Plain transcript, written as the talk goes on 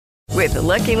With the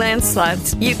Lucky Land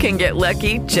Slots, you can get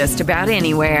lucky just about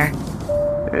anywhere.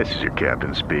 This is your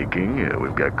captain speaking.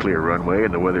 We've got clear runway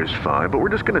and the weather's fine, but we're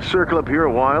just going to circle up here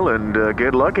a while and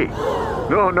get lucky.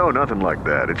 No, nothing like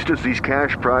that. It's just these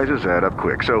cash prizes add up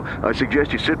quick. So I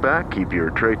suggest you sit back, keep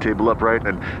your tray table upright,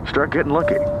 and start getting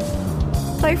lucky.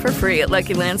 Play for free at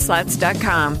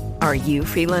LuckyLandSlots.com. Are you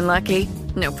feeling lucky?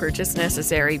 No purchase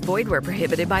necessary. Void where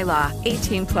prohibited by law.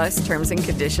 18 plus terms and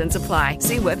conditions apply.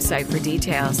 See website for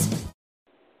details.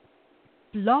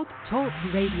 Blog Talk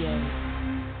Radio.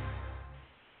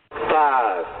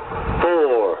 5,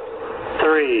 4,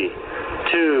 3,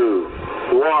 2,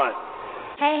 1.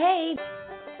 Hey.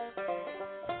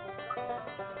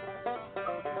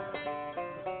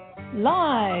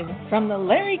 Live from the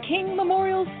Larry King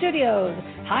Memorial Studios,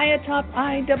 high atop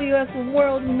IWS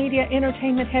World Media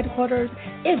Entertainment Headquarters,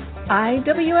 it's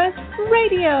IWS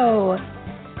Radio,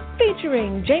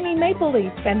 featuring Jamie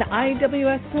Mapleleaf and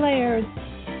IWS Players,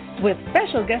 with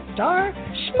special guest star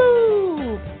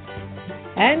Shmoo.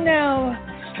 And now,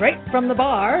 straight from the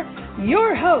bar,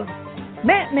 your hosts,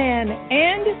 Matt Man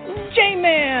and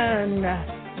J-Man.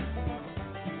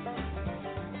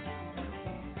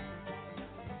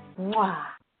 Mwah.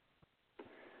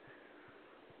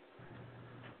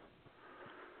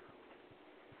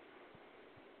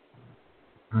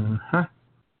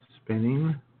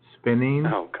 Spinning.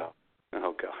 Oh, God.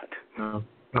 Oh,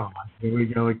 God. Here we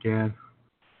go again.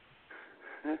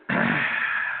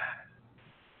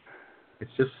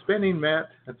 It's just spinning, Matt.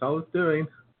 That's all it's doing.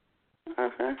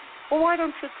 Uh-huh. Well, why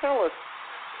don't you tell us?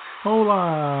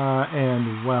 Hola,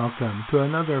 and welcome to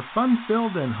another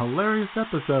fun-filled and hilarious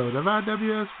episode of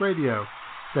IWS Radio,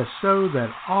 the show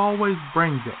that always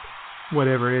brings it,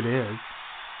 whatever it is.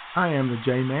 I am the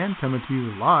J-Man, coming to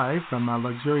you live from my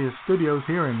luxurious studios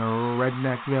here in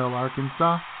Redneckville,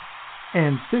 Arkansas,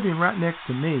 and sitting right next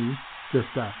to me,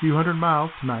 just a few hundred miles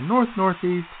to my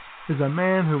north-northeast, is a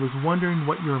man who was wondering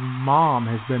what your mom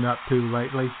has been up to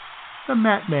lately. The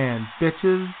Matt Man,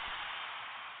 bitches.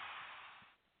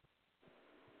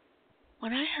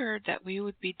 When I heard that we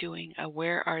would be doing a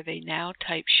Where Are They Now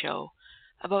type show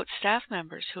about staff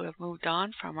members who have moved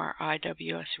on from our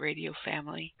IWS Radio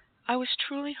family, I was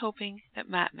truly hoping that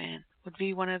Matt Man would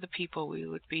be one of the people we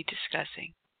would be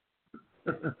discussing.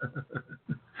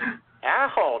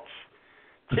 Ouch!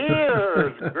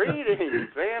 Cheers, greetings,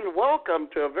 and welcome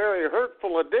to a very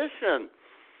hurtful edition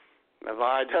of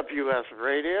IWS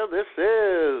Radio. This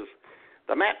is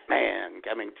the Matt Man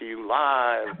coming to you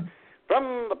live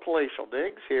from the Palatial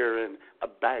Digs here in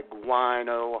Bagwine,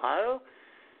 Ohio.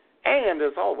 And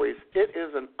as always, it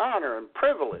is an honor and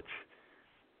privilege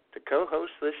to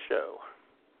co-host this show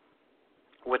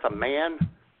with a man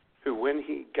who, when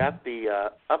he got the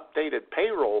updated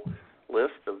payroll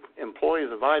list of employees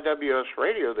of IWS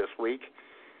Radio this week,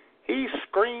 he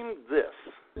screamed this.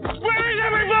 Where's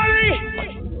everybody?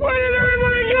 Where did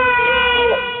everybody go?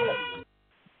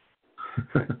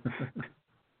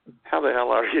 How the hell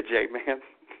are you, J-Man?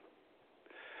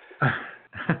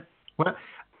 Well,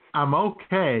 I'm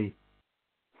okay,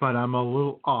 but I'm a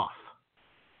little off.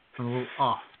 I'm a little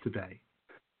off today.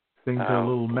 Things are a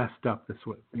little messed up this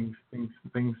week.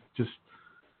 Things just,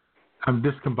 I'm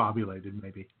discombobulated,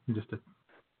 maybe, just a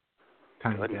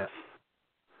tiny bit.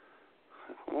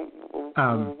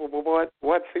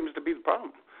 What seems to be the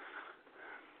problem?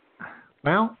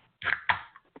 Well,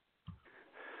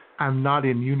 I'm not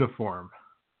in uniform.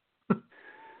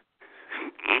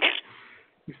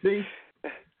 You see?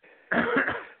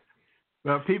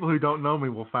 Well, people who don't know me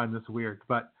will find this weird,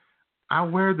 but I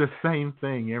wear the same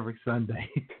thing every Sunday.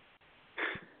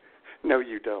 No,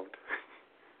 you don't.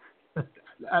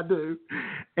 I do.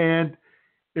 And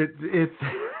it's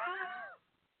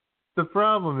the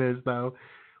problem is, though,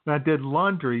 when I did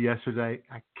laundry yesterday,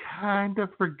 I kind of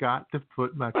forgot to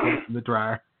put my clothes in the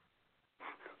dryer.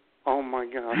 Oh, my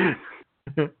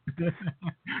God.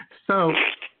 So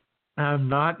I'm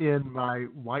not in my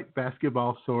white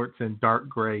basketball shorts and dark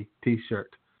gray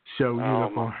T-shirt show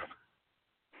uniform.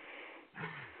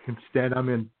 Instead, I'm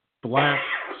in black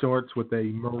shorts with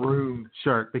a maroon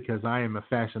shirt because I am a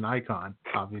fashion icon,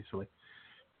 obviously.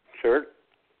 Sure.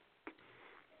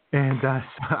 And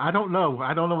I don't know.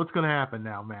 I don't know what's going to happen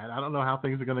now, Matt. I don't know how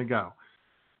things are going to go.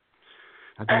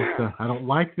 I don't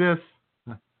like this.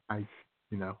 I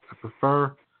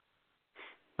prefer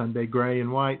Sunday gray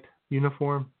and white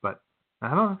uniform, but I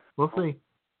don't know. We'll see.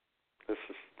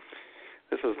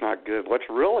 This is not good. What's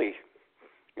really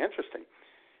interesting?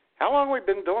 How long have we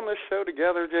been doing this show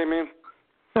together, Jamie?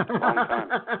 Long time.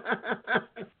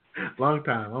 Long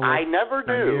time. I never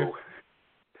knew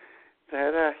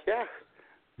that.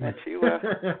 that you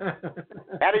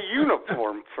had a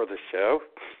uniform for the show.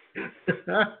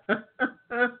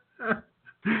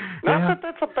 Not that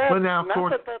that's a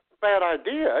bad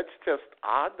idea. It's just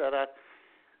odd that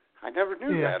I never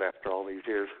knew that after all these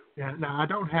years. Yeah, no, I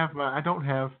don't have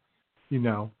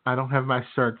my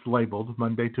shirts labeled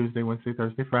Monday, Tuesday, Wednesday,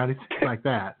 Thursday, Friday, things like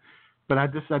that. But I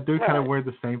do kind of wear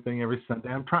the same thing every Sunday.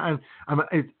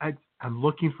 I'm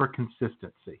looking for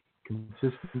consistency.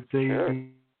 Sure.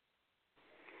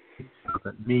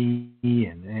 Me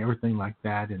and everything like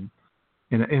that, and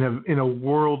in a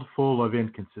world full of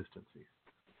inconsistencies.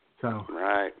 So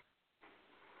right.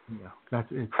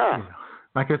 That's it.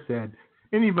 Like I said,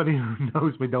 anybody who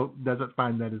knows me doesn't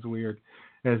find that as weird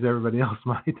as everybody else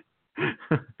might.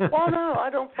 Well, no, I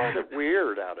don't find it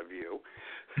weird out of you.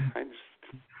 I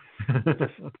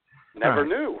just never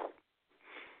knew.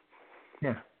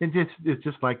 Yeah, it's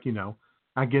just like,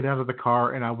 I get out of the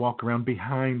car and I walk around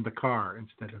behind the car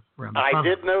instead of around the front. I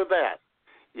did know that.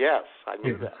 Yes, I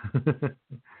knew that.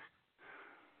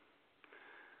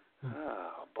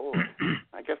 Oh boy,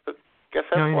 I guess that's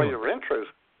why your intros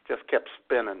just kept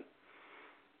spinning.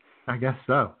 I guess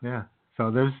so. Yeah. So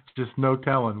there's just no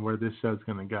telling where this show's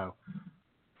going to go.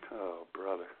 Oh,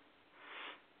 brother.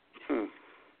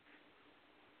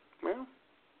 Well,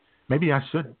 maybe I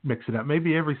should mix it up.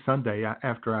 Maybe every Sunday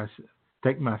after I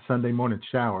take my Sunday morning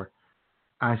shower,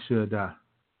 I should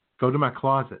go to my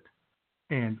closet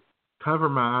and cover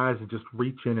my eyes and just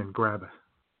reach in and grab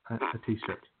a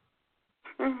T-shirt.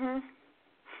 Mhm.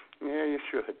 Yeah, you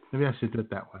should. Maybe I should do it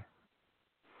that way.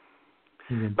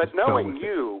 But knowing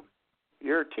you,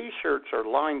 your T-shirts are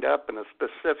lined up in a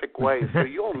specific way, so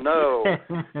you'll know,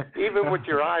 even with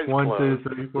your eyes 1, closed, 2,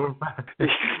 3, 4, 5.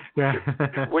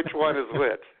 Yeah. which one is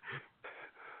which.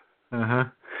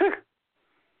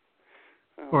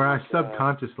 Or I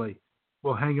subconsciously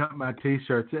will hang up my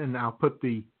T-shirts and I'll put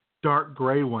the dark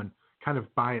gray one kind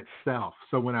of by itself.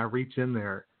 So when I reach in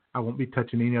there, I won't be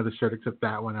touching any other shirt except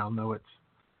that one. I'll know it's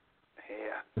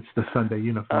the Sunday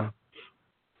uniform.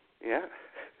 Yeah.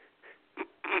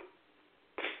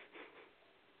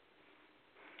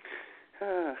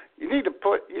 You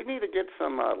need to get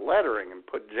some lettering and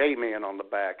put J-Man on the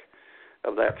back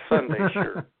of that Sunday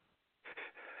shirt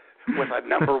with a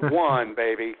number 1,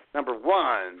 baby, number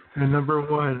 1. And number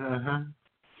 1,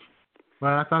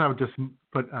 Well, I thought I would just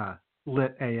put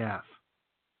lit AF.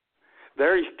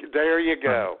 There you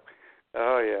go.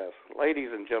 Oh yes, ladies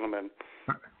and gentlemen,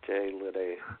 J lit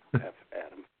AF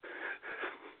Adam.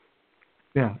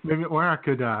 Yeah, maybe, or I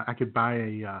could buy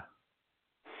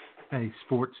a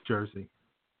sports jersey,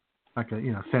 like a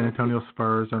San Antonio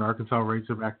Spurs or an Arkansas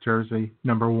Razorback jersey,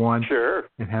 number 1. Sure.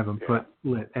 And have them put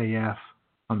lit AF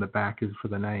on the back for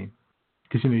the name,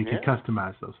 because you can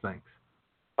customize those things.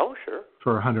 Oh sure.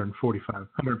 For $145.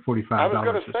 I was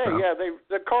going to say,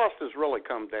 the cost has really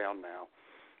come down now.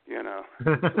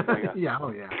 Yeah.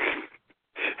 Oh yeah.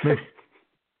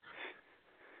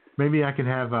 Maybe I can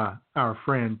have our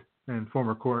friend and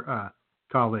former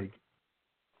colleague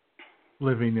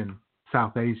living in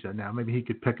South Asia now. Maybe he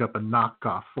could pick up a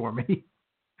knockoff for me.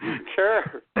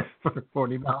 Sure. For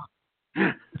 $40.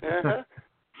 Uh-huh.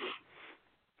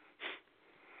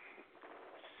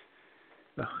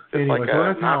 So, anyway,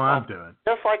 that's how I'm doing.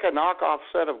 Just like a knockoff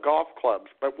set of golf clubs,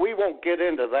 but we won't get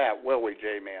into that, will we,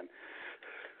 J-Man?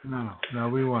 No,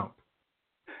 we won't.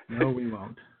 No, we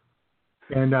won't.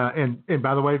 And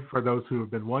by the way, for those who have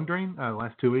been wondering, the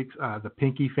last 2 weeks, the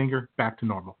pinky finger back to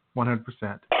normal, 100%.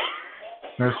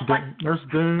 Nurse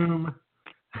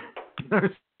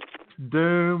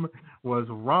Doom was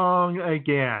wrong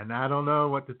again. I don't know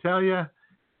what to tell you.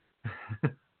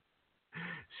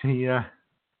 She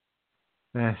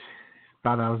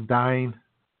thought I was dying,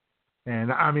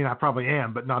 and I mean I probably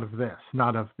am, but not of this,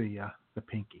 not of the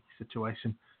pinky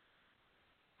situation.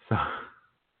 So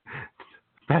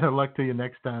better luck to you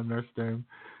next time, Nurse Doom.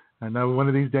 I know one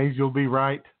of these days you'll be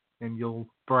right, and you'll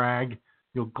brag,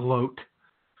 you'll gloat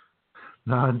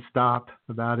nonstop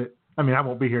about it. I mean, I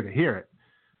won't be here to hear it,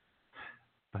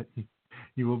 but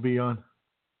you will be on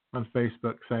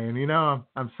Facebook saying,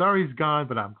 I'm sorry he's gone,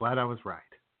 but I'm glad I was right.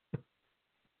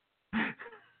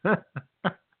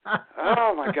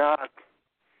 Oh my God.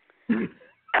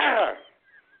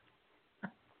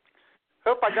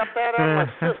 Hope I got that out of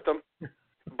my system.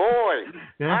 Boy,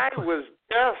 I was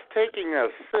just taking a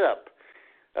sip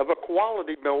of a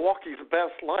quality Milwaukee's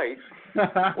Best Light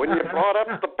when you brought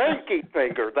up the pinky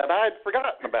finger that I'd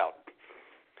forgotten about.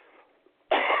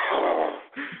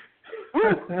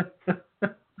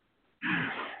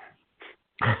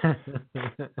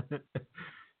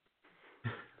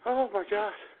 Oh my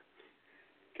gosh.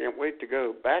 Can't wait to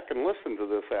go back and listen to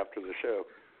this after the show.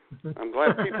 I'm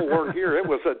glad people weren't here. It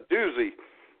was a doozy.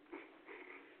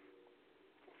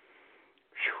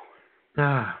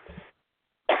 All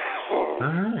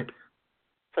right.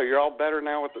 So you're all better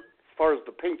now as far as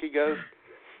the pinky goes?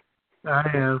 I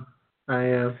am.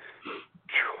 Well,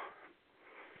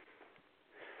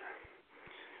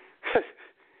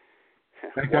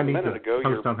 a minute ago,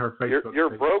 your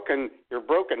broken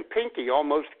pinky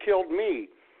almost killed me.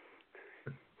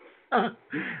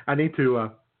 I need to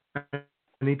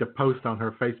post on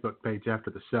her Facebook page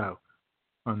after the show,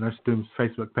 on Nurse Doom's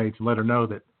Facebook page, and let her know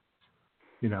that,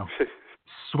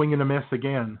 swinging a miss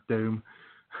again, Doom.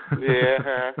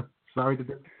 Yeah. Sorry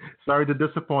to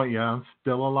disappoint you. I'm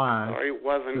still alive. Sorry, it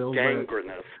wasn't still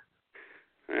gangrenous.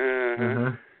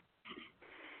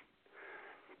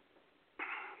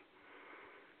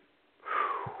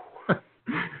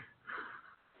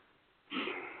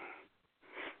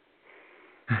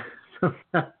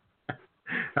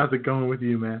 How's it going with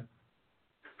you, man?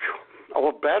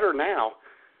 Oh, better now.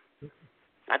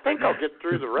 I think I'll get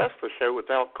through the rest of the show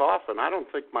without coughing. I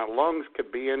don't think my lungs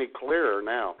could be any clearer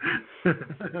now.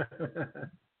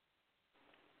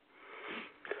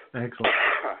 Excellent.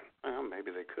 Well,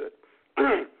 maybe they could.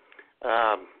 Oh,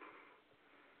 God.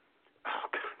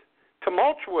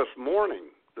 Tumultuous morning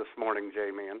this morning,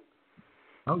 J-Man.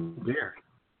 Oh, dear.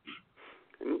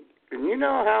 And you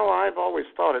know how I've always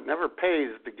thought it never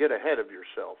pays to get ahead of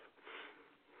yourself.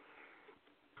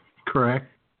 Correct.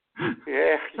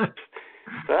 Yeah.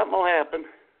 Something will happen.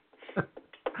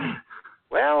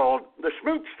 Well, the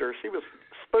schmoopster, she was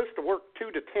supposed to work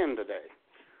 2 to 10 today.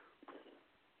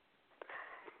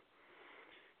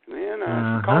 And then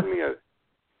she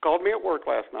called me at work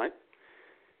last night.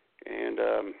 And,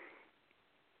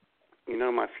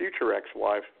 my future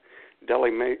ex-wife,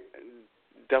 Deli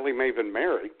Maven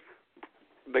Mary,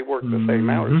 they work the same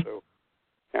hours. So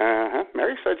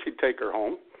Mary said she'd take her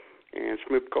home. And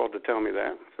Schmoop called to tell me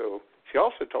that. So she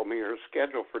also told me her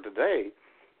schedule for today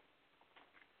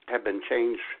had been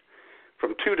changed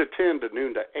from 2 to 10 to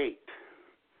noon to 8.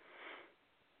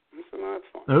 So that's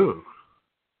fine. Oh.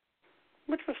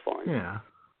 Which was fine. Yeah.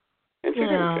 And she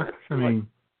didn't care.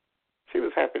 She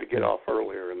was happy to get off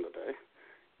earlier in the day,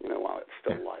 while it's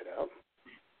still light out.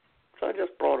 So I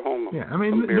just brought home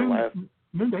some beer last.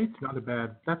 Noon to 8's not a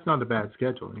bad. That's not a bad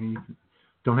schedule. You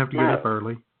don't have to get up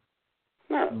early.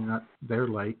 No. You're not there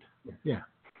late. Yeah.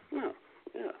 No,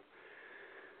 yeah.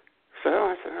 So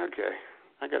I said, okay,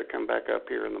 I got to come back up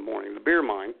here in the morning. The beer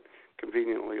mine,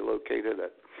 conveniently located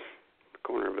at the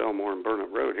corner of Elmore and Burnett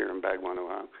Road here in Bagwan,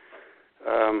 Ohio.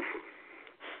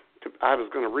 I was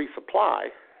going to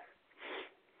resupply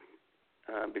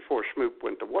before Schmoop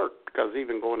went to work, because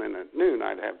even going in at noon,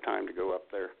 I'd have time to go up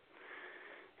there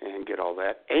and get all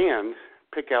that and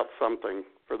pick out something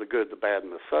for the good, the bad,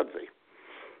 and the sudsy.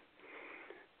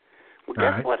 Well,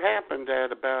 guess what happened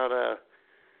at about,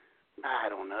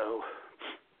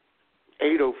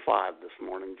 8:05 this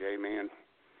morning, J-Man?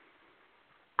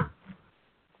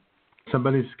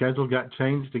 Somebody's schedule got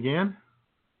changed again?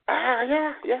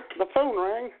 Yeah. The phone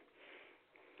rang.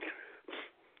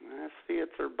 I see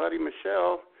it's her buddy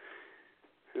Michelle,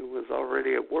 who was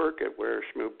already at work at where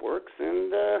Schmoop works,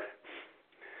 and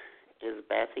is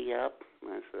Bessie up?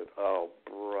 I said, oh,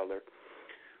 brother.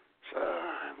 So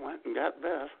I went and got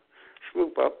Beth.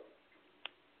 Schmoop up,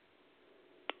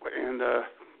 and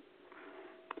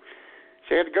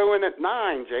she had to go in at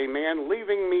 9, J-Man,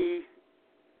 leaving me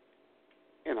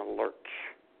in a lurch.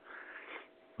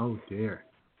 Oh, dear.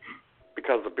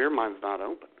 Because the beer mine's not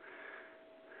open.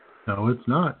 No, it's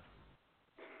not.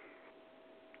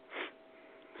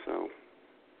 So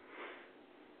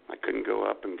I couldn't go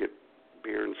up and get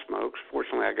beer and smokes.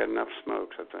 Fortunately, I got enough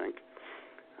smokes, I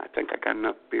think I got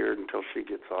enough beer until she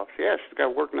gets off. Yeah, she's got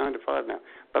to work 9 to 5 now.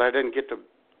 But I didn't get to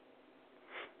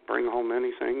bring home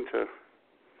anything for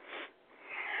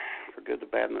good, the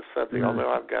bad, and the sudsy.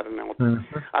 Although I've got an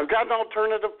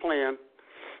alternative plan.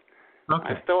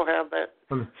 Okay. I still have that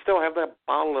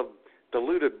bottle of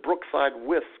diluted Brookside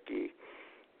whiskey,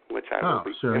 which I will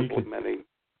be implementing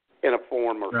in a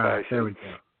form or fashion. There we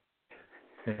go.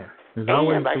 Yeah. There's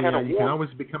always you can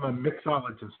always become a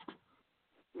mixologist.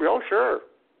 Real sure.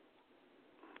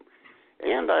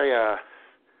 And I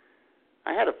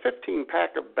had a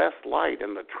 15-pack of Best Light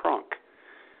in the trunk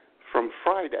from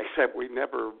Friday that we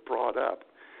never brought up.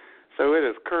 So it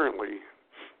is currently,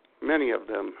 many of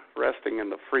them, resting in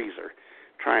the freezer,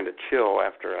 trying to chill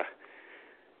after a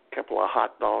couple of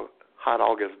hot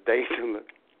August days in the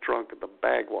trunk of the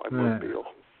Bagwide-mobile.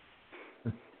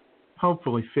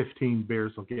 Hopefully 15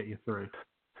 beers will get you through.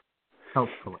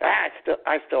 Hopefully.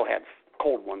 I still have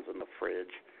cold ones in the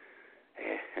fridge.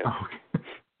 Okay.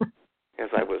 as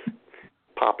I was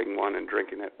popping one and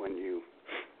drinking it when you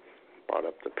brought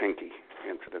up the pinky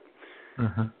incident.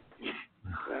 Uh-huh.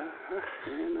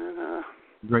 And then,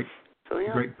 great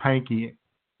pinky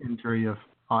injury of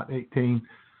Hot 18.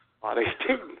 Hot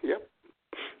 18, yep.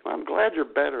 Well, I'm glad you're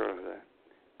better of that.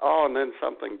 Oh, and then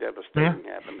something devastating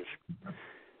happened to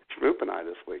Schmoop and I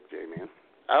this week, J-Man.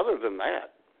 Other than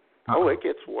that, it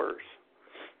gets worse.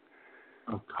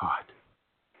 Oh, God.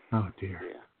 Oh, dear.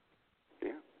 Yeah.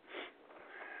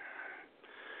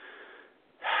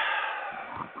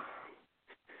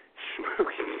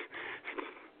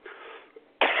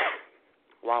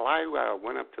 While I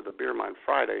went up to the beer mine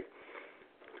Friday,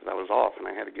 because I was off and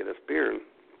I had to get us beer, and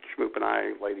Schmoop and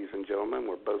I, ladies and gentlemen,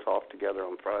 were both off together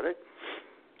on Friday.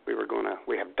 We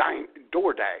have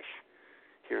DoorDash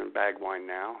here in Bagwine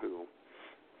now, who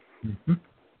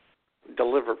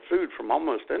deliver food from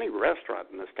almost any restaurant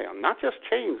in this town. Not just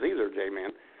chains either,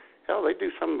 J-Man. Hell, they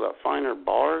do some of the finer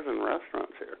bars and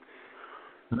restaurants here.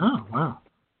 Oh, wow.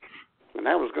 And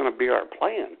that was going to be our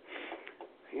plan.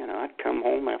 You know, I'd come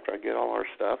home after I get all our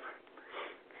stuff,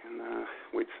 and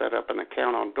we'd set up an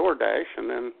account on DoorDash, and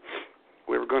then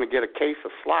we were going to get a case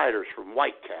of sliders from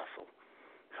White Castle.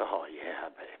 Oh, yeah,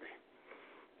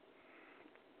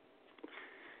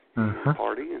 baby.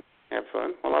 Party and have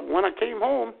fun. Well, when I came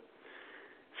home,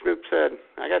 Snoop said,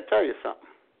 I got to tell you something.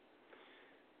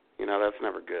 You know, that's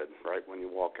never good, right, when you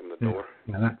walk in the door.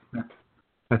 Yeah,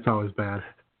 that's always bad.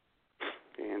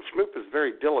 And Snoop is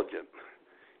very diligent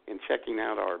in checking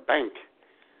out our bank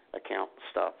account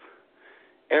stuff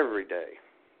every day.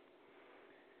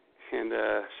 And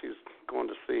she's going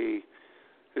to see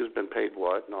who's been paid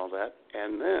what and all that.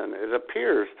 And then it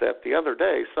appears that the other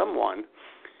day someone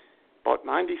bought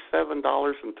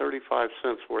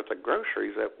 $97.35 worth of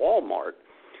groceries at Walmart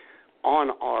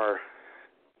on our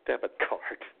debit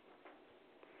card.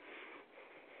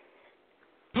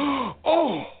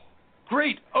 Oh,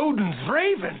 great Odin's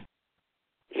Raven.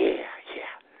 Yeah.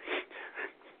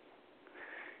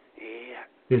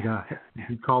 Did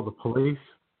you call the police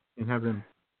and have them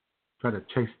try to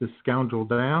chase this scoundrel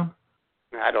down?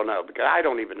 I don't know, because I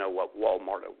don't even know what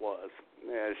Walmart it was.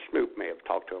 Snoop may have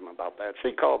talked to him about that.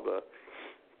 She called the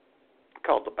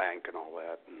bank and all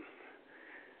that, and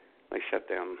they shut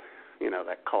down,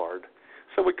 that card.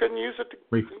 So we couldn't use it to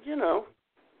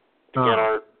get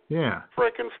our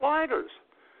frickin' sliders.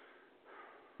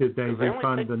 Did they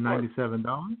refund the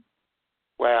 $97?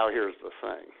 Well, here's the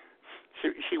thing.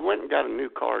 She went and got a new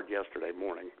card yesterday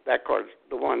morning. That card's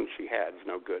the one she had is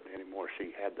no good anymore.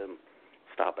 She had them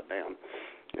stop it down.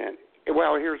 And,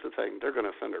 well, here's the thing. They're going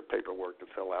to send her paperwork to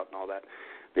fill out and all that.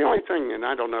 The only thing, and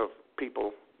I don't know if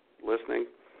people listening,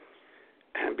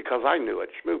 because I knew it,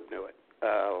 Schmoop knew it,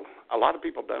 a lot of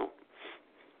people don't.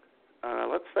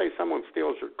 Let's say someone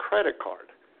steals your credit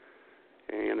card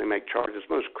and they make charges.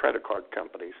 Most credit card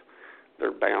companies,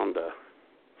 they're bound to,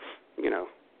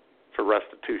 for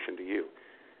restitution to you.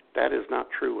 That is not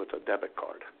true with a debit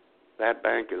card. That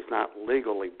bank is not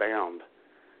legally bound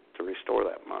to restore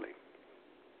that money.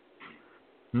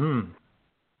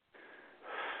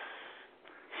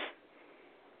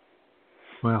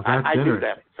 Well, that's I interesting. knew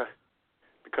that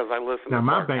because I listened to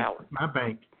my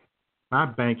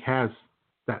bank has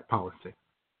that policy.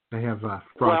 They have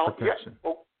fraud protection.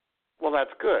 Yeah, well,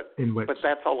 that's good. But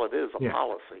that's all it is, a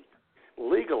policy.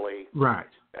 Legally, right?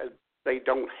 They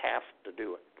don't have to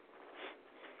do it.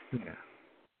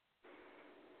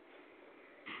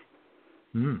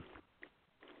 Yeah.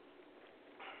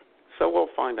 So we'll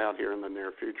find out here in the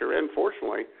near future. And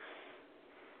fortunately,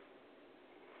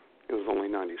 it was only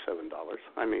 $97.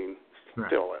 I mean,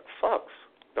 still, it sucks.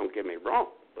 Don't get me wrong.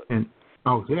 But.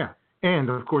 And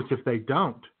of course, if they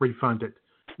don't refund it,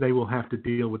 they will have to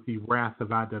deal with the wrath of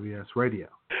IWS Radio.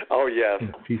 Oh, yes. In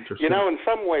the future. In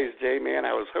some ways, J-Man,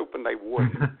 I was hoping they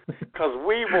wouldn't, because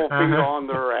we will be on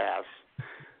their ass.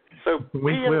 So,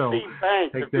 PNC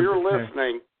Bank, if you're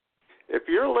listening,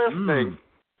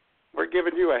 we're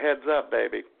giving you a heads up,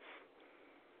 baby.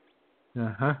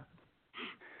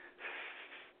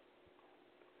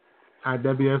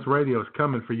 IWS Radio is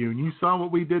coming for you, and you saw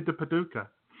what we did to Paducah.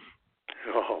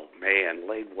 Oh, man,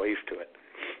 laid waste to it.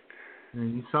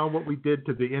 And you saw what we did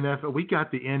to the NFL. We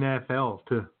got the NFL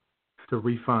to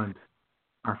refund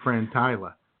our friend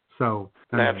Tyler. So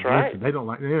that's right. They don't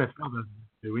the NFL doesn't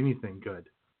do anything good.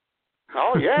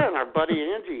 Oh yeah, and our buddy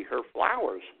Angie, her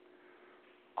flowers,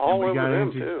 all over them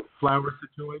Angie's too. Flower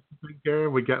situation taken care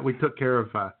of. We took care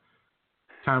of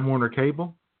Time Warner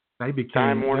Cable. They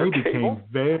became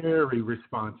very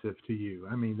responsive to you.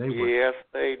 I mean, they were. Yes,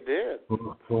 they did.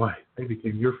 Oh boy, they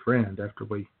became your friend after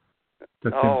we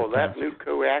that new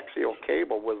coaxial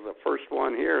cable was the first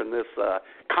one here in this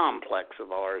complex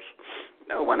of ours.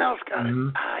 No one else got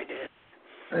it. I did.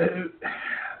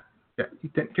 Yeah, you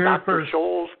take care of first. Dr.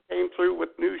 Scholes came through with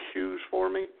new shoes for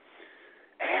me.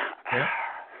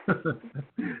 Yeah.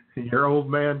 Your old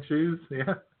man shoes,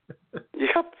 yeah.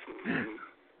 Yep.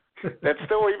 That's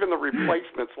still, even the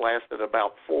replacements lasted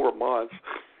about 4 months.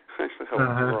 I said,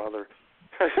 brother.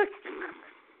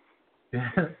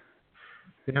 Yeah.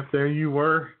 Yep, there you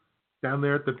were, down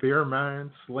there at the beer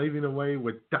mine, slaving away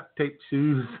with duct tape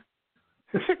shoes.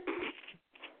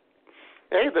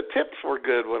 Hey, the tips were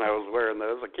good when I was wearing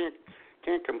those. I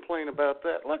can't complain about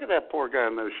that. Look at that poor guy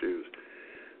in those shoes.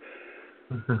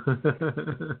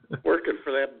 Working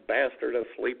for that bastard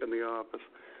asleep in the office.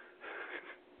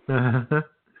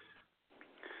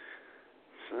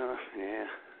 So, yeah.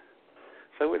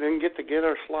 So we didn't get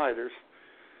our sliders.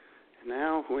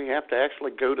 Now we have to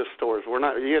actually go to stores. We're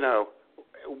not,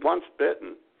 once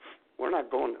bitten, we're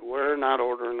not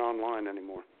ordering online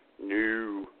anymore.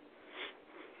 No.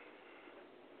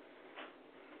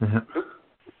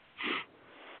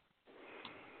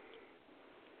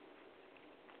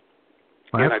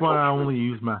 Well, that's why I only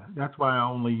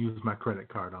use my credit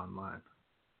card online.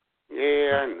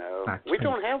 Yeah, I know. We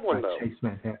don't have one though. Chase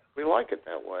Manhattan. We like it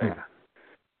that way. Yeah.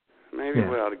 Maybe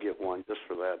we ought to get one just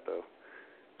for that though.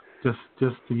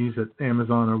 Just to use it,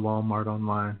 Amazon or Walmart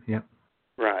online. Yep.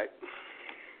 Right.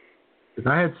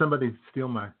 Because I had somebody steal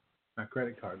my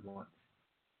credit card once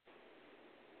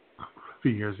a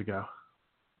few years ago.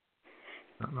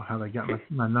 I don't know how they got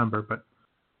my number, but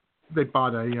they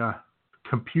bought a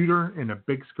computer and a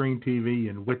big screen TV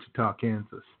in Wichita,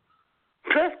 Kansas.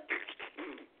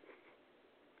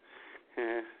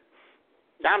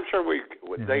 I'm sure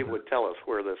they would tell us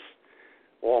where this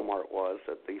Walmart was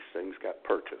that these things got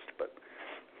purchased, but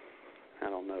I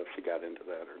don't know if she got into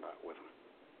that or not with them.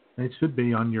 It should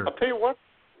be on your. I'll tell you what.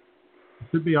 It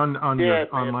should be on your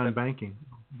online banking.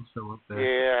 So up there.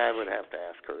 Yeah, I would have to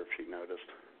ask her if she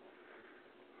noticed.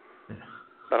 Yeah.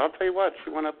 But I'll tell you what,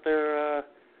 she went up there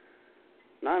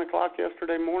 9 o'clock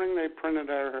yesterday morning. They printed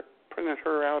her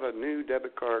out a new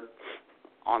debit card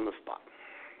on the spot.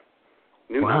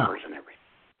 New numbers and everything.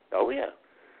 Oh, yeah.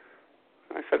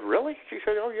 I said, really? She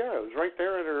said, oh, yeah, it was right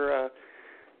there at her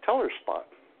teller spot.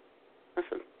 I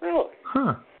said, really?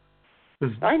 Huh.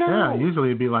 I know. Yeah, usually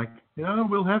it'd be like,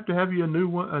 we'll have to have you a new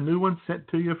one sent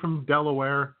to you from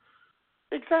Delaware.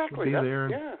 Exactly. It'll be there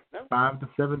in 5 to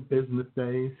 7 business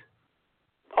days.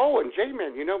 Oh, and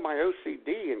J-Man, my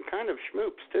OCD and kind of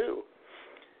schmoops, too.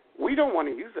 We don't want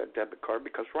to use that debit card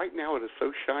because right now it is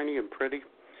so shiny and pretty.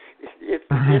 It's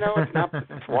it's not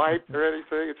swiped or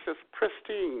anything. It's just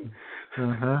pristine.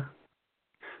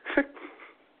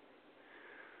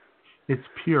 It's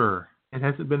pure. It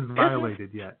hasn't been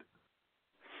violated yet.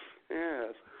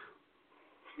 Yes.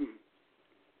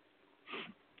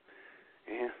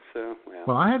 Yeah. So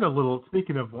well, I had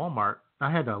speaking of Walmart,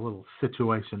 I had a little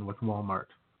situation with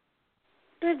Walmart.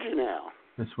 Did you now?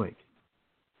 This week.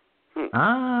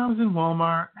 I was in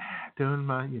Walmart doing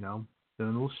my, doing a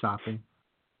little shopping.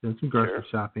 Doing some grocery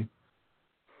shopping.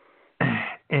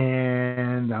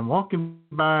 And I'm walking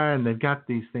by, and they've got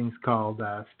these things called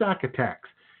Stack Attacks.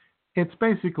 It's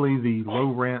basically the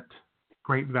low-rent,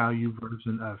 great value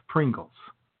version of Pringles.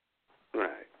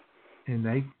 Right. And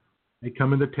they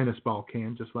come in the tennis ball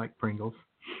can, just like Pringles.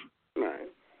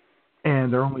 Right.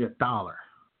 And they're only $1,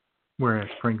 whereas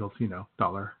Pringles,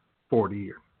 $1.40 or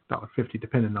 $1.50,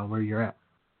 depending on where you're at.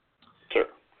 Sure.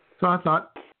 So I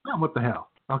thought, what the hell?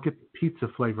 I'll get the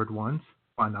pizza-flavored ones.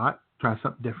 Why not? Try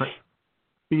something different.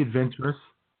 Be adventurous,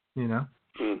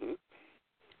 Mm-hmm.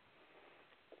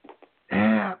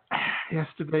 Yeah.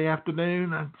 Yesterday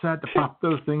afternoon, I decided to pop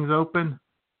those things open,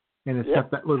 and it's got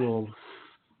that little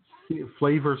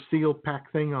flavor seal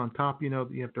pack thing on top, that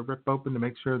you have to rip open to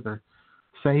make sure they're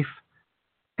safe.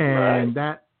 And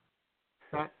that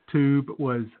tube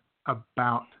was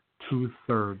about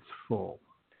 2/3 full.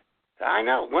 I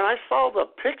know. When I saw the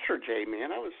picture,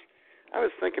 J-Man, I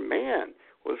was thinking, man,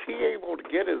 was he able to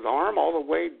get his arm all the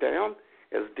way down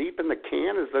as deep in the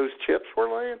can as those chips were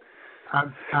laying?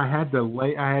 I had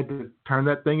to turn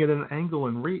that thing at an angle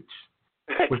and reach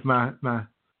with my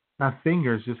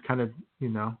fingers just kind of,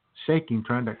 shaking,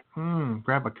 trying to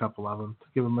grab a couple of them to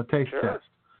give them a taste test.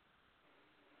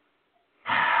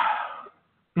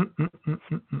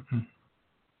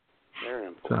 Very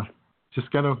important. So,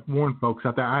 just got to warn folks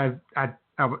out there. I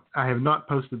have not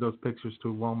posted those pictures to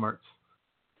Walmart's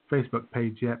Facebook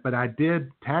page yet, but I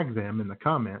did tag them in the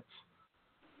comments.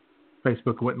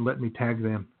 Facebook wouldn't let me tag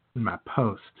them in my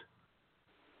post.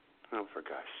 Oh, for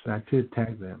gosh I did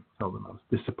tag them. Told them I was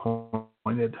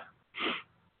disappointed.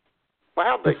 Well,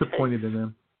 how'd they disappointed in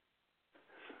them.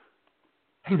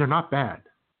 Hey, they're not bad.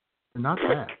 They're not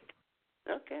bad.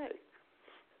 Okay.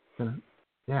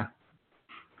 Yeah.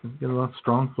 Get a little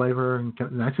strong flavor and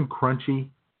nice and crunchy.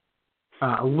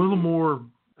 A little more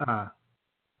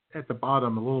at the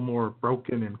bottom, a little more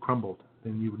broken and crumbled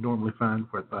than you would normally find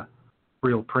with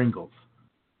real Pringles.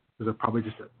 Because they're probably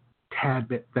just a tad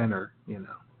bit thinner,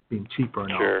 being cheaper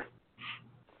and sure. all.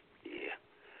 Yeah.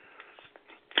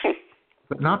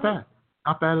 But not bad.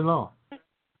 Not bad at all.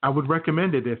 I would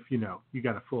recommend it if, you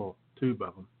got a full tube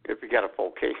of them. If you got a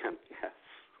full can, yes.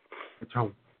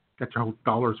 Got your whole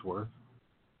dollar's worth.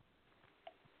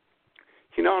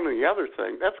 And the other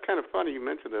thing, that's kind of funny you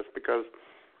mentioned this because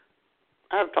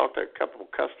I've talked to a couple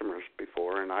of customers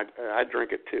before, and I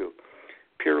drink it too.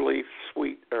 Pure Leaf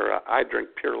sweet, or I drink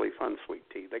Pure Leaf unsweet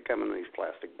tea. They come in these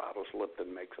plastic bottles.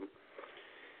 Lipton makes them.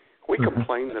 We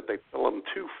complain that they fill them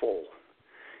too full.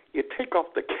 You take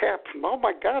off the caps, and oh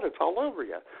my God, it's all over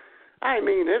you. I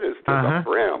mean, it is to the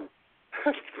brim.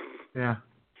 Yeah.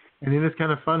 And it is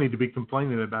kind of funny to be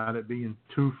complaining about it being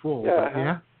too full. Yeah, but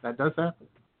yeah, that does happen.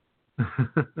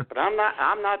 But I'm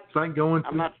not. It's like going.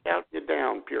 I'm not shouting you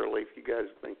down, Pure Leaf. You guys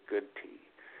think good tea.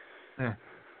 Yeah.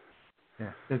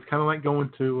 Yeah. It's kind of like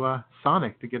going to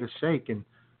Sonic to get a shake and,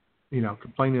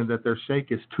 complaining that their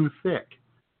shake is too thick.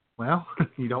 Well,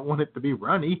 you don't want it to be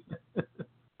runny.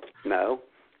 No.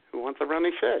 Who wants a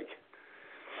runny shake?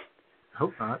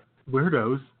 Hope not.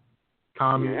 Weirdos.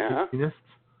 Communists.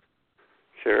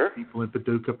 Sure. People in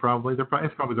Paducah probably.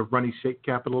 It's probably the runny shake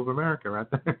capital of America right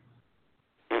there.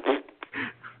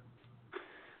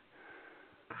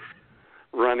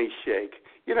 Runny shake.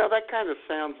 That kind of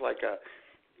sounds like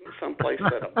someplace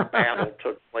that a battle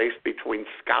took place between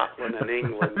Scotland and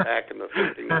England back in the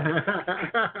 1500s.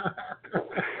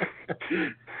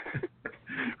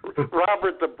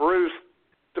 Robert the Bruce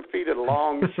defeated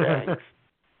Longshanks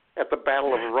at the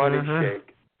Battle of Runny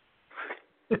Shake.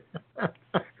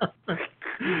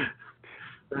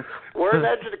 We're an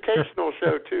educational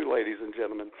show too, ladies and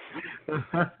gentlemen.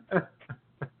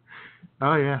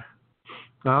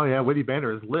 Oh yeah, Witty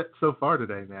Banter is lit so far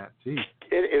today, Matt. Jeez.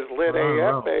 It is lit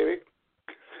AF, baby.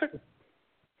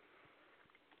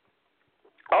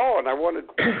 And I wanted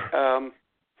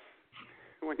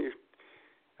when you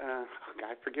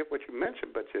I forget what you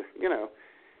mentioned, but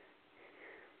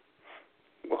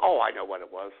I know what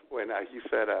it was when you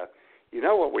said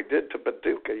what we did to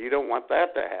Paducah. You don't want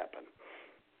that to happen.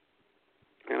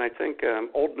 And I think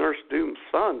old Nurse Doom's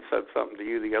son said something to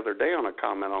you the other day on a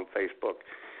comment on Facebook.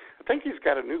 I think he's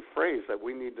got a new phrase that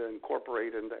we need to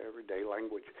incorporate into everyday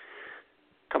language.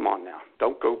 Come on now.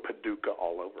 Don't go Paducah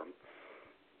all over him.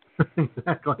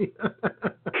 Exactly.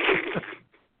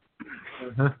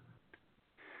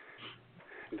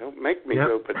 Don't make me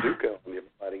go Paducah on you,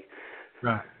 buddy.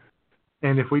 Right.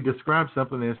 And if we describe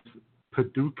something as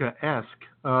Paducah-esque,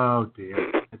 oh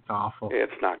dear, it's awful.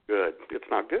 It's not good. It's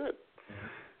not good.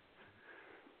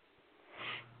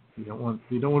 You don't want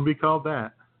to be called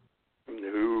that.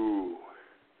 No.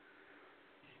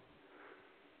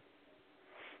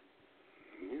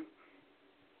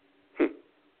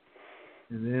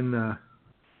 And then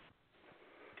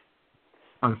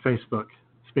on Facebook,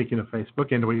 speaking of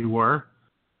Facebook, and we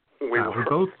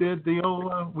both did the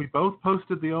old. We both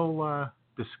posted the old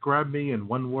describe me in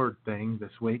one word thing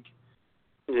this week.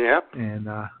 Yep. And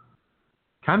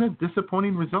kind of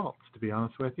disappointing results, to be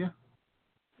honest with you.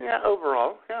 Yeah,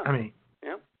 overall. Yeah.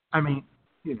 I mean,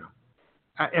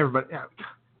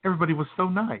 everybody was so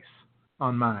nice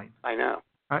on mine. I know.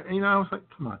 I was like,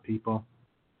 come on, people,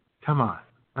 come on,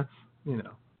 let's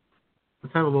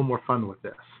have a little more fun with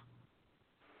this.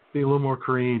 Be a little more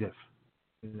creative.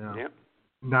 Yep.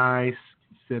 Nice,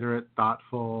 considerate,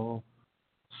 thoughtful,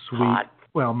 sweet. Hot.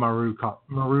 Well, Maru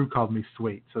called me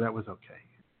sweet, so that was okay.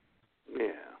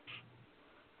 Yeah.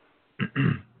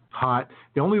 Hot.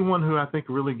 The only one who I think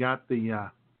really got it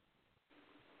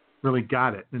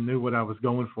and knew what I was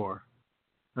going for,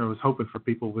 and I was hoping for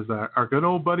people, was our good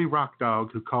old buddy Rock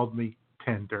Dog, who called me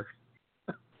tender.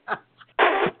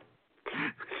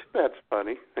 That's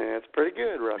funny. That's pretty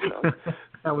good, Rock Dog.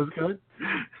 That was good.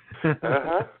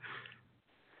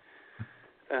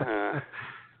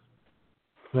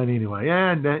 But anyway,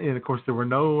 and of course there were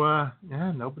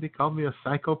nobody called me a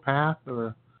psychopath or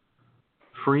a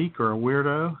freak or a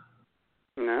weirdo.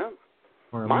 No.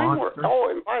 Or a Mine monster.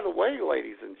 were. And by the way,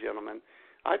 ladies and gentlemen,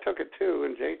 I took it too,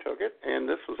 and Jay took it, and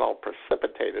this was all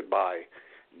precipitated by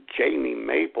Jamie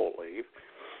Mapleleaf.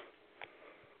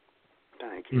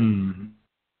 Thank you.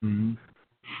 Mm-hmm.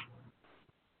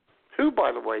 Who,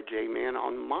 by the way, J-Man,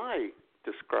 on my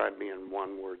describe me in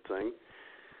one-word thing,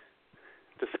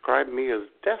 described me as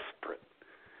desperate,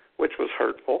 which was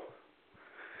hurtful.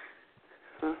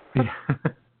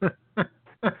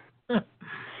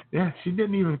 Yeah, she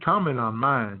didn't even comment on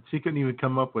mine. She couldn't even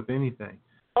come up with anything.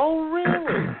 Oh,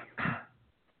 really?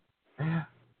 Yeah.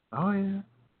 Oh, yeah.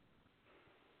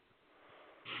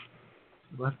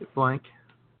 She left it blank.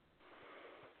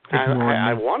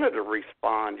 I wanted to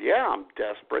respond, yeah, I'm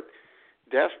desperate.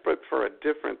 Desperate for a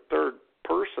different third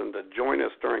person to join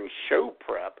us during show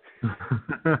prep.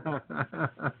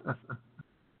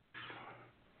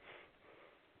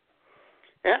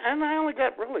 And I only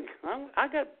got I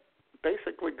got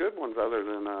basically good ones other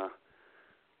than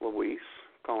Luis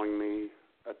calling me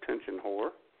attention whore.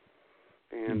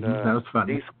 And that was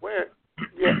funny. G Squared,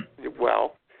 yeah,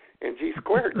 well, and G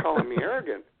Squared calling me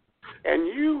arrogant. And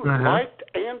you liked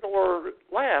and or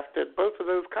laughed at both of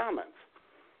those comments,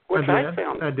 which I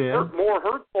found more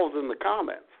hurtful than the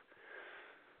comments.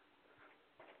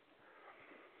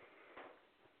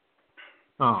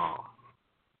 Oh.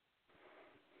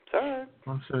 Sorry.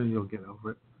 I'm sure you'll get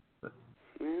over it. But.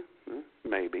 Yeah,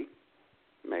 maybe.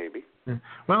 Yeah.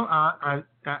 Well, I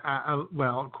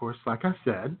well, of course, like I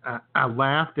said, I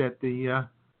laughed at the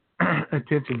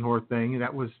attention whore thing.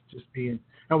 That was just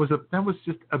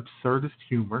just absurdist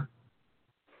humor.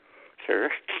 Sure.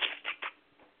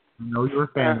 I know you're a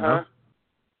fan of.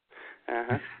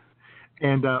 Uh-huh.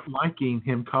 And liking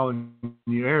him calling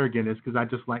you arrogant is because I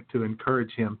just like to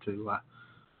encourage him to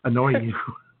annoy you.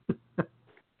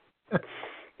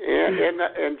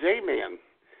 and J-Man,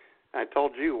 I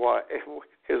told you why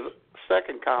his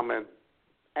second comment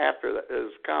after that,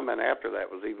 his comment after that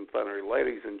was even funnier.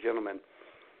 Ladies and gentlemen,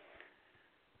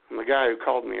 I'm the guy who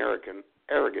called me arrogant,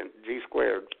 G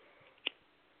Squared.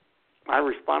 I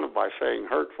responded by saying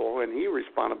hurtful, and he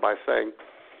responded by saying,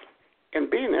 and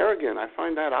being arrogant, I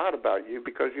find that odd about you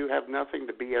because you have nothing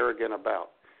to be arrogant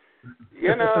about.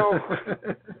 You know.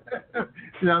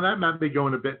 Now, that might be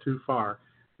going a bit too far,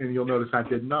 and you'll notice I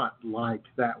did not like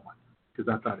that one because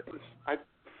I thought it was a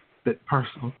bit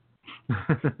personal.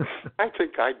 I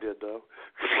think I did, though.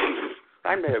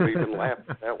 I may have even laughed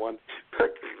at that one.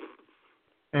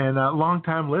 And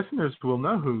longtime listeners will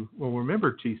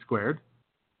remember G Squared.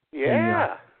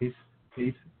 Yeah. And,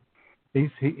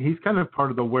 he's kind of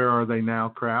part of the Where Are They Now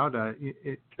crowd.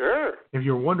 Sure. If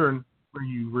you're wondering where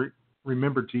you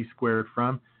remember G Squared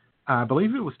from, I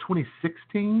believe it was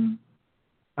 2016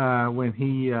 when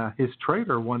his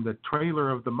trailer won the Trailer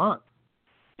of the Month.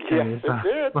 Yes, it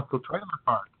did. Local trailer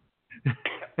park.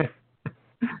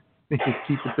 He's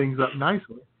keeping things up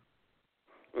nicely.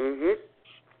 Mhm.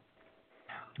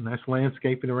 Nice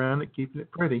landscaping around it, keeping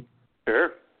it pretty.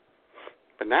 Sure.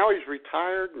 But now he's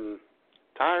retired and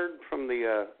tired from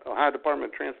the Ohio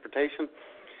Department of Transportation,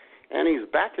 and he's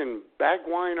back in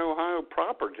Bagwine, Ohio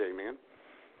proper, J-Man,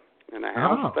 in a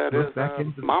house that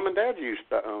his mom and dad used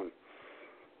to own.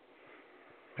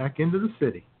 Back into the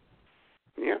city.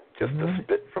 Yeah, just a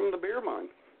spit from the beer mine.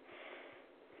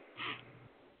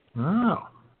 Oh.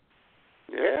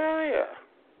 Yeah.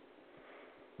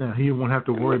 Now, he won't have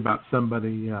to worry about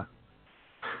somebody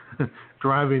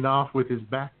driving off with his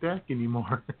back deck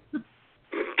anymore.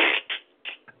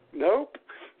 Nope.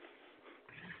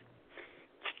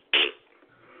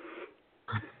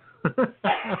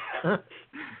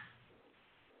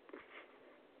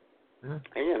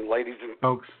 And ladies and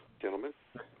folks, gentlemen,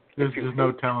 there's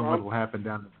no telling what will happen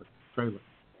down in the trailer.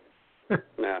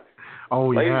 No. Oh,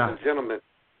 ladies yeah. and gentlemen,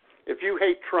 if you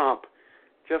hate Trump,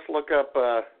 just look up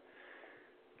our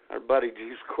buddy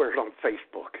G Squared on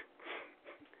Facebook.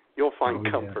 You'll find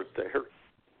comfort there.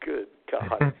 Good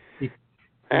God.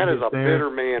 That is a bitter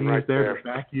man right there. He's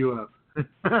there to back you up.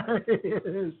 It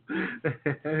is.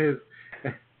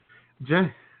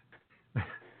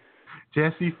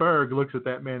 Jesse Ferg looks at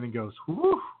that man and goes,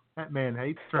 whew, that man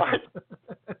hates Trump.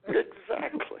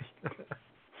 Exactly.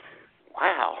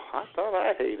 Wow, I thought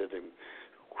I hated him.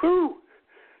 Whew.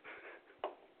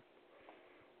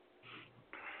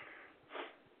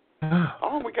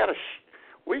 Oh, we got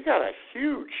a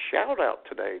huge shout out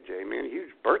today, J-Man. A huge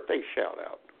birthday shout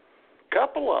out.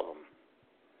 Couple of them.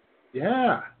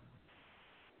 Yeah.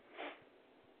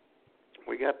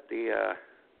 We got the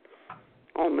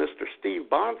Mr. Steve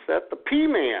Bonset, the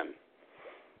P-Man.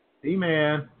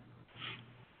 P-Man.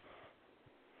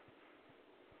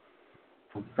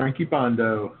 Frankie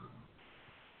Bondo.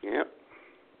 Yep.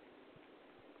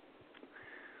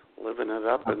 Living it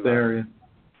up in there.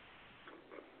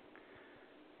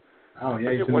 Oh,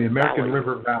 yeah, he's in the American Valley.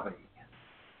 River Valley.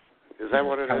 Is that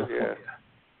what it California. is?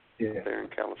 Yeah. There in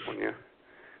California.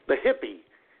 The hippie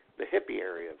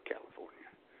area of California.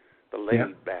 The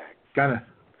laid back, got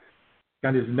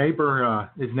his neighbor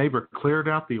cleared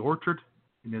out the orchard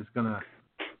and is gonna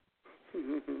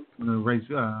raise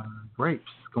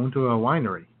grapes, going to a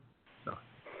winery. So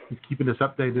he's keeping us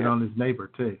updated on his neighbor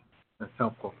too. That's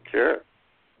helpful. Sure.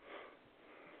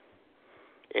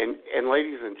 And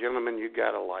ladies and gentlemen, you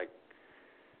gotta like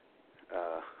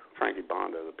Frankie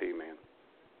Bondo, the P-Man.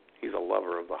 He's a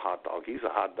lover of the hot dog. He's a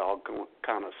hot dog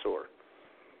connoisseur.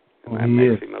 And that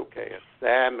makes him okay.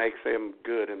 That makes him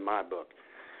good in my book.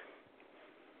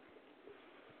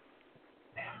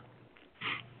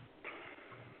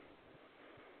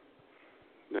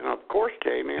 Then, of course,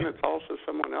 K-Man, it's also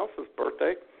someone else's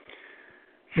birthday.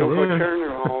 Shoko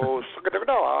Turner,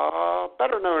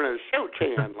 better known as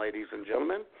Sho-Chan, ladies and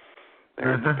gentlemen.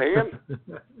 There's Japan.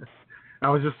 I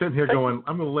was just sitting here going,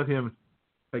 I'm going to let him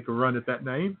take a run at that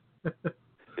name. Yeah.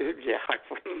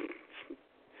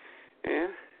 Yeah.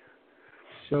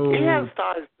 So, he has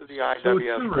ties to the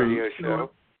IWS radio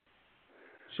show.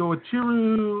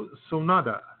 Shoichiro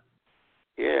Sonoda.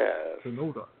 Yes.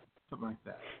 Sonoda, something like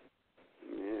that.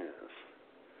 Yes.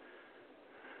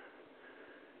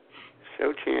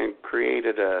 Sho-Chan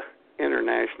created a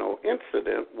international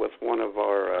incident with one of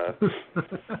our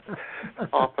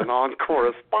off and on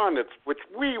correspondents, which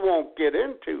we won't get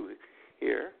into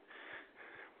here.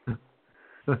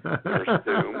 Nurse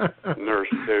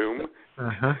Doom.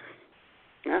 Uh-huh.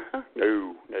 Uh-huh.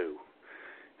 No.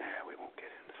 We won't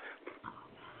get into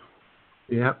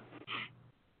that. Yep.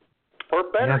 Or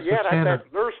better yet, I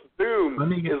bet Nurse Doom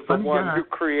is the one who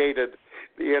created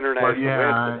the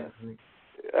international incident.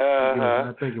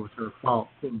 I think it was her fault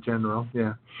in general.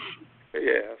 Yeah.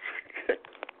 Yes.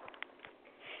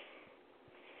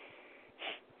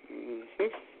 Mm-hmm.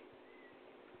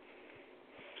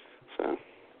 So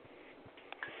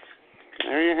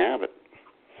there you have it.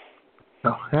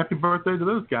 Oh, happy birthday to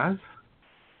those guys.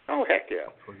 Oh, heck yeah.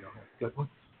 Hopefully y'all have good ones.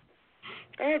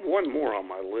 I had one more on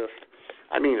my list.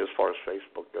 I mean, as far as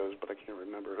Facebook goes, but I can't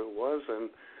remember who it was, and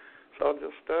so I'll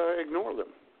just ignore them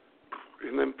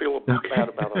and then feel bad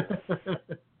about it.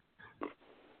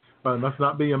 Well, it must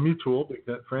not be a mutual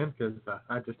friend, because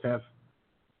I just have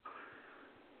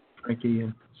Frankie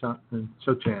and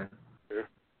Sho-Chan. Sure.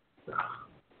 So.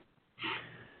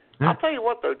 I'll tell you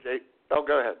what, though, Jake. Oh,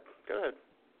 go ahead.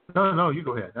 No, you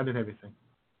go ahead. I didn't have anything.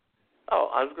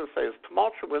 Oh, I was going to say, as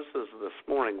tumultuous as this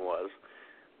morning was,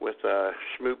 with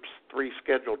Schmoop's 3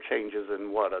 schedule changes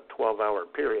in, a 12-hour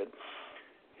period,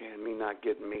 and me not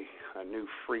getting me a new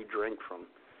free drink from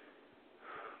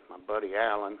my buddy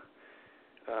Alan,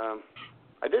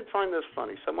 I did find this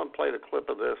funny. Someone played a clip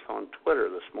of this on Twitter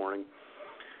this morning.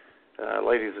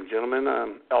 Ladies and gentlemen,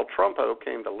 El Trumpo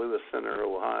came to Lewis Center,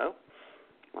 Ohio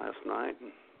last night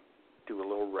and do a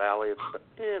little rally.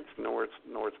 It's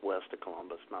northwest of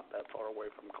Columbus, not that far away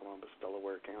from Columbus,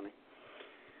 Delaware County.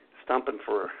 Stumping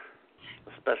for a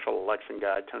special election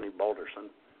guy, Tony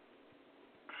Balderson,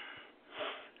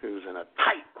 who's in a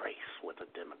tight race with a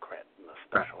Democrat in the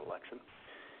special election.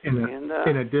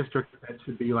 In a district that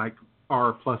should be like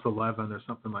R+11 or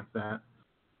something like that.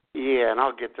 Yeah, and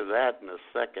I'll get to that in a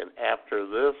second after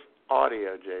this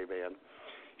audio, J-Man.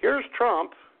 Here's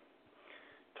Trump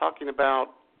talking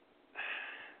about,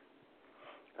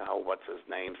 what's his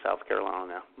name, South Carolina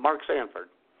now, Mark Sanford,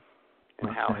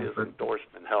 and how his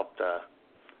endorsement helped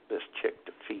this chick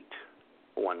defeat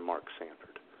one Mark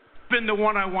Sanford. Been the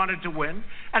one I wanted to win,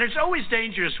 and it's always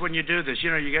dangerous when you do this.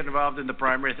 You get involved in the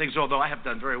primary things, although I have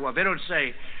done very well. They don't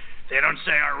say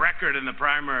our record in the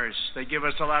primaries. They give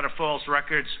us a lot of false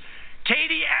records.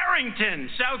 Katie Arrington,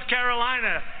 South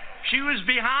Carolina, she was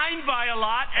behind by a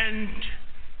lot, and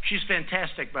she's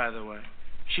fantastic, by the way.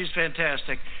 She's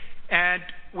fantastic. And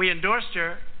we endorsed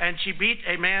her, and she beat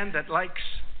a man that likes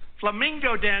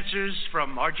flamingo dancers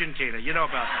from Argentina. You know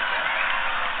about that.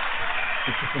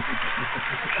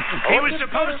 He was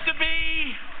supposed to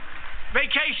be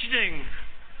vacationing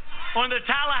on the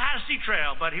Tallahassee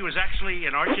Trail, but he was actually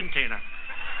in Argentina.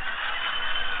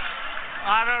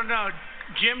 I don't know.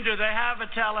 Jim, do they have a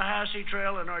Tallahassee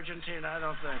Trail in Argentina? I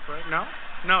don't think, right? No?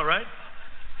 No, right?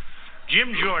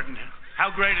 Jim Jordan,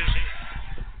 how great is he?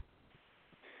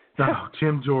 Oh,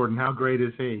 Jim Jordan, how great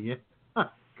is he?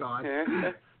 God.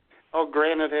 Yeah. Oh,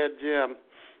 Granite Head Jim.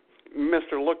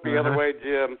 Mr. Look the Other Way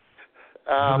Jim.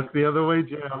 Look the other way,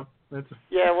 Jim.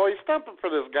 Yeah, well, he's stumping for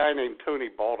this guy named Tony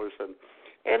Balderson.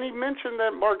 And he mentioned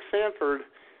that Mark Sanford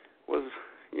was,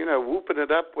 whooping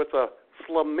it up with a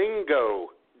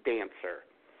flamingo dancer.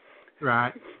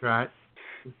 Right. The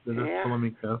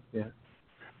flamingo, yeah.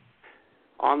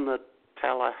 On the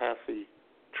Tallahassee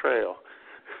Trail,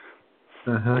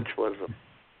 which was, of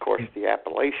course, the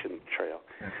Appalachian Trail.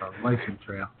 Appalachian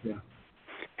Trail, yeah.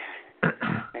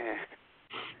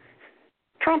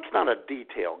 Trump's not a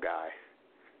detail guy.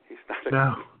 He's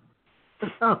not.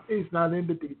 No, he's not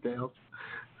into details.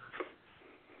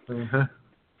 Uh-huh.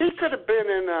 He could have been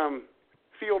in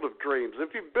Field of Dreams.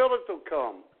 If you build it, they'll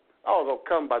come. Oh, they'll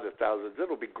come by the thousands.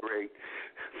 It'll be great.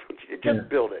 Just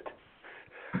build it.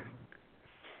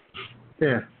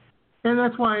 Yeah. And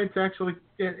that's why it's actually,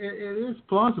 it is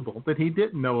plausible that he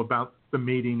didn't know about the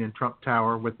meeting in Trump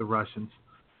Tower with the Russians,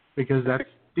 because that's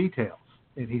details,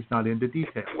 and he's not into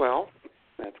details. Well,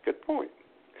 that's a good point.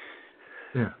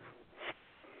 Yeah.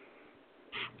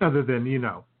 Other than,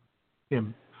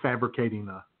 him fabricating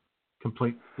a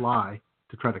complete lie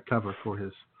to try to cover for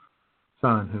his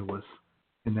son who was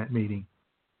in that meeting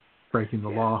breaking the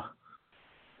law.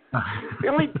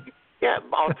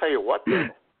 I'll tell you what, though.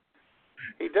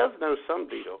 He does know some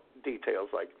details,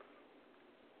 like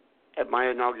at my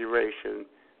inauguration,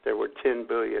 there were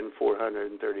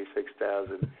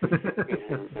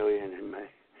 10,436,800 million in May.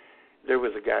 There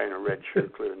was a guy in a red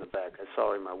shirt clear in the back. I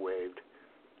saw him. I waved.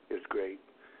 It was great.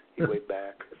 He waved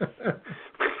back.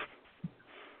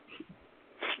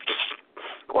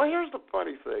 Well, here's the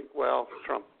funny thing. Well,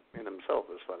 Trump in himself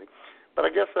is funny. But I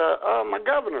guess my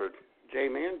governor,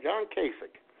 J-Man, John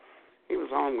Kasich, he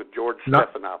was on with George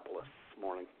Stephanopoulos this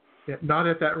morning. Yeah, not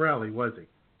at that rally, was he?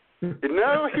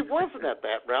 No, he wasn't at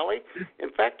that rally. In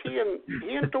fact, he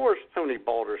endorsed Tony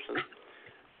Balderson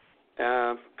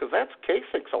because that's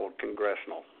Kasich's old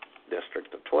congressional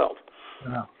district of 12.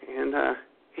 Wow. And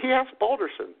he asked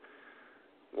Balderson,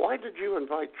 why did you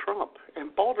invite Trump?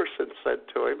 And Balderson said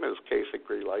to him, as Kasich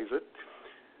relays it,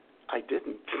 I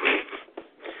didn't.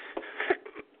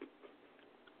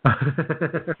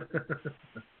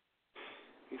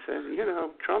 He said,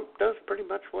 Trump does pretty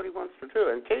much what he wants to do.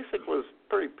 And Kasich was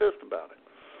pretty pissed about it.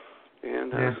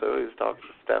 And so he was talking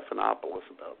to Stephanopoulos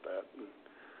about that. And,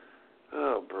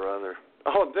 oh, brother.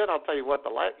 Oh, and then I'll tell you what, the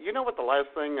last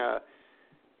thing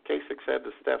Kasich said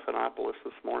to Stephanopoulos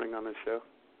this morning on his show?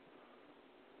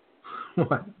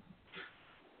 What?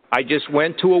 I just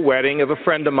went to a wedding of a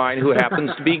friend of mine who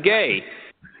happens to be gay.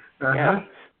 Uh-huh. Yeah,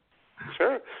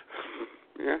 sure.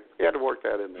 Yeah, he had to work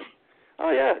that in there.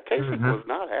 Oh, yeah, Kasich was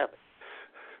not happy.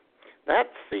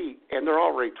 And they're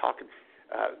already talking.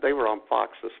 They were on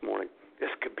Fox this morning.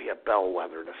 This could be a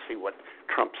bellwether to see what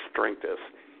Trump's strength is.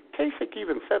 Kasich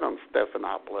even said on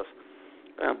Stephanopoulos,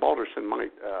 Balderson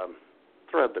might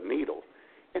thread the needle,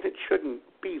 and it shouldn't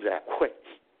be that way.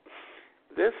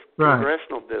 This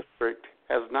congressional district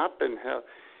has not been held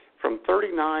from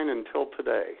 1939 until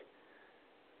today.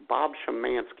 Bob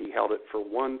Szymanski held it for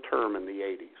one term in the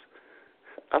 80s.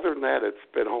 Other than that, it's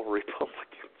been all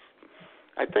Republicans.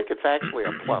 I think it's actually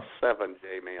a +7,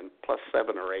 J-Man,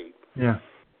 +7 or 8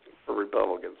 for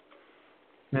Republicans.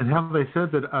 And have they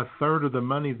said that a third of the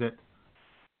money that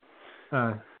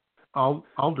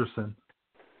Alderson,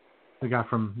 the guy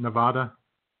from Nevada,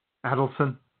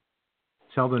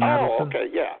 Sheldon Adelson. Oh, okay,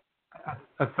 yeah.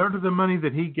 A third of the money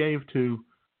that he gave to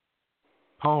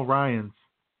Paul Ryan's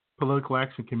Political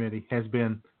Action Committee has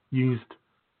been used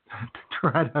to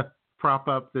try to prop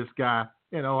up this guy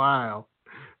in Ohio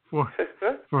for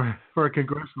a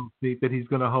congressional seat that he's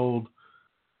going to hold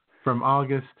from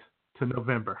August to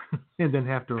November and then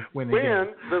have to win again.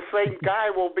 When the same guy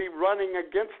will be running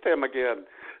against him again.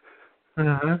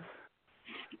 Uh-huh.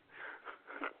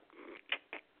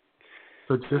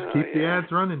 So just keep the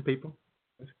ads running, people.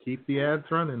 Just keep the ads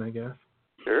running, I guess.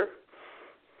 Sure.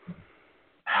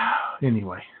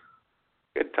 Anyway.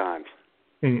 Good times.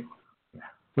 Anyway,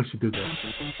 we should do this.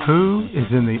 Who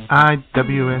is in the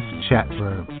IWS chat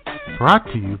room? Brought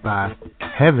to you by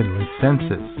Heavenly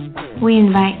Senses. We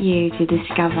invite you to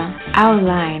discover our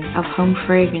line of home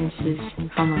fragrances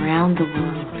from around the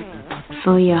world.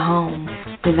 Fill your home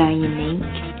with our unique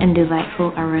and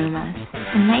delightful aromas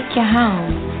and make your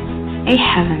home a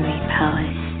heavenly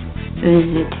palace.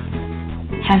 Visit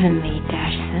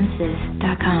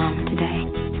heavenly-senses.com today.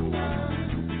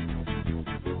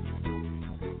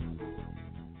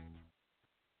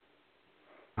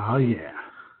 Oh, yeah.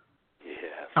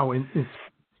 Yes. Oh,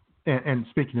 and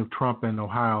speaking of Trump and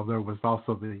Ohio, there was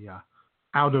also the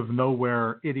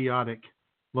out-of-nowhere idiotic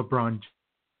LeBron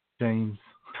James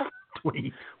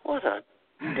tweet. What a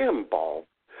dim ball.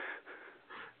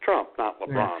 Trump, not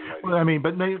LeBron. Yeah. Well, I mean,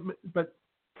 but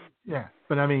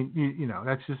I mean, you know,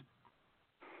 that's just,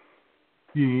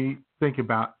 you think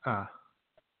about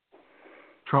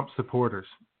Trump supporters.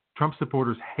 Trump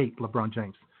supporters hate LeBron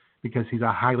James because he's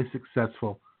a highly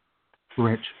successful,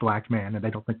 rich black man, and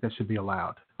they don't think that should be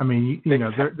allowed. I mean, you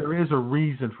know, there is a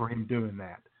reason for him doing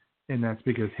that, and that's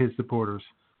because his supporters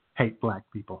hate black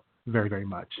people very, very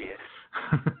much. Yes.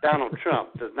 Donald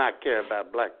Trump does not care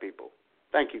about black people.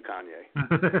 Thank you, Kanye.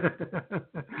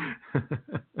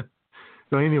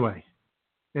 So anyway,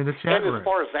 in the chat room. And as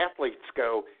far as athletes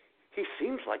go, he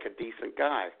seems like a decent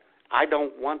guy. I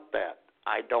don't want that.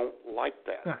 I don't like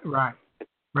that. Right.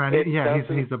 Right.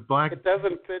 He's a black. It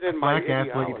doesn't fit in my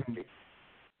ideology. Athlete.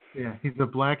 Yeah, he's a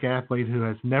black athlete who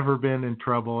has never been in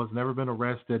trouble, has never been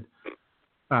arrested,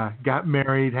 got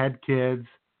married, had kids,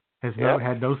 has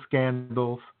had no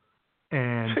scandals,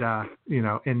 and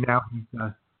and now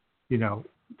he's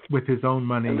with his own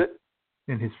money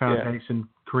and his foundation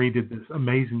created this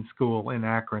amazing school in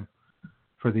Akron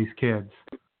for these kids.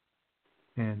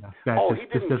 And he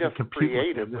didn't just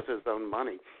create it with his own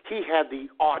money. He had the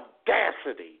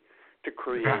audacity to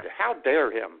create it. How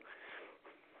dare him?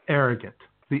 Arrogant.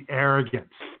 The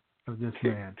arrogance of this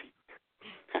man.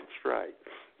 That's right.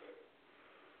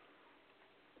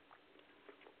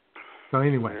 So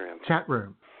anyway, chat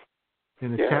room.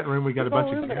 In the chat room, we got a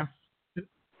bunch of guests.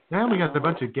 Now we got a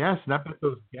bunch of guests, and I bet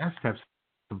those guests have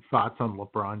some thoughts on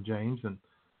LeBron James and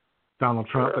Donald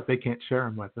Trump, but they can't share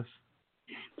them with us.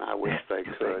 I wish they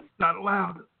could. Not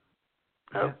allowed.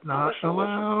 It's not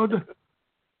allowed.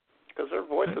 Because their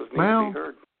voices need to be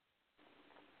heard.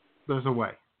 There's a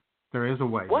way. There is a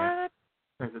way. What?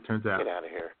 As it turns out. Get out of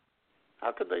here.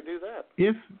 How could they do that?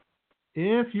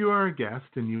 If you are a guest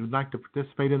and you would like to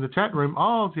participate in the chat room,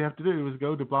 all you have to do is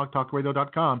go to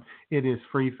blogtalkradio.com. It is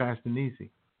free, fast, and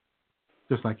easy.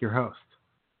 Just like your host.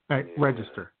 Right,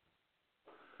 register.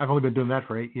 I've only been doing that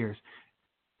for 8 years.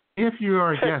 If you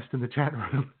are a guest in the chat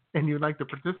room and you'd like to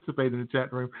participate in the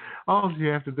chat room, all you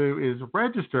have to do is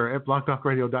register at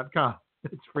blogtalkradio.com.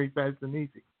 It's free, fast, and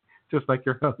easy. Just like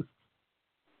your host.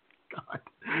 God.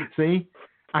 See?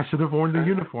 I should have worn the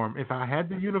uniform. If I had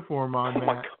the uniform on,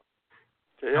 Matt,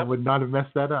 I would not have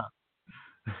messed that up.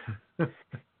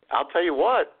 I'll tell you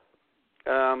what.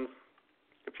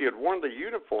 If you had worn the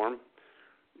uniform,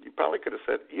 you probably could have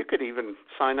said, you could even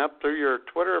sign up through your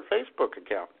Twitter or Facebook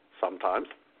account sometimes.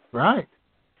 Right.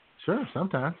 Sure,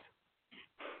 sometimes.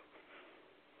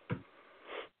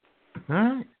 All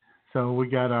right. So we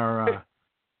got our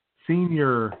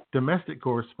senior domestic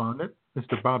correspondent,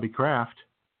 Mr. Bobby Kraft,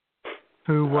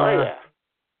 who quite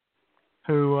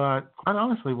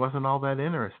honestly wasn't all that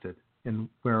interested in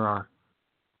where our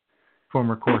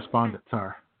former correspondents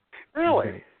are.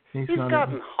 Really? He's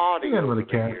gotten haughty over the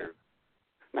years.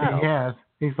 No. He has.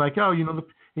 He's like,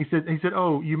 he said,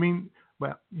 oh, you mean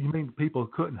people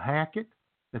couldn't hack it?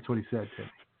 That's what he said to me.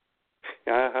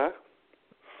 Uh-huh.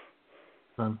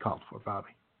 It's uncalled for, Bobby.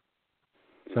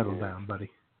 Settle down,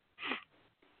 buddy.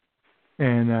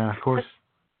 And, of course,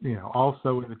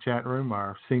 also in the chat room,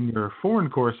 our senior foreign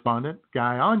correspondent,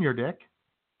 Guy on your deck.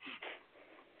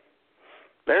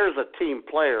 There's a team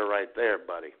player right there,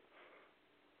 buddy.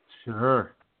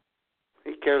 Sure.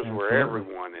 He cares where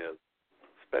everyone is,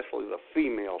 especially the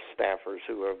female staffers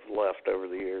who have left over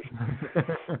the years.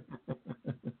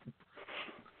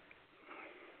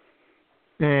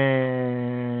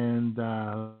 And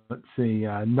let's see.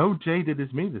 No Jaded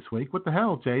is me this week. What the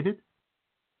hell, Jaded?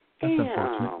 That's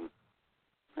unfortunate.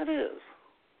 That is.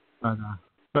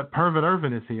 But Pervin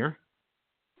Irvin is here.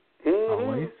 Mm-hmm.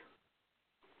 Always.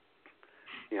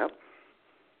 Yep.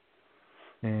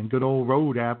 And good old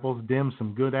Road Apples, dim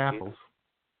some good apples.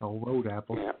 Old Road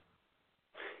Apples. Yep.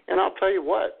 And I'll tell you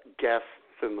what, guests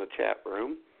in the chat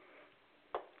room,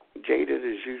 Jaded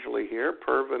is usually here.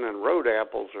 Pervin and Road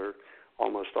Apples are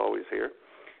almost always here.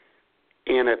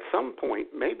 And at some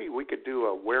point, maybe we could do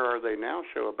a Where Are They Now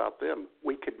show about them.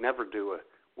 We could never do a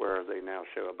Where Are They Now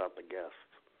show about the guests.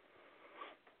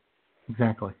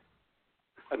 Exactly.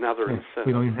 Another incentive.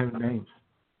 We don't even have names.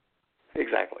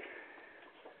 Exactly.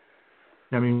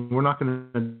 I mean, we're not going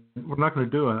to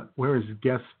do a Where is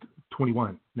Guest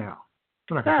 21 now.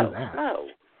 We're not going to do that. No.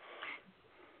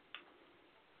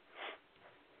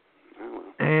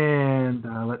 And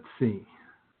let's see.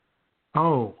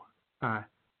 Oh,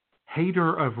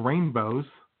 hater of rainbows,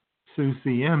 Sue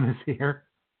CM is here.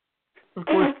 Of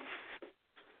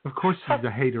course, she's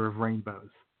a hater of rainbows.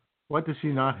 What does she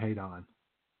not hate on?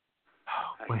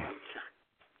 Oh, wait.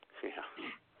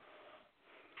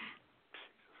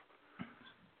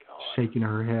 Shaking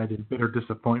her head in bitter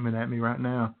disappointment at me right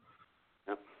now.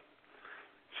 Yep.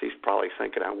 She's probably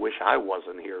thinking, I wish I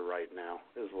wasn't here right now,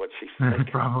 is what she's thinking.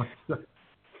 Probably.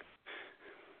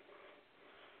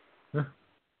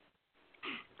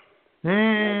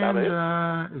 And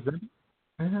is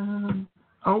that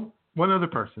one other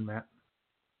person, Matt.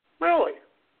 Really?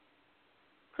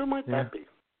 Who might that be?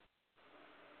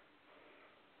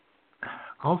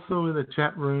 Also in the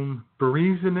chat room,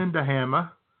 Breezing into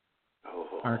Hammer,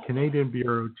 our Canadian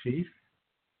bureau chief,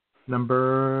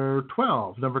 Number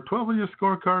 12. Number 12 on your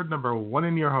scorecard. Number 1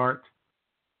 in your heart.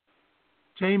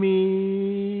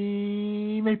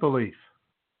 Jamie Mapleleaf.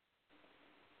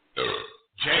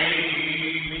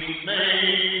 Jamie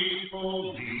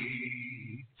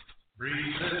Mapleleaf,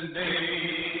 breathing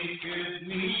naked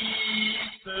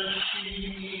neath the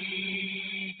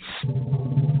sheets.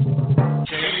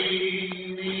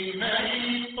 Jamie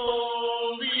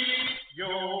Mapleleaf,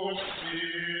 your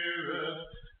spirit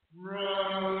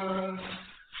runs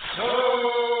so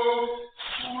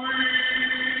sweet.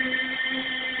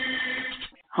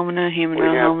 Homina, himina,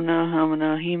 homina, homina,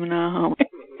 himina, homina.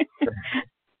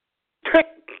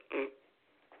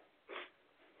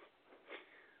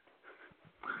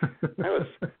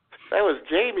 That was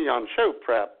Jamie on Show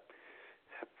Prep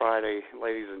Friday,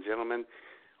 ladies and gentlemen.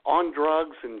 On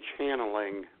Drugs and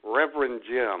Channeling, Reverend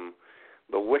Jim,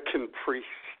 the Wiccan priest.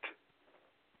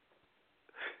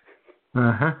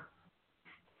 Uh-huh.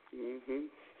 Mm-hmm.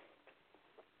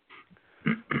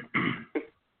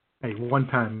 A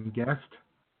one-time guest.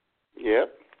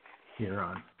 Yep. Here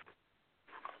on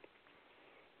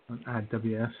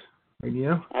IWS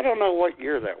Radio. I don't know what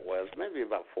year that was. Maybe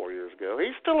about 4 years ago.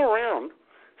 He's still around,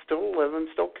 still living,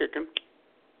 still kicking.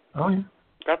 Oh yeah.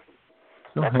 Got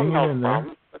still some hanging health in there.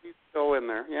 problems, but he's still in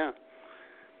there. Yeah.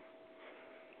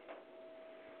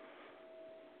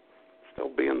 Still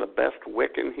being the best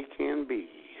Wiccan he can be.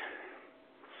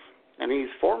 And he's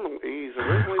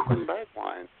originally from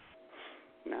Bagline,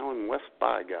 now in West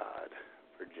Bygod,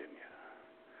 Virginia.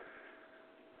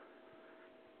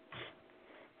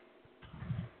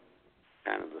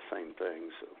 Kind of the same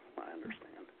thing, so I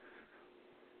understand.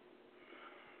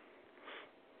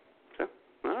 So,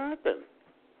 all right then.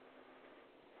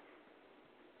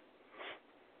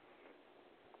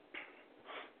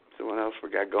 So what else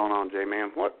we got going on, J-Man?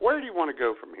 Where do you want to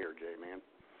go from here, J-Man?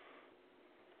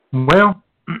 Well,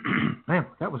 man,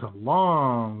 that was a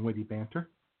long witty banter.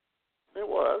 It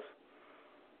was.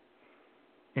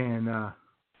 And oh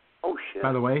shit.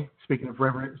 By the way, speaking of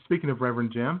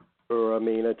Reverend Jim.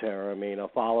 Uramina, Terramina,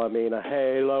 Falamina,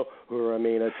 Halo,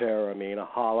 Uramina, Terramina,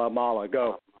 Hala, Mala,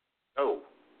 go. Oh.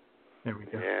 There we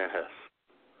go. Yes.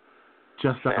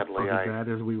 Just sadly, that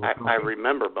as we were talking. I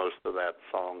remember most of that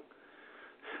song.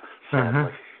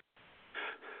 Sadly.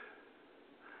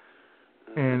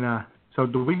 And so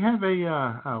do we have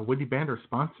a witty banter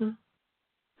sponsor?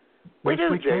 We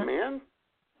do, J-Man.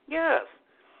 Yes.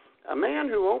 A man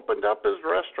who opened up his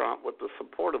restaurant with the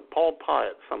support of Paul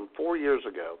Pyatt some 4 years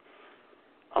ago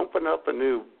opened up a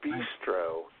new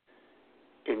bistro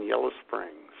in Yellow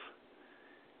Springs.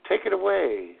 Take it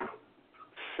away,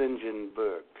 Sinjin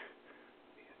Burke.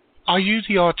 Are you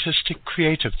the artistic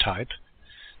creative type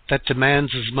that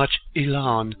demands as much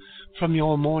elan from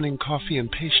your morning coffee and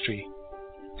pastry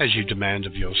as you demand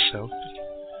of yourself?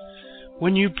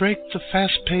 When you break the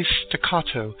fast-paced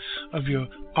staccato of your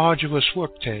arduous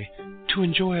workday to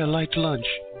enjoy a light lunch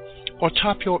or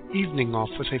top your evening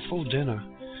off with a full dinner,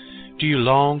 do you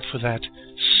long for that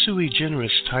sui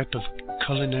generis type of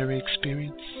culinary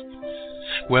experience?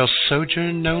 Well,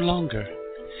 sojourn no longer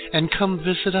and come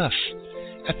visit us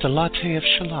at the Latte of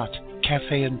Shalott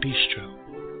Cafe and Bistro.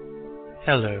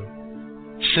 Hello,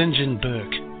 Sinjin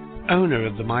Burke, owner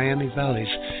of the Miami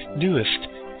Valley's newest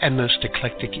and most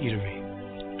eclectic eatery.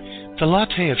 The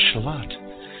Latte of Shalott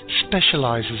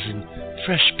specializes in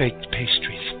fresh-baked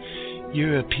pastries,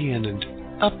 European and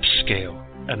upscale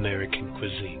American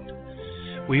cuisine.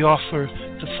 We offer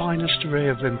the finest array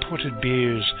of imported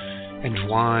beers and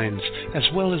wines,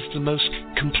 as well as the most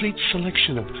complete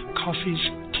selection of coffees,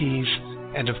 teas,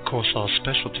 and of course our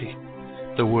specialty,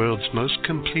 the world's most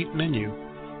complete menu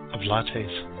of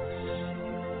lattes.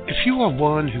 If you are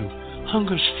one who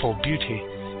hungers for beauty,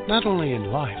 not only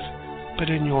in life, but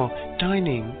in your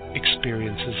dining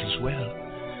experiences as well,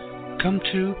 come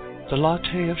to the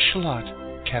Latte of Shalott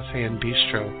Cafe and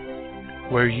Bistro,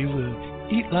 where you will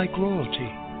eat like royalty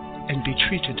and be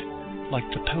treated like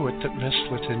the poet that rests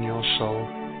within your soul.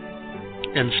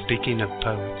 And speaking of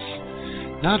poets,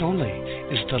 not only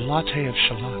is the Latte of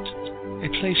Shalott a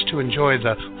place to enjoy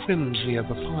the whimsy of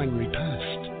a fine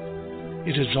repast,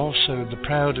 it is also the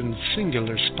proud and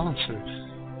singular sponsor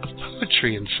of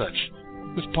Poetry and Such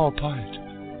with Paul Pyatt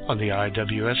on the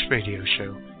IWS Radio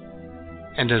Show.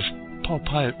 And as Paul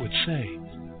Pyatt would say,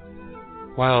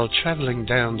 while traveling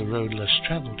down the road less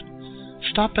traveled,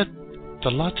 stop at the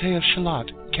Latte of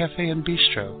Shalott Cafe and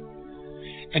Bistro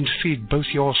and feed both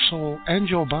your soul and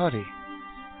your body,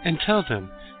 and tell them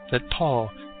that Paul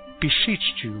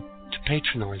beseeched you to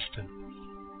patronize them.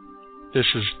 This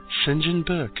is Sinjin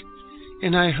Burke,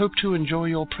 and I hope to enjoy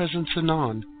your presence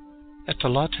anon at the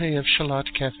Latte of Shalott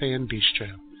Cafe and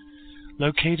Bistro.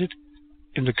 located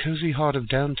in the cozy heart of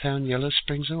downtown Yellow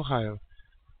Springs, Ohio,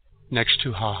 next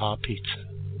to Ha Ha Pizza.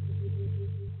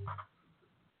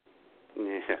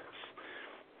 Yes.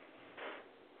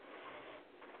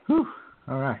 Whew.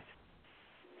 All right.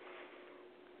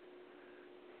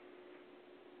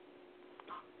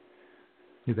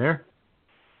 You there?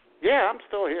 Yeah, I'm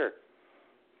still here.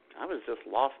 I was just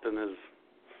lost in his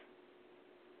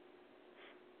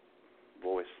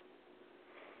voice.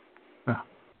 Oh.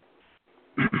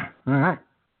 All right.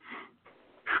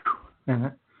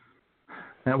 And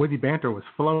that witty banter was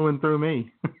flowing through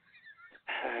me.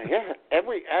 Yeah,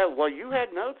 well, you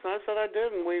had notes, and I said I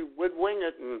did, and we would wing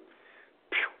it, and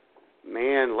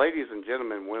man, ladies and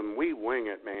gentlemen, when we wing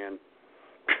it, man,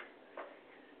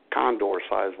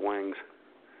 condor-sized wings,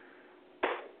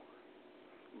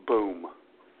 boom.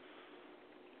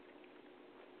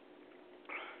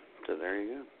 So there you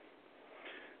go.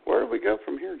 Where do we go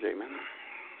from here, J-Man?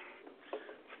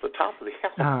 It's the top of the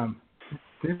hour.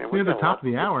 We're the top of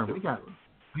the hour. We got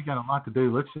a lot to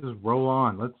do. Let's just roll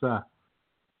on. Let's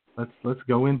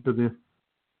go into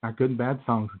our good and bad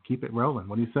songs and keep it rolling.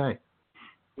 What do you say?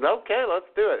 Okay, let's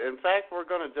do it. In fact, we're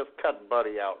going to just cut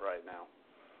Buddy out right now.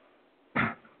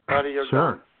 Buddy, you're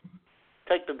sure. Gone.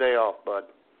 Take the day off, bud.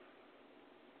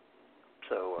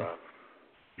 So,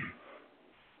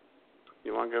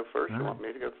 you want to go first? You want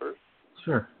me to go first?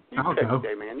 Sure. I'll go.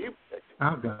 It, man. You pick.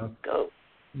 I'll go. Go.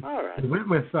 All right. We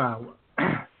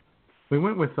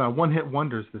went with one-hit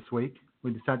wonders this week.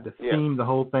 We decided to theme the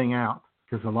whole thing out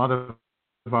because a lot of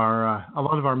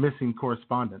our missing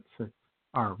correspondents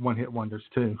are one-hit wonders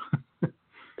too.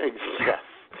 Yes.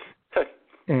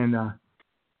 And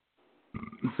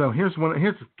so here's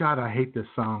God, I hate this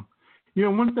song. You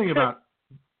know, one thing about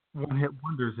one-hit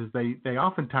wonders is they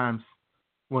oftentimes,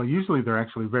 well, usually they're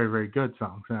actually very, very good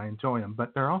songs, and I enjoy them.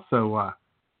 But they're also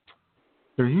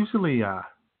they're usually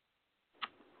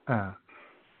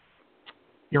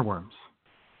earworms.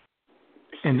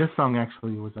 And this song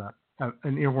actually was an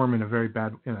earworm in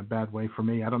a bad way for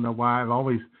me. I don't know why.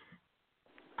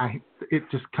 It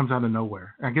just comes out of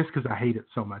nowhere. I guess because I hate it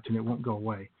so much and it won't go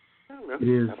away. Oh, it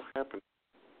is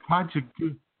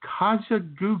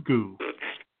Kajagoogoo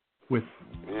with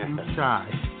Too Shy.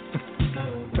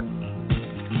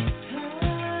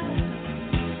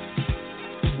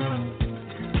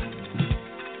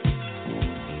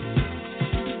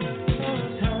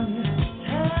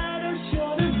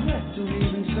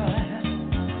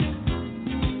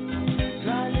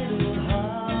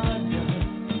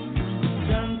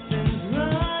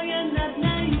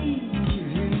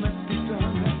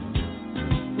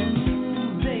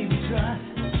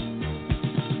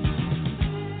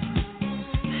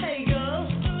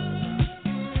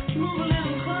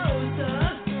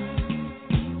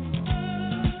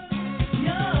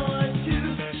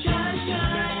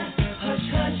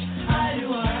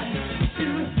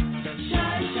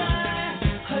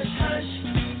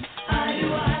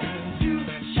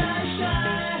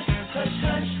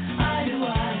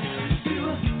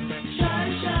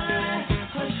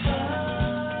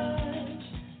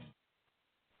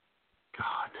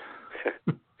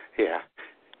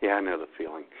 Yeah, I know the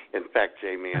feeling. In fact,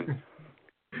 J-Man,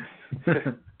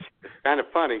 it's kind of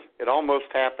funny. It almost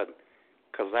happened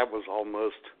because that was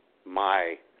almost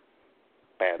my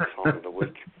bad song of the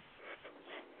week.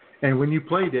 And when you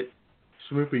played it,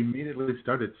 Swoop immediately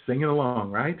started singing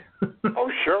along, right?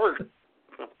 Oh, sure.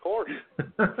 Of course.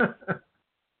 But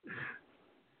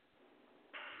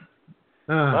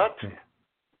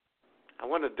I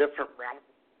went a different route.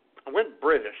 I went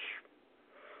British.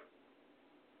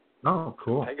 Oh,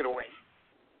 cool. Take it away.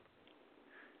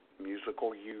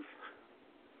 Musical youth.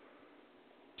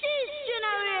 This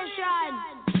generation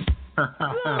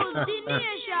rules the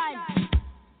nation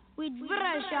with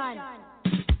version.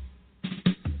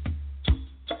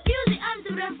 Music and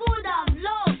to the food of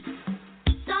love.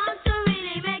 Songs to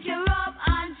really make you rub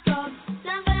and scrub.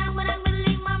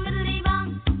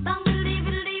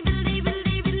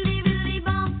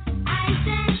 I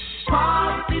said,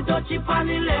 touchy on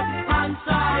the left hand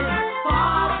side.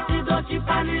 Pop the touchy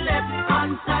on the left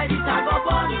hand side. It a go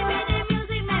bun. Give me the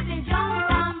music, make me jump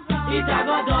and jump. It a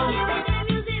go done. Give me the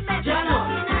music, make me jump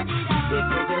in a dida. It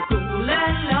was a cool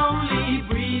and lonely,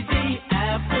 breezy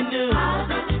afternoon. How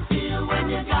does it feel when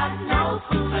you got no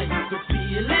food? You could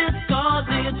feel it 'cause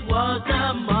it was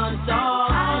a month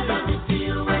off. How does it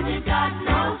feel when you got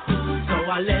no food? So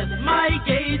I left my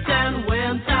gate and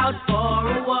went out for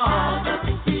a walk. How does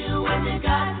it feel when you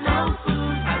got no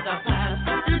food? As I passed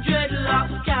the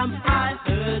dreadlock camp, I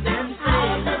heard them say,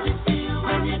 how does it feel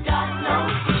when you got no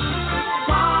food?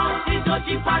 Pass the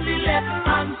touchy on the left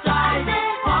hand side.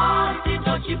 Pass the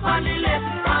touchy dutchie on the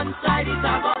left hand side, it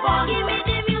a go bun. Give me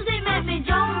the music, make me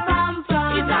jump and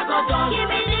from. It a go done. Give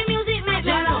me the music, make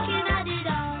me looking at the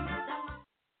dance.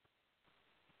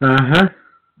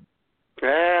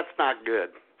 That's not good.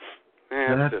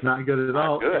 That's not good at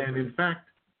all. Good. And in fact,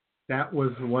 that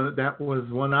was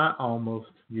one I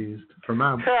almost used for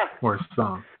my worst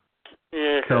song.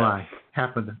 Yeah. Till I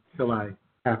happened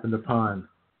upon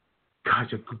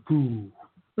Kajagoogoo.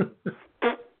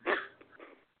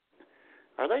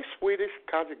 Are they Swedish,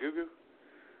 Kajagoogoo?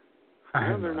 I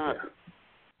No, they're not. idea.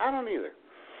 I don't either.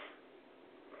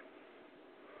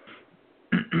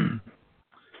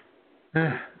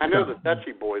 I know the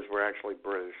Dutchie boys were actually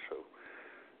British, so,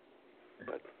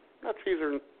 but that's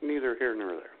neither here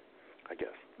nor there, I guess.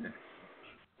 Yeah.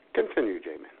 Continue,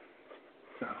 J-Man.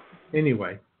 So,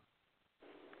 anyway,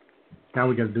 now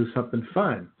we got to do something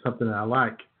fun, something that I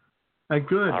like. A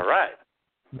good All right.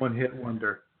 one-hit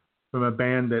wonder from a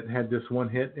band that had this one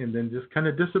hit and then just kind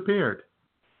of disappeared.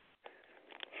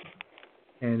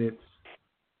 And it's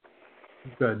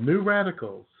the New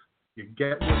Radicals. You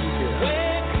get what you get.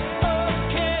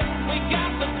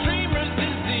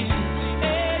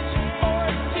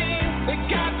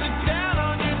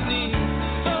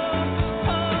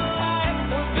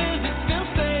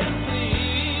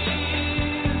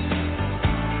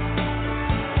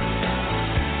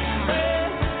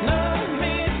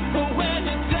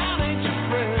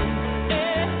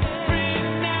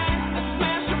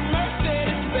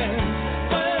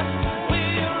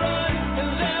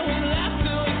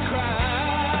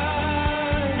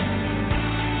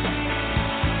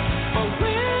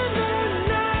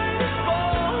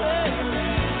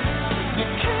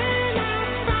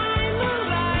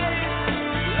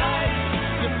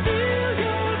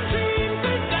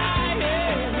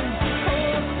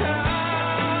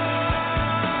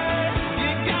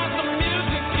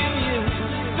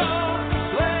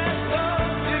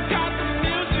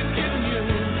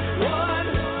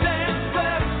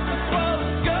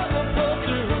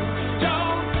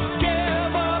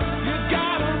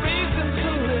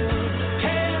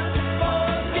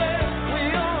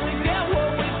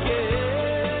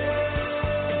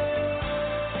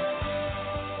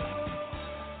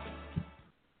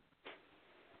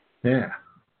 Yeah.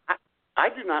 I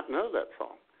do not know that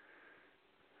song.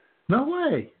 No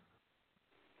way.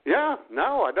 Yeah,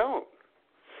 no, I don't.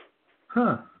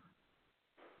 Huh.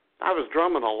 I was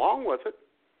drumming along with it.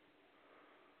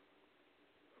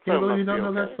 Can't So it believe you must don't be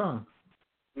know okay. that song.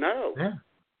 No. Yeah.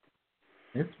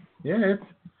 It's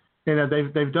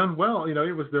they've done well. You know,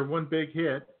 it was their one big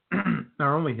hit,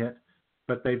 our only hit,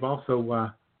 but they've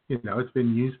also it's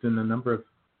been used in a number of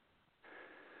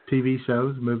TV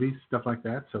shows, movies, stuff like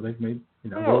that. So they've made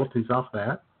royalties off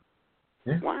that.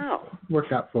 Yeah. Wow.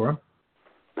 Worked out for them.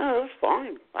 No, it was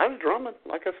fine. I was drumming,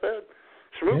 like I said.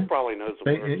 Shmoop probably knows the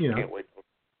words. Can't wait till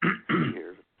he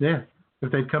hears it. Yeah.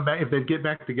 If they'd come back, if they'd get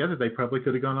back together, they probably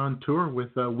could have gone on tour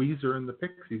with Weezer and the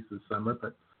Pixies this summer.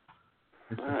 But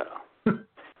wow.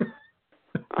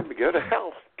 I'd be good to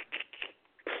hell.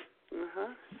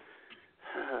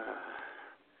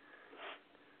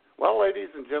 Well, ladies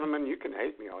and gentlemen, you can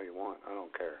hate me all you want. I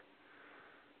don't care.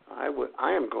 I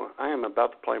am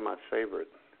about to play my favorite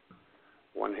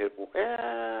one-hit.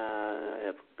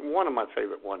 It's one of my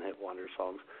favorite one-hit wonder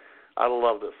songs. I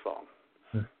love this song.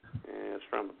 And it's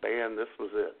from a band. This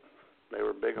was it. They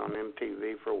were big on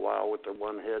MTV for a while with their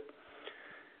one hit.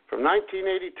 From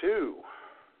 1982,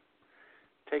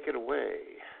 Take It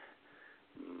Away,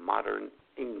 Modern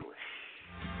English.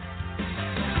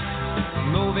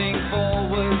 Moving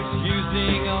forward,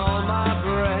 using all my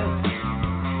breath.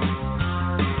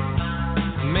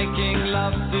 Making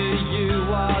love to you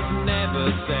was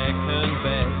never second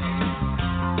best.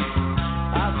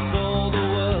 I saw the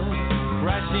world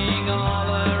crashing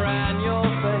all around your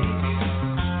face.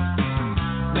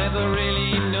 Never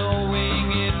really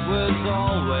knowing it was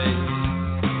always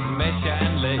mesh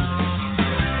and lace.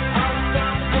 I'll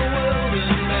stop the world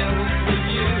and melt with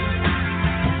you.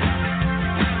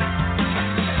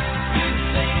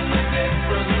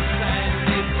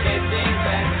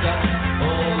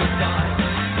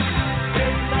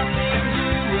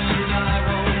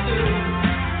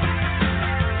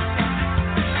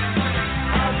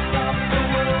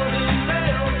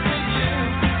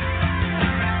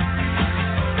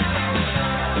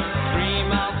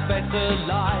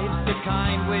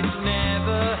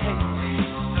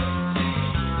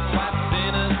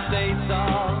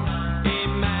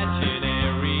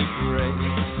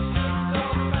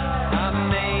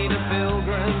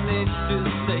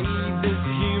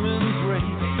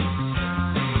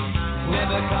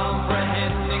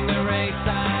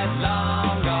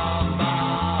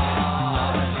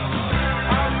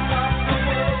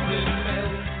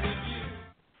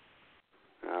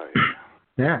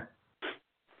 Yeah.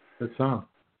 Good song.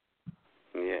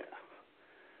 Yeah.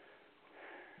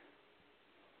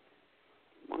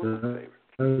 One of my favorites.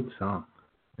 Good song.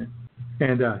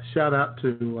 And shout out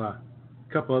to a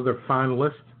couple other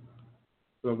finalists,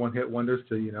 the one-hit wonders,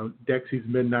 to Dexy's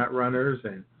Midnight Runners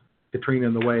and Katrina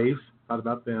and the Waves. Thought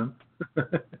about them.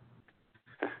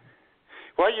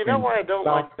 Well, you know why I don't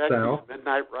like Dexy's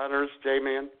Midnight Runners,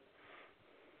 J-Man?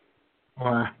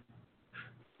 Why?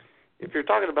 If you're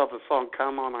talking about the song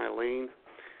 "Come On, Eileen,"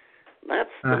 that's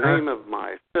the name of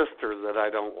my sister that I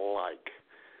don't like.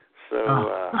 So,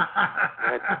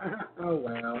 oh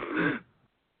wow.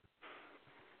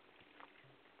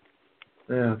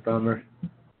 Yeah, bummer.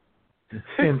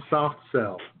 And Soft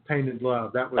Cell, Tainted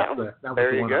Love. That was the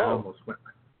one I almost went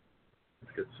with.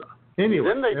 That's a good song. Anyway,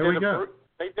 then there we go.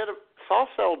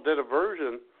 Soft Cell did a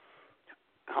version.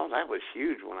 Oh, that was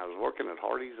huge when I was working at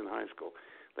Hardee's in high school.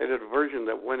 They did a version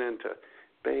that went into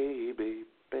 "Baby,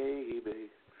 Baby,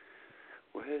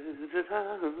 where did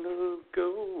our love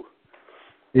go?"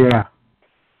 Yeah.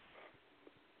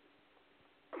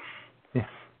 Yeah.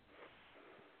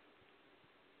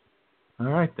 All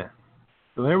right then.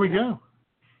 So there we go.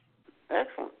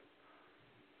 Excellent.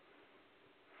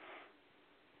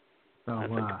 So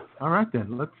all right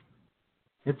then.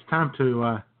 It's time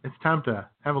to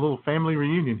have a little family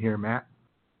reunion here, Matt.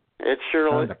 It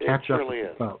surely to catch up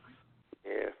with is. Folks.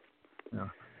 Yeah.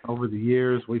 Over the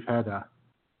years, we've had a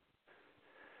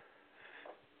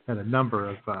number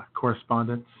of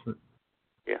correspondents that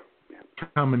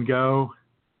come and go.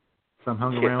 Some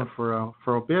hung around for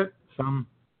a bit. Some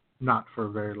not for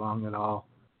very long at all.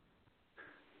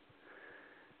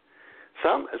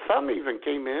 Some even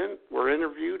came in, were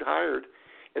interviewed, hired,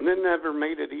 and then never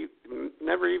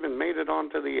even made it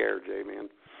onto the air, J-Man.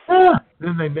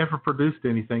 Then they never produced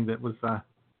anything that was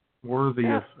worthy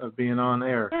of being on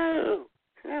air.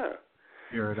 Yeah.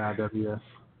 Here at IWS.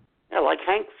 Yeah, like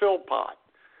Hank Philpott.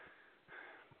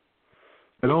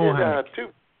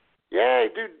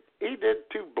 He did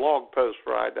 2 blog posts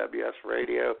for IWS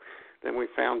Radio. Then we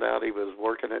found out he was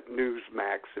working at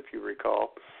Newsmax, if you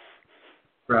recall.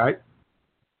 Right.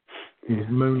 He was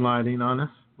moonlighting on us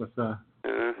with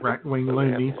right-wing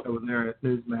loonies over there at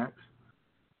Newsmax.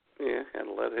 Yeah, had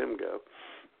to let him go.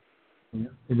 Yeah.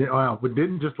 And we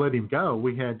didn't just let him go.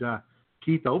 We had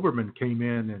Keith Olbermann came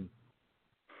in and,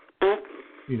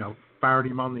 fired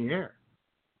him on the air.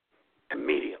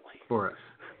 Immediately. For us.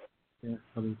 Yeah,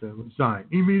 resign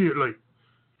immediately.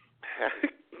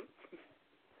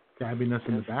 Stabbing us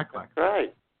in the back like that.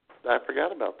 Right. I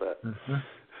forgot about that.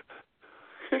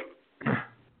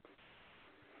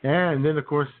 And then, of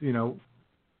course, in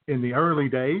the early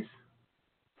days,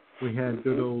 we had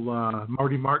good old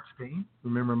Marty Martstein.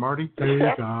 Remember Marty? Hey,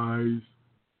 guys.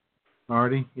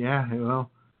 Marty, yeah,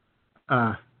 well,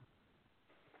 I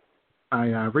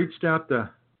reached out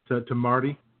to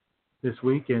Marty this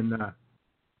week, and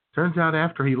turns out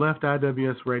after he left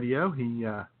IWS Radio,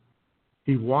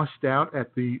 he washed out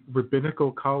at the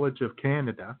Rabbinical College of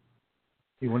Canada.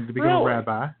 He wanted to become a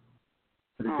rabbi,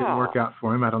 but it didn't work out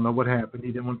for him. I don't know what happened.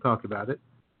 He didn't want to talk about it.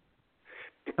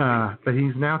 But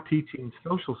he's now teaching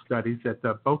social studies at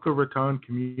the Boca Raton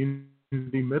Community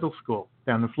Middle School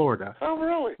down in Florida. Oh,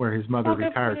 really? Where his mother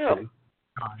retired to.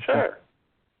 Sure.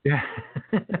 Yeah.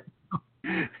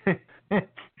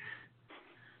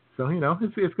 So,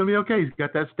 it's going to be okay. He's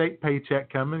got that state paycheck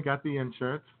coming, got the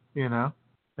insurance, the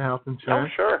health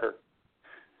insurance. Oh, sure.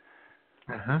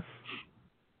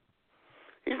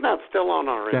 He's not still on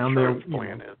our insurance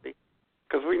plan, is he?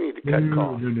 Because we need to cut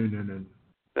costs.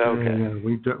 No. Okay. Yeah,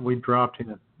 we dropped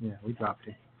him. Yeah, we dropped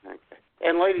him. Okay.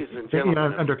 And ladies and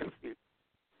gentlemen,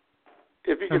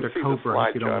 if you can see the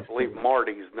slideshow, I believe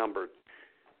Marty's number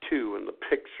 2 in the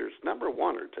pictures, number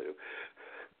 1 or 2,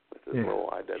 with his little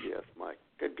IWS mic.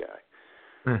 Good guy.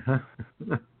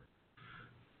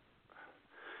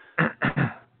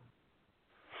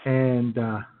 And,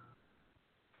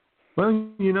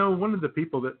 one of the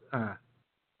people that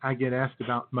I get asked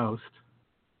about most,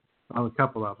 a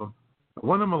couple of them,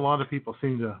 one of them a lot of people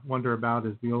seem to wonder about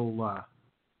is the old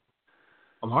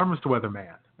alarmist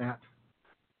weatherman, Matt.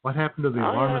 What happened to the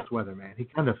alarmist weatherman? He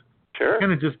kind of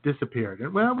just disappeared.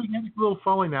 And, well, we had a little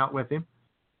falling out with him.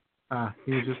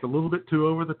 He was just a little bit too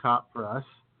over the top for us.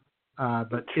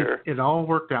 But it all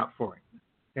worked out for him.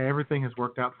 Everything has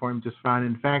worked out for him just fine.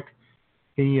 In fact,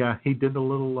 he did a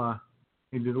little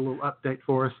update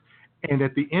for us. And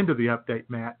at the end of the update,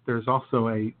 Matt, there's also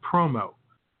a promo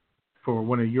for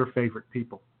one of your favorite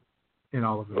people in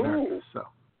all of America. Ooh, so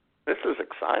this is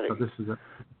exciting. So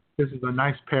this is a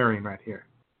nice pairing right here.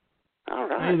 All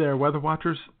right. Hey there, Weather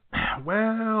Watchers.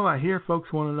 Well, I hear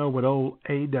folks want to know what old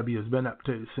AW has been up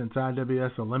to since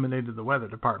IWS eliminated the weather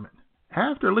department.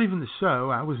 After leaving the show,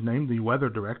 I was named the weather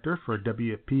director for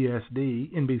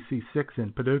WPSD NBC6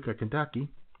 in Paducah, Kentucky,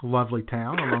 a lovely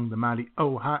town along the mighty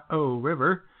Ohio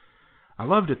River. I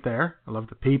loved it there. I loved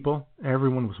the people.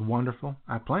 Everyone was wonderful.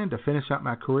 I planned to finish out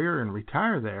my career and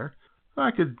retire there so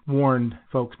I could warn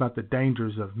folks about the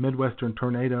dangers of Midwestern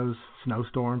tornadoes,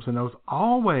 snowstorms, and those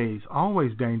always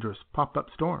dangerous pop-up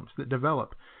storms that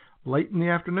develop late in the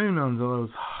afternoon on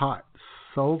those hot,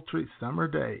 sultry summer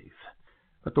days.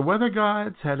 But the weather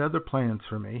gods had other plans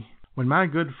for me. When my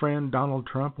good friend Donald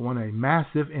Trump won a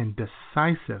massive and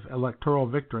decisive electoral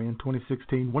victory in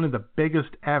 2016, one of the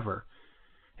biggest ever,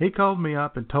 he called me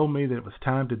up and told me that it was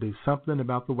time to do something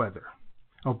about the weather.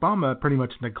 Obama pretty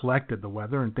much neglected the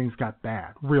weather and things got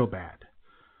bad, real bad.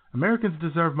 Americans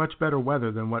deserve much better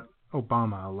weather than what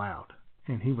Obama allowed,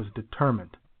 and he was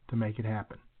determined to make it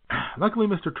happen. Luckily,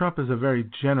 Mr. Trump is a very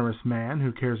generous man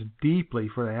who cares deeply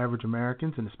for the average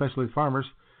Americans, and especially farmers,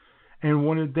 and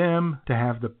wanted them to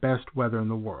have the best weather in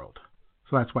the world.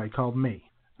 So that's why he called me.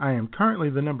 I am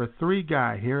currently the number 3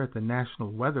 guy here at the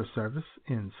National Weather Service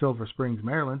in Silver Springs,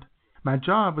 Maryland. My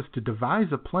job was to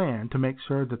devise a plan to make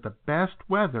sure that the best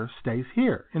weather stays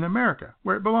here in America,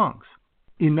 where it belongs.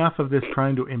 Enough of this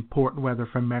trying to import weather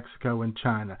from Mexico and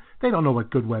China. They don't know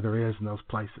what good weather is in those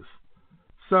places.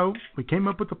 So we came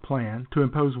up with a plan to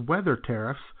impose weather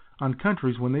tariffs on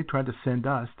countries when they try to send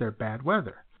us their bad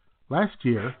weather. Last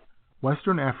year,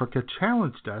 Western Africa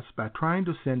challenged us by trying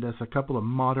to send us a couple of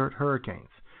moderate hurricanes,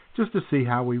 just to see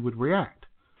how we would react.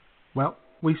 Well,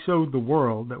 we showed the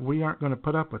world that we aren't going to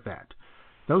put up with that.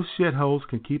 Those shitholes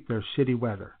can keep their shitty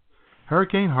weather.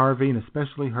 Hurricane Harvey and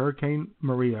especially Hurricane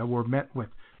Maria were met with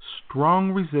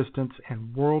strong resistance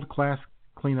and world-class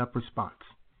cleanup response.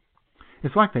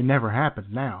 It's like they never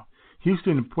happened now.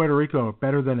 Houston and Puerto Rico are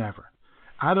better than ever.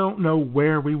 I don't know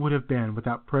where we would have been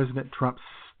without President Trump's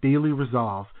steely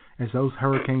resolve as those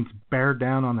hurricanes bear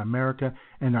down on America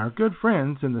and our good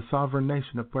friends in the sovereign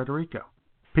nation of Puerto Rico.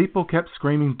 People kept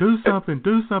screaming, do something,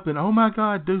 oh my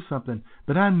God, do something.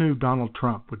 But I knew Donald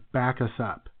Trump would back us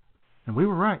up. And we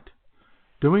were right.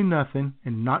 Doing nothing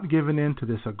and not giving in to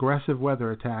this aggressive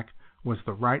weather attack was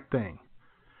the right thing.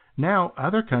 Now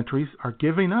other countries are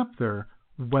giving up their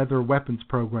weather weapons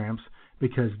programs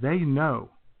because they know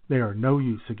they are no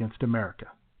use against America.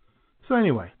 So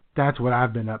anyway, that's what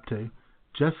I've been up to.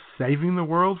 Just saving the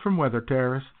world from weather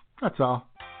terrorists. That's all.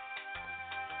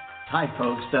 Hi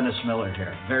folks, Dennis Miller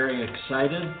here. Very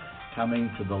excited, coming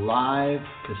to the live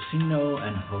casino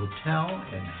and hotel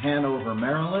in Hanover,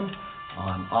 Maryland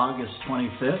on August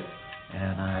 25th,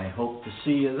 and I hope to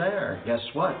see you there. Guess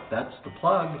what? That's the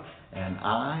plug, and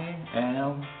I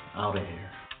am out of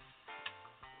here.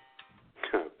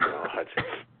 Oh, God.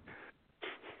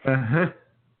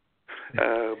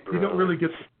 You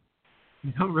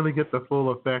don't really get the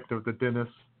full effect of the Dennis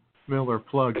Miller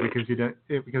plug because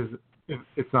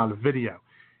it's not a video.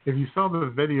 If you saw the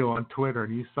video on Twitter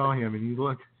and you saw him and you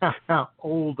look how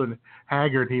old and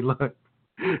haggard he looked,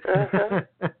 you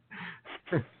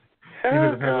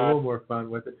would have had a little more fun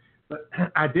with it. But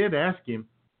I did ask him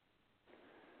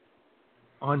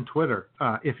on Twitter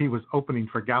if he was opening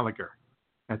for Gallagher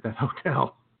at that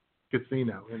hotel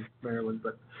casino in Maryland.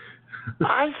 But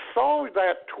I saw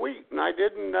that tweet and I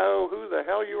didn't know who the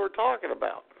hell you were talking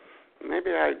about. Maybe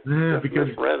I just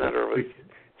misread it or was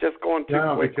just going too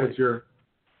quickly.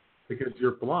 because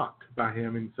you're blocked by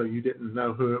him, and so you didn't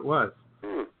know who it was.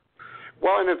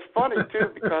 Well, and it's funny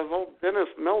too because old Dennis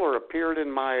Miller appeared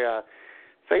in my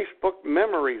Facebook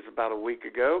memories about a week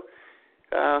ago,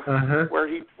 where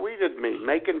he tweeted me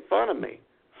making fun of me.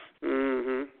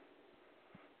 Mm-hmm.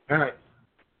 All right.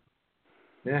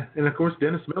 Yeah, and of course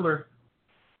Dennis Miller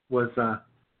was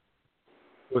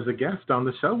a guest on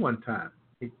the show one time.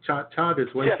 He chawed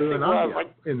his way through an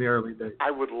audio in the early days. I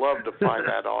would love to find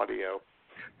that audio.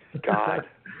 God,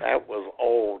 that was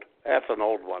old. That's an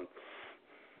old one.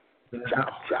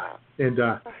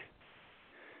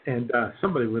 And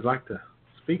somebody would like to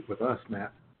speak with us,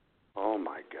 Matt. Oh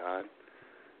my God,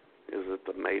 is it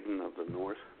the Maiden of the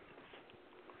North?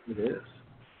 It is.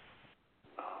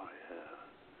 Oh yeah.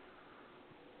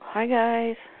 Hi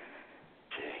guys.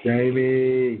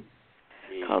 Jamie.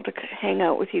 Called to hang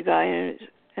out with you guys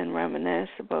and reminisce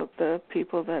about the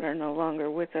people that are no longer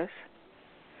with us.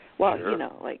 Well, sure. You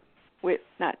know, like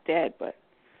not dead, but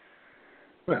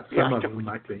some of them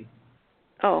might be.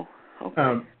 Oh,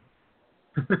 okay.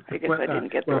 I guess I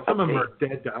didn't get the some update. of them are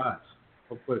dead to us.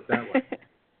 We'll put it that way.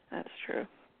 That's true.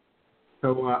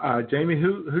 So, Jamie,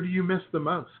 who do you miss the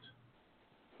most?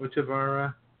 Which of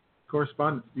our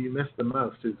correspondents do you miss the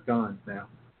most who's gone now?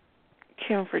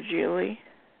 Kim for Julie.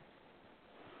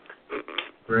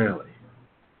 Really?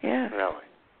 Yeah. Really?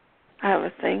 I have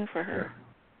a thing for her.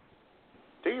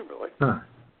 Do you really? Huh.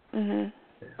 Mhm.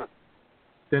 Yeah.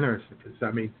 It's interesting because,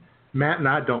 I mean, Matt and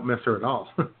I don't miss her at all.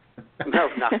 No,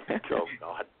 not oh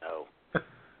God, no.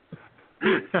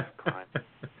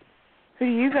 Who do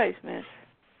you guys miss?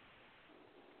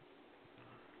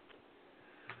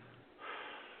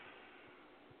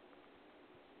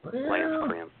 Lance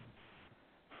Cranston.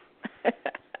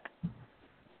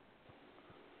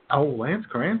 Oh, Lance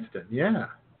Cranston, yeah.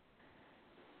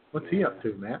 What's he up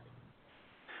to, Matt?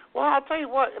 Well, I'll tell you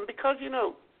what, and because,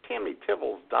 Tammy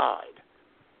Tibbles died.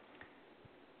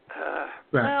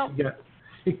 Right, yeah.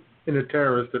 In a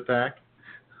terrorist attack.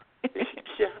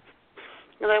 Yeah.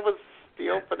 And that was the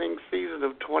opening season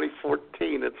of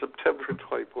 2014, in September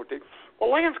 2014.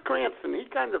 Well, Lance Cranston, he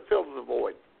kind of fills the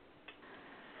void.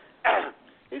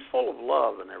 He's full of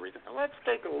love and everything. Let's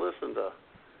take a listen to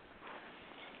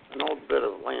an old bit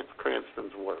of Lance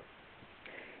Cranston's work.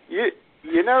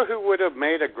 You know who would have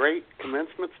made a great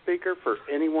commencement speaker for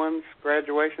anyone's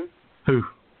graduation? Who?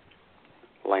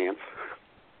 Lance.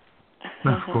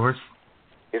 Of course.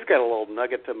 He's got a little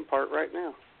nugget to impart right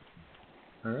now.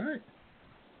 All right.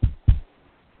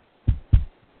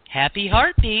 Happy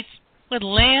Heartbeats with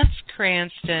Lance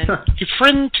Cranston. A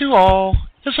friend to all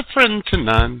is a friend to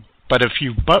none. But if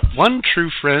you've but one true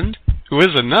friend, who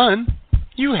is a nun,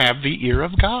 you have the ear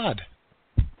of God.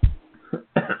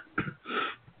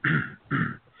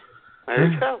 There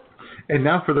you go. And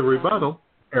now for the rebuttal,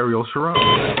 Ariel Sharon.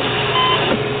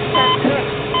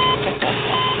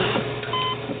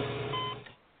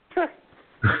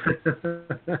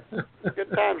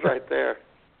 Good times right there.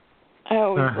 I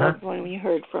always loved when we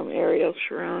heard from Ariel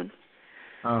Sharon.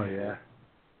 Oh, yeah.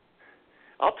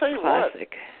 I'll tell you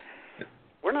Classic. what.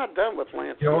 We're not done with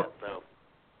Lance yet, though.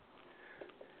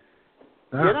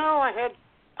 I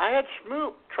had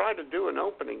Schmoop try to do an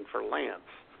opening for Lance,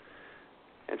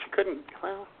 and she couldn't.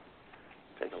 Well,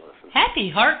 take a listen. Happy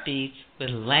Heartbeats with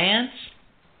Lance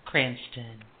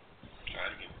Cranston.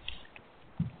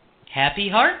 Happy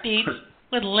Heartbeats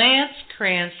with Lance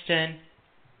Cranston.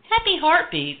 Happy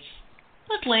Heartbeats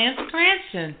with Lance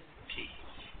Cranston.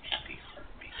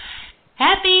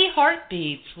 Happy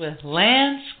Heartbeats with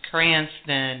Lance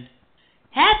Cranston.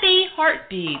 Happy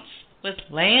Heartbeats with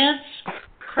Lance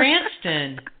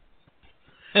Cranston.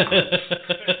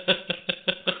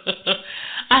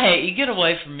 I hate you. Get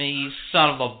away from me, you son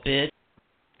of a bitch.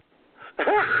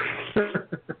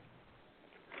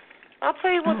 I'll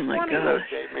tell you what's Oh my funny though, gosh.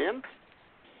 J-Man.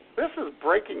 This is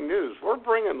breaking news. We're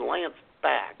bringing Lance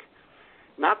back.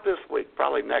 Not this week,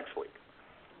 probably next week.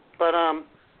 But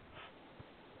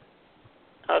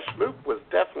Schmoop was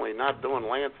definitely not doing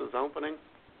Lance's opening.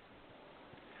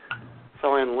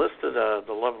 So I enlisted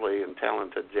the lovely and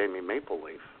talented Jamie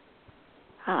Mapleleaf.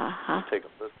 Uh-huh. Take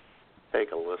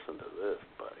a listen to this,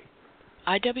 buddy.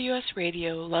 IWS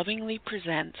Radio lovingly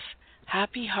presents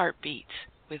Happy Heartbeats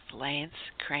with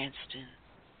Lance Cranston.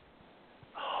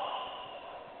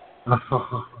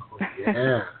 Oh,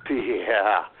 yeah.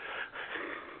 Yeah.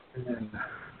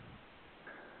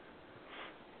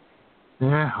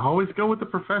 Yeah, always go with the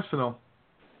professional.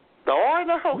 Oh, I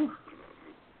know.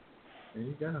 There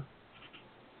you go.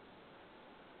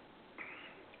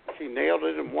 She nailed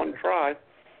it in one try.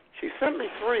 She sent me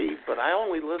 3, but I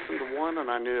only listened to one, and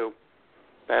I knew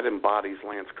that embodies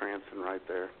Lance Cranston right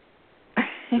there.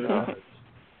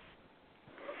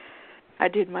 I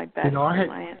did my best,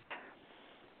 Lance.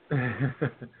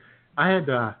 I had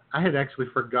actually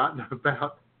forgotten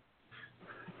about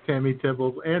Tammy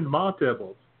Tibbles and Ma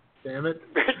Tibbles. Damn it.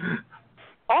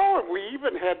 Oh, we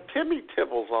even had Timmy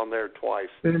Tibbles on there twice.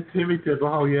 And Timmy Tibbles.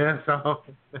 Oh, yes. Oh.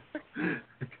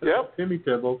 Yep. Timmy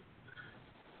Tibbles.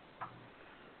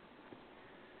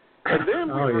 And then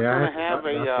we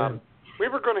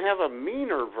were going to have a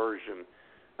meaner version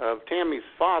of Tammy's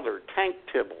father, Tank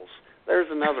Tibbles.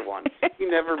 There's another one. He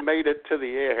never made it to the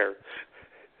air.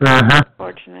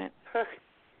 Fortunate.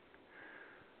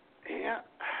 Yeah.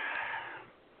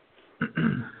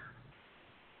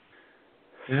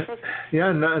 Yeah,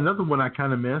 another one I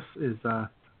kind of miss is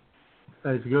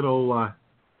good old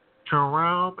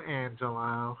Jerome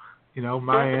Angelo. You know,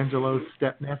 Maya Angelou's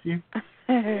stepnephew.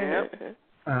 Yeah.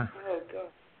 Oh, God.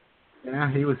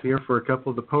 Yeah, he was here for a couple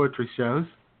of the poetry shows,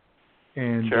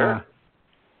 and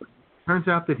turns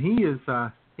out that he's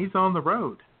on the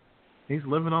road. He's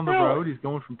living on the road. He's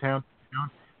going from town to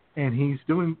town, and he's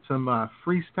doing some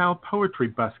freestyle poetry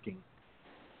busking.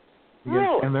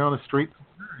 And they're on the street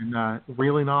and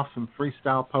reeling off some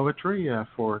freestyle poetry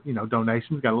for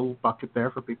donations. Got a little bucket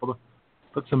there for people to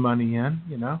put some money in.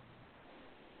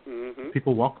 Mm-hmm.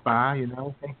 People walk by.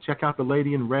 Hey, check out the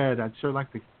lady in red. I'd sure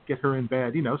like to get her in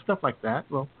bed. Stuff like that.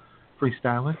 Well,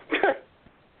 freestyling.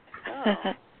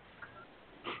 Oh.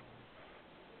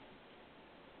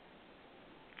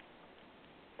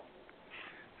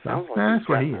 Sounds like that's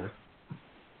what he is.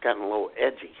 Gotten a little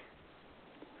edgy.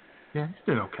 Yeah, he's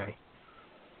doing okay.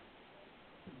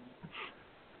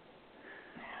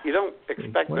 You don't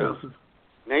expect those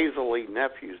nasally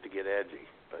nephews to get edgy,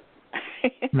 but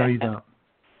no, you don't.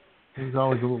 He's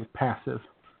always a little passive.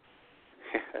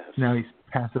 Yes. Now he's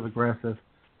passive aggressive.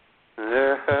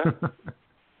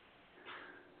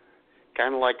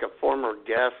 Kind of like a former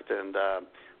guest and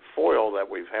foil that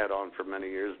we've had on for many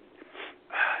years,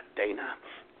 Dana.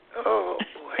 Oh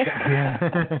boy.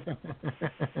 Yeah.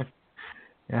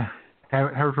 Yeah.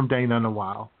 Haven't heard from Dana in a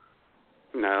while.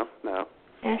 No.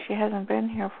 Yeah, she hasn't been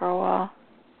here for a while.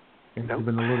 It's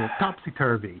been a little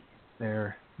topsy-turvy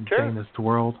there in Sure. Dana's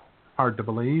world. Hard to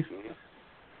believe.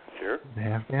 Sure. They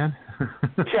have been.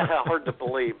 Yeah, hard to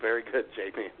believe. Very good,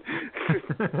 Jamie.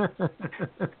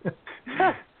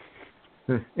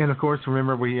 And, of course,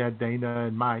 remember we had Dana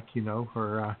and Mike,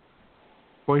 her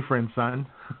boyfriend's son.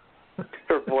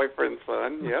 Her boyfriend's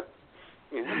son, yep.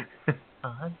 Yeah.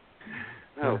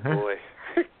 Oh, boy.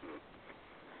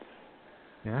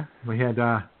 Yeah, we had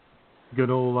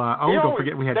good old, don't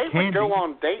forget we had Candy.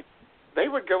 They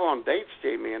would go on dates,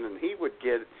 Jamie, and he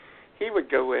would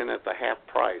go in at the half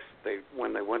price.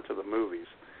 When they went to the movies,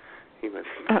 he would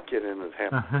get in at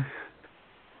half. Uh-huh.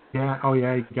 Yeah. Oh,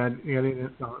 yeah. He got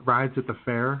rides at the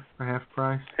fair for half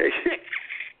price.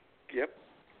 Yep.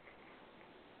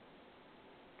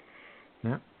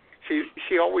 Yep.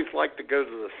 She always liked to go to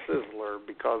the Sizzler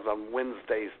because on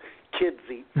Wednesdays kids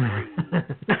eat free.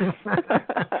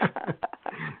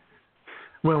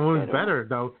 Well, what was better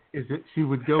though is that she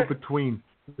would go between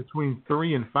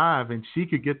 3 and 5, and she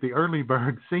could get the early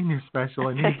bird senior special,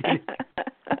 and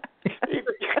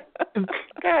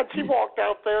God, she walked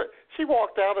out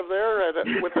of there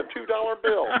with a $2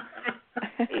 bill.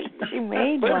 She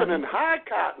made living one. in high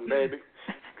cotton, baby.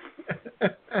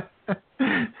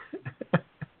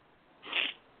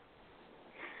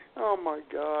 Oh my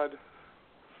God,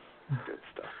 good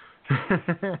stuff.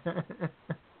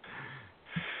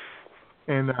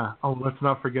 And let's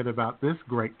not forget about this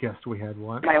great guest we had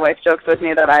once. My wife jokes with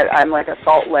me that I'm like a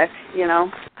salt lick,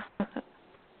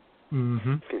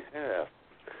 Mm-hmm. Yeah,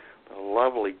 the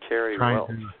lovely Carrie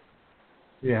Welch.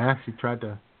 Yeah, she tried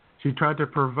to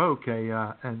provoke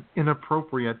an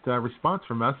inappropriate response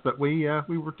from us, but we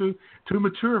were too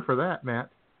mature for that, Matt.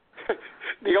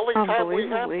 The only time we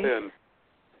have been.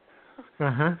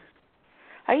 Uh-huh.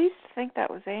 I used to think that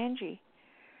was Angie.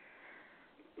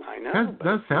 I know. That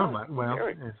does sound like,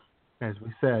 as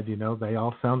we said, they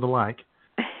all sound alike.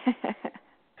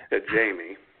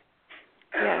 Jamie.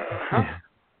 Yeah.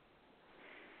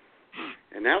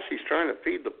 And now she's trying to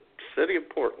feed the city of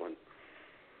Portland.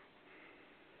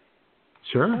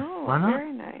 Sure. Oh, why not?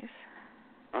 Very nice.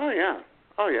 Oh, yeah.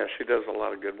 She does a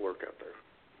lot of good work out there.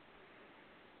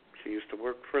 She used to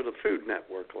work for the Food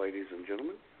Network, ladies and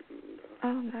gentlemen.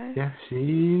 And, nice. Yeah,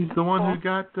 she's the one who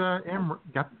got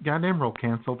Emerald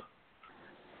canceled.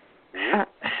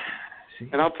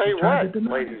 And I'll tell you what,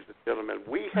 ladies and gentlemen,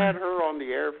 we had her on the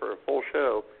air for a full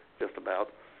show, just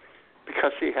about,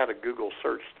 because she had a Google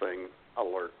search thing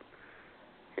alert.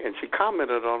 And she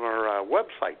commented on our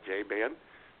website, J-Man,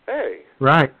 hey.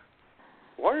 Right.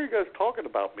 Why are you guys talking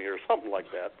about me or something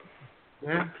like that?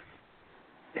 Yeah.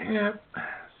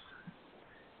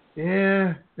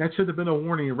 Yeah, that should have been a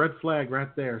warning, a red flag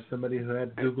right there. Somebody who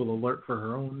had Google alert for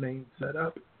her own name set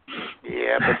up.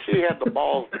 Yeah, but she had the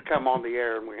balls to come on the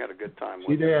air, and we had a good time with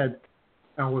her. She did.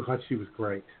 Oh, I thought she was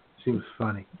great. She was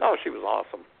funny. Oh, she was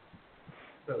awesome.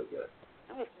 Really good.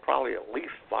 That was probably at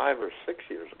least 5 or 6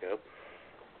 years ago.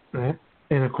 Right.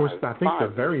 And, of course, I think the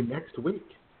very next week,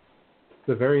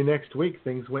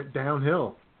 things went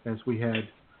downhill as we had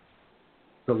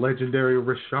the legendary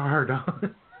Richard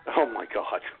on. Oh, my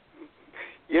God.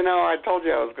 I told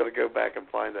you I was going to go back and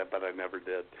find that, but I never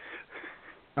did.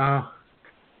 Oh.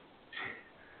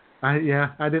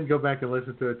 I didn't go back and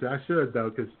listen to it. I should, though,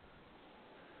 because,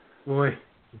 boy,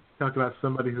 talk about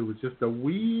somebody who was just a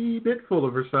wee bit full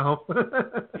of herself.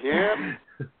 Yeah.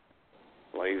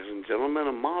 Ladies and gentlemen,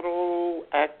 a model,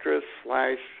 actress,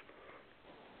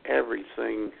 /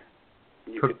 everything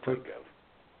you could think of.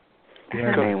 Yeah,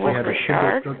 her name was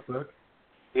Richard.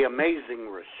 The amazing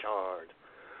Richard.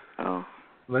 Oh.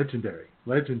 Legendary.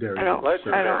 I don't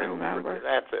remember.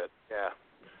 That's it, yeah.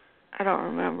 I don't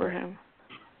remember him.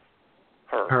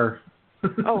 Her.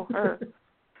 Oh, her.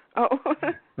 Oh.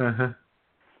 Uh-huh.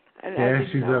 Yeah,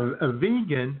 she's a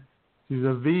vegan. She's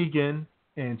a vegan,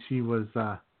 and she was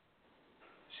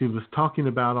talking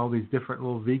about all these different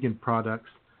little vegan products,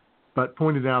 but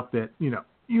pointed out that,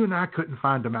 you and I couldn't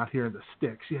find them out here in the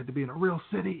sticks. You had to be in a real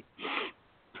city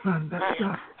to find that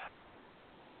stuff.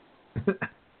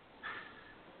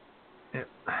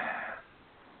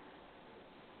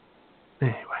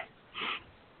 Anyway.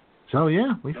 So,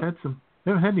 yeah, we haven't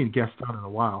had any guests on in a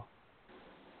while.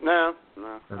 No,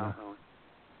 not really.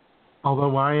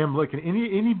 Although I am looking,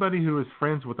 anybody who is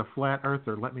friends with a flat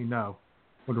earther, let me know.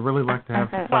 Would really like to have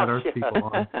some flat earth people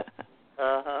on.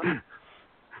 Uh-huh.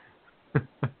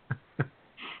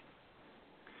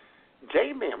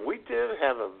 J-Man, we did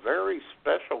have a very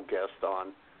special guest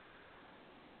on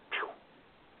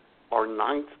our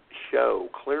 9th show,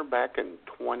 clear back in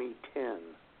 2010.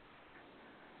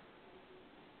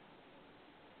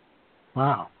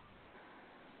 Wow.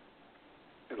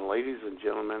 And ladies and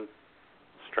gentlemen,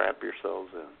 strap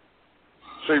yourselves in.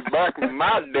 See, back in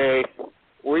my day,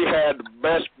 we had the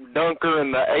best dunker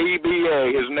in the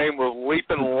ABA. His name was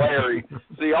Leapin' Larry.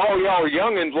 See, all y'all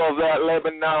youngins love that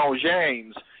Lebanon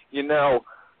James.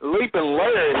 Leapin'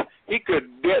 Larry, he could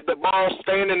get the ball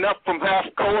standing up from half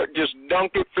court, just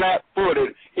dunk it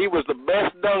flat-footed. He was the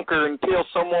best dunker until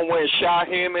someone went and shot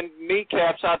him in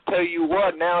kneecaps. I tell you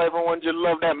what, now everyone just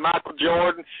loved that Michael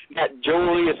Jordan, that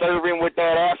Julius Erving with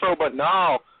that afro, but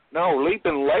no,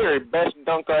 Leapin' Larry, best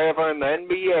dunker ever in the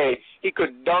NBA. He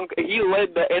could dunk. He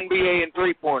led the NBA in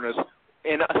three-pointers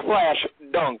in slash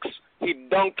dunks. He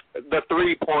dunked the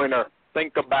three-pointer.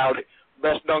 Think about it.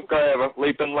 Best dunker ever,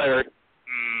 Leapin' Larry.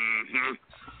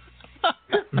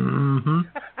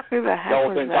 Who the heck Don't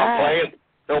was think that? I'm playing.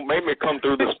 Don't make me come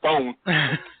through this phone.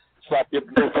 Slap your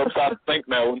both upside the think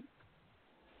melon.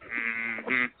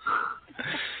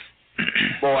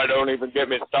 Boy, don't even get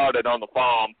me started on the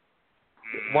farm.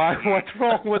 Why? What's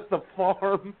wrong with the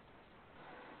farm?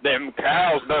 Them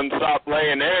cows done stopped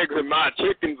laying eggs and my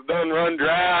chickens done run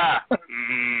dry.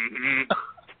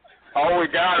 All we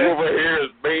got over here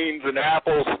is beans and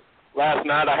apples. Last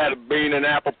night I had a bean and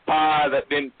apple pie that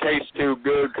didn't taste too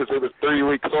good because it was 3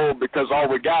 weeks old because all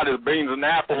we got is beans and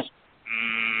apples.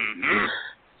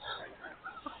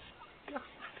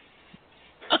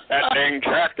 That dang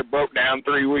tractor broke down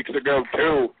 3 weeks ago,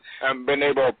 too. I haven't been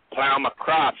able to plow my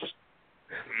crops.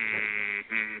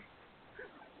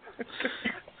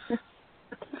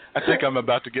 I think I'm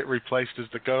about to get replaced as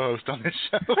the co-host on this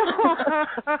show.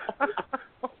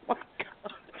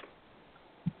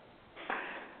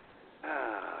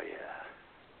 Oh, yeah.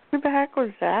 Who the heck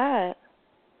was that?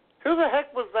 Who the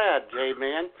heck was that,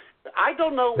 J-Man? I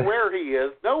don't know where he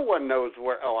is. No one knows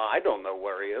where. Oh, I don't know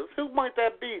where he is. Who might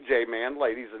that be, J-Man,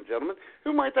 ladies and gentlemen?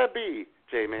 Who might that be,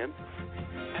 J-Man?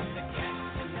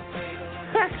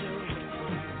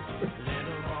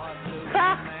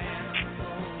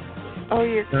 Oh,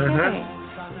 you're kidding.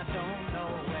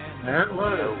 That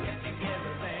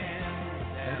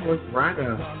was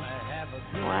Rhino.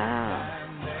 Wow.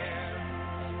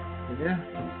 Yeah.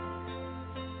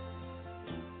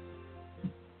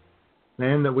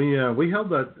 And that we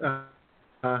held a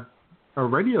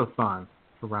radiothon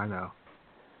for Rhino.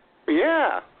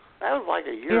 Yeah, that was like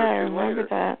a year Yeah, I or two remember later.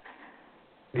 that.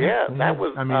 Yeah, that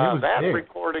was. I mean, it was that big.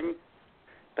 recording.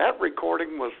 That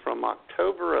recording was from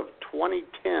October of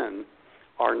 2010,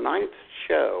 our 9th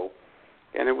show,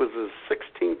 and it was his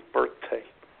 16th birthday.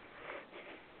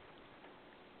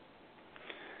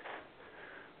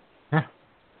 Yeah.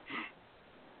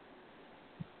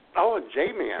 Oh, and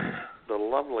J-Man, the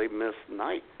lovely Miss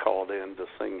Knight, called in to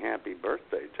sing happy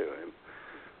birthday to him.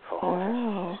 Oh.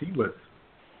 Wow. She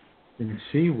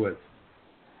was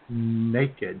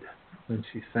naked when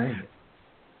she sang it.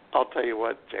 I'll tell you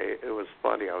what, Jay, it was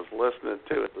funny. I was listening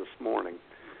to it this morning,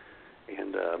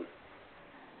 and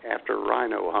after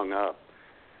Rhino hung up,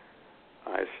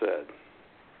 I said,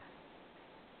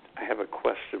 I have a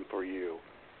question for you.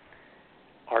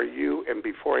 Are you, and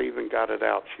before I even got it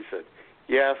out, she said,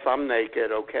 yes, I'm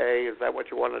naked, okay? Is that what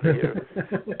you wanted to hear?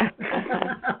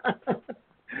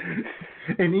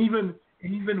 And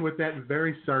even with that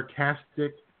very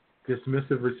sarcastic,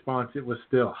 dismissive response, it was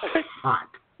still hot.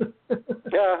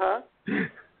 Uh-huh.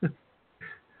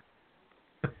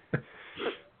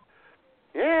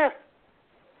 Yeah.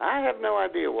 I have no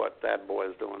idea what that boy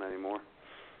is doing anymore.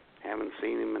 Haven't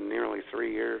seen him in nearly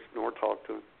 3 years, nor talked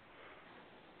to him.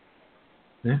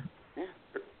 Yeah. Yeah.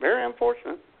 Very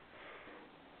unfortunate.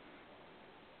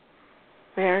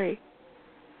 Very.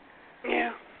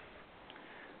 Yeah.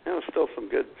 There was still some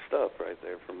good stuff right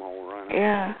there from old Rhino.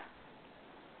 Yeah.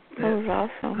 That was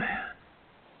awesome.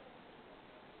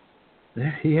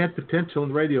 He had potential in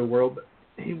the radio world, but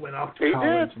he went off to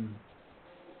college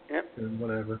Yep. and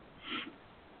whatever.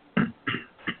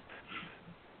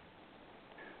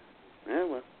 Yeah,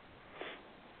 well.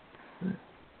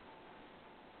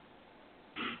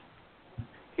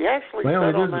 He actually said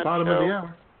it on is that the bottom show, of the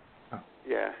hour. Oh.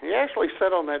 Yeah, he actually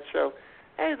said on that show,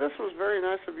 "Hey, this was very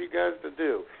nice of you guys to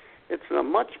do. It's a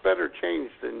much better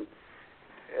change than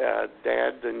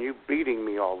Dad than you beating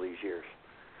me all these years."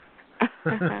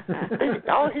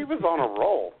 He was on a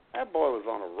roll. That boy was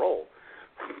on a roll.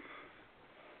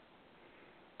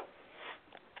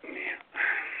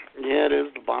 Yeah, it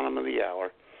is the bottom of the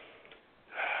hour.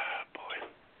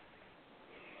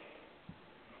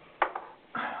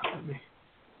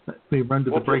 Let me run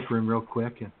to the break room real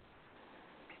quick and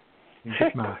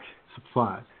get my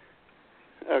supplies.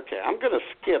 Okay, I'm going to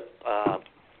skip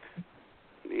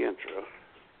the intro.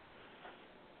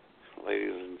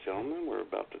 Ladies and gentlemen, we're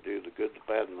about to do the good, the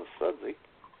bad, and the sudsy.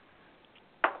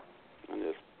 I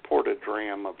just poured a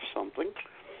dram of something.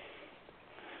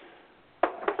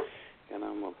 And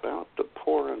I'm about to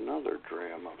pour another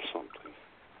dram of something.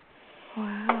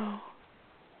 Wow.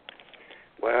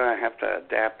 Well, I have to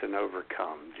adapt and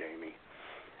overcome, Jamie.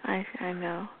 I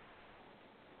know.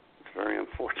 It's very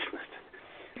unfortunate.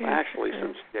 Yes, Actually,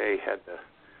 since Jay had to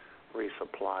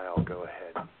resupply, I'll go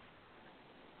ahead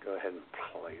and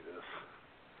play this.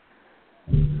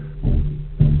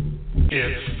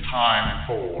 It's time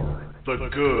for the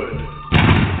good,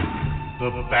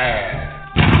 the bad,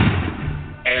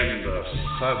 and the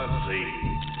sudsy.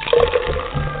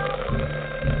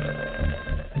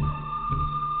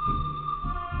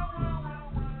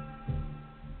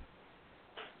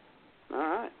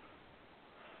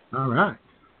 All right.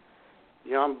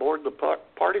 You on board the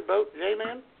party boat,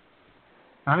 J-Man?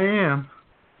 I am.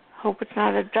 Hope it's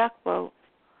not a duck boat.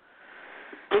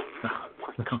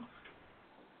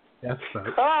 Yes,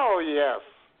 boat. Oh, yes.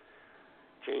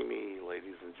 Jamie,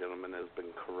 ladies and gentlemen, has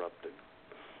been corrupted.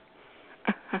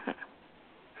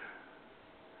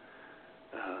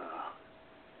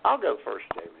 I'll go first,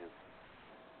 J-Man.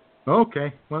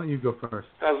 Okay. Why don't you go first?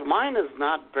 Because mine is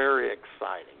not very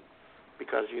exciting.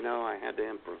 Because, I had to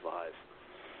improvise.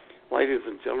 Ladies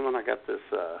and gentlemen, I got this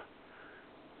a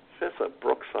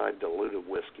Brookside diluted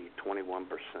whiskey, 21%.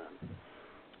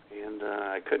 And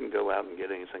I couldn't go out and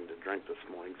get anything to drink this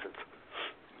morning since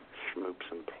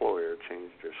Schmoop's employer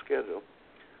changed their schedule.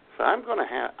 So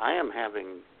I am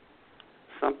having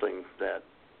something that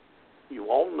you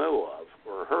all know of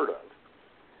or heard of,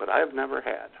 but I have never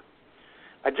had.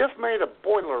 I just made a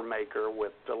Boilermaker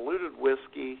with diluted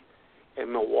whiskey and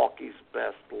Milwaukee's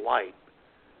Best Light.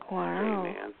 Wow.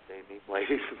 Amen, Jamie,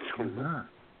 ladies and gentlemen.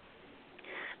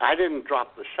 I didn't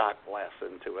drop the shot glass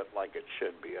into it like it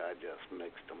should be. I just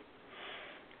mixed them.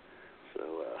 So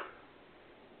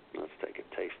let's take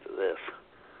a taste of this.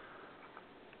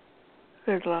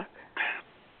 Good luck.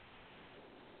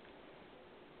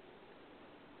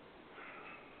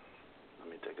 Let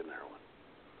me take another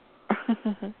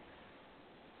one.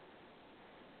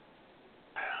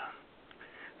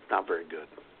 It's not very good.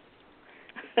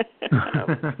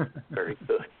 Very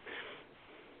good.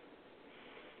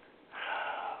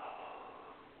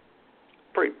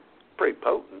 Pretty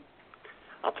potent.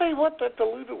 I'll tell you what, that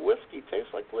diluted whiskey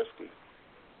tastes like whiskey,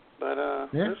 but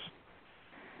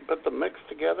but the mix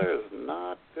together is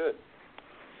not good.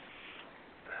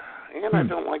 And I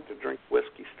don't like to drink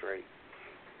whiskey straight,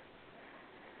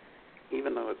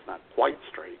 even though it's not quite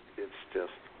straight. It's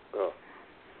just no.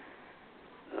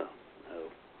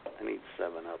 I need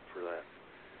 7-Up for that.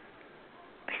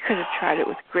 I could have tried it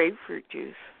with grapefruit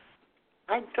juice.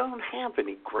 I don't have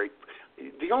any grape.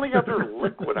 The only other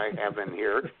liquid I have in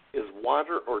here is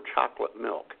water or chocolate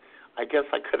milk. I guess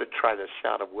I could have tried a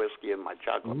shot of whiskey in my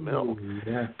chocolate milk.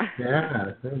 Yeah,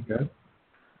 very good.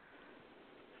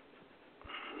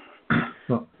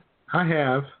 Well, I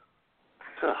have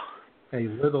a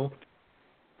little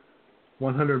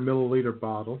 100 milliliter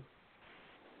bottle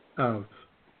of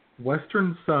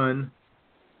Western Sun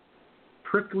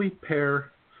prickly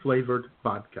pear flavored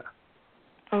vodka.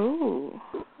 Oh.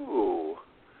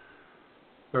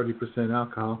 30%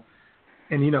 alcohol.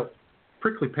 And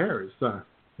prickly pear is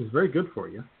very good for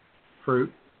you. Fruit,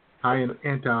 high in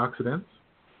antioxidants.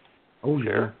 Oh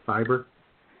yeah, fiber.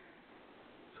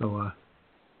 So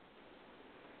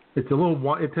it tastes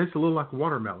a little like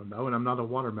watermelon though, and I'm not a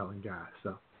watermelon guy,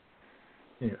 so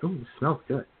it smells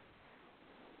good.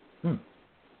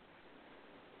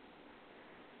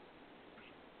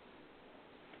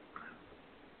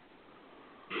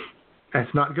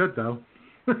 That's not good though.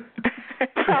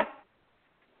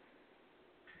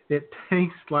 It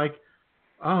tastes like,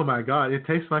 oh my God, it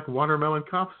tastes like watermelon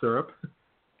cough syrup.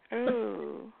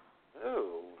 Ooh.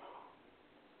 Oh.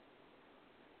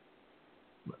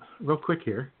 Real quick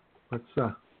here, let's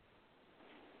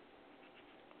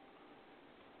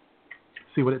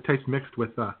see what it tastes mixed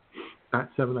with that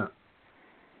 7-Up.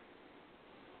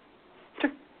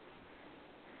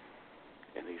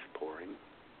 And he's pouring.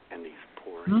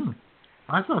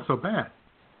 That's not so bad.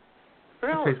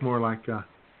 Really? It tastes more like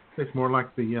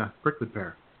the prickly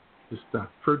pear, just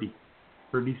fruity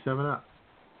 7-Up.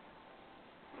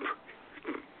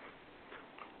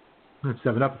 And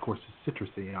 7-Up, of course, is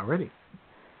citrusy already.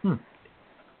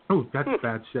 Oh, that's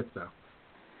bad shit though.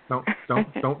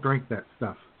 Don't drink that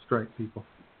stuff, straight people.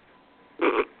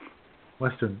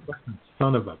 Western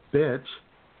son of a bitch,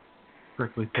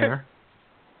 prickly pear.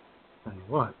 Tell you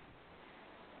what.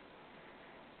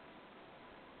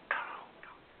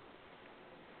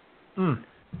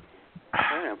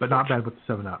 But not bad with the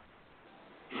 7-Up.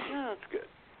 Yeah, that's good.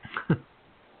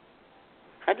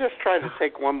 I just tried to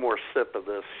take one more sip of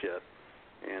this shit,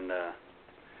 and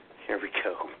here we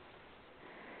go.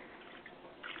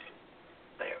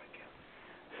 There we go.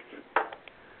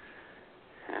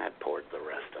 I poured the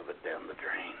rest of it down the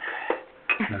drain.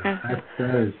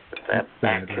 Put that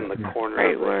back in the corner.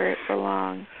 Right where it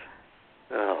belongs.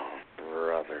 Oh,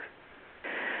 brother.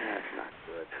 That's not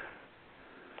good.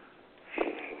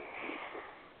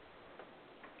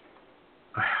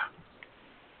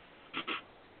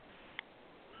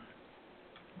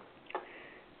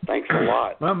 Thanks a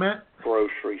lot, well, Matt.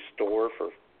 Grocery store, for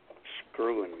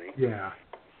screwing me. Yeah.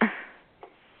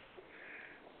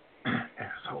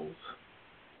 Assholes.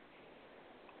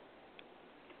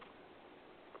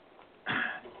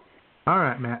 All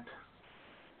right, Matt.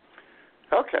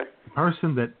 Okay. The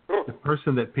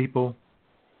person that people.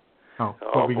 Oh,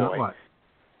 what we got? What?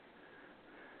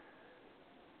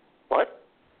 What?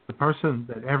 The person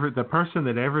that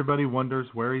everybody wonders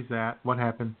where he's at, what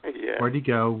happened, where'd he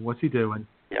go, what's he doing?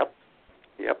 Yep.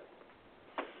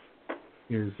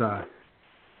 Is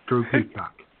Drew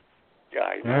Peacock.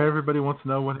 Everybody wants to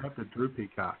know what happened to Drew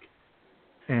Peacock,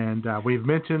 and we've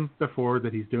mentioned before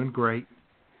that he's doing great,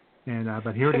 and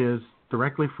but here it is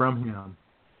directly from him,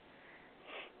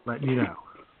 letting you know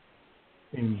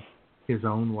in his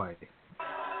own way.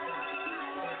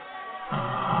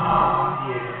 Oh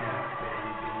yeah,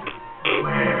 baby.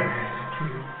 Where has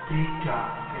Drew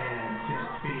Peacock been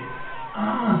since being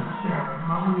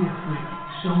unceremoniously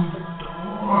shown the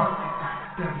door at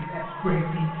IWS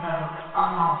Radio?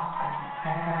 Oh,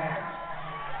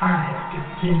 I have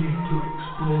continued to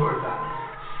explore the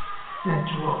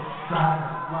sensual side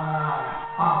of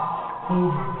life all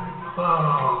over the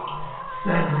globe,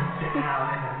 settling down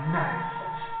in a nice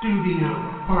studio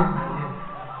apartment in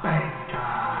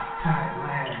Bangkok,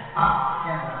 Thailand. Oh,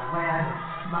 and a land of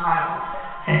smiles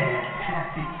and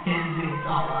happy endings.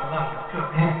 Oh, I love a good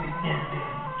happy ending.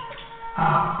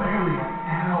 Barely an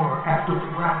hour after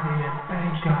arriving in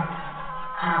Bangkok,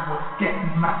 I was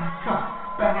getting my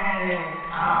cup bang.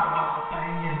 Oh,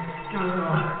 banging is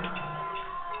good.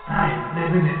 I am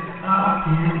living it up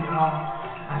here, y'all.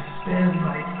 I spend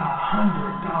like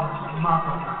 $100 a month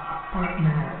on my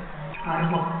apartment. I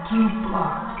walk 2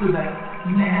 blocks to that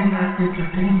Nana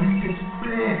Entertainment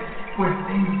District where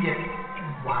things get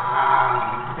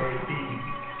wild, baby.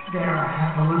 There I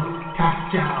have a little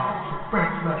cacao for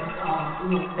breakfast. A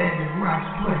little egg and rice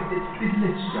plate. It's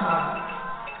delicious.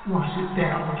 Wash it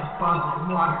down with a bottle of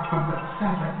water from the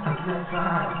 7-Eleven,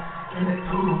 and the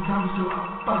total comes to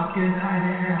 $1.50.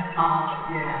 Oh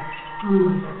yeah,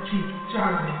 screw the cheap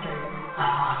Charlie, baby. Oh,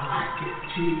 I like it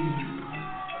cheap.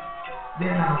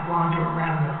 Then I wander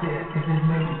around a bit and then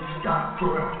maybe stop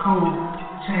for a cold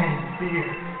chain beer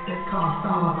that costs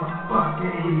all of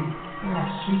 $1.80. And I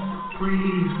shoot the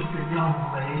breeze with the young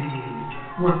ladies,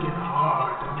 working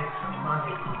hard to make some money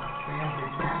for the family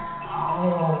back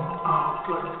home. Oh,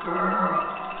 good girl.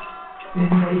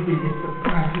 Then maybe if the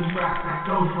price is right, I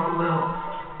go for a little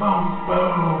boom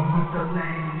with the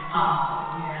ladies.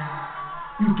 Oh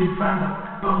yeah, you can find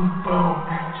a boom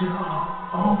action all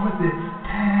over this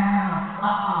town.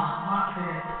 Love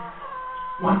it.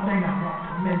 One thing I want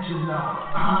to mention though,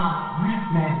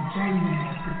 Red-Man J-Man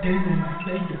pretending like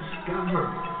they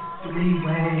discovered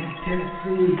Three-Way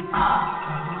Tennessee. Come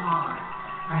on.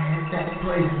 I had that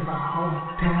place in my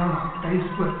hometown on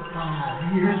Facebook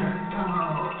 5 years ago.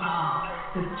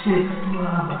 The chicks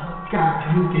love a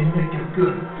guy who can make a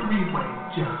good three-way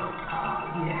joke.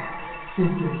 Yeah,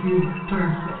 since the humor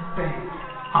turns the face.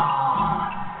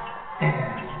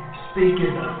 And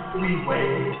speaking of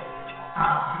three-way,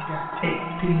 I got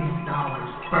 $18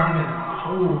 burning a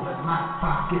hole in my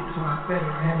pocket, so I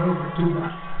better head over to the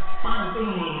Bada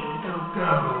Bing, go,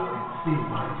 and see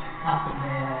what's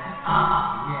happening.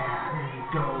 Yeah, there you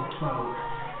go, folks.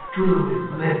 Drew is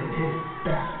living his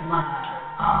best life.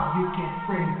 You can't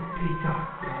bring the Peacock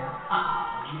down.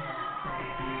 Yeah,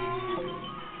 baby.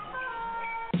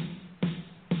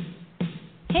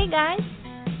 Hey guys,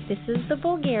 this is the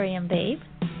Bulgarian Babe,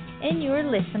 and you're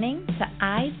listening to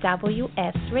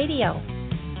IWS Radio.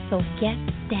 So get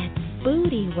that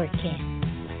booty working.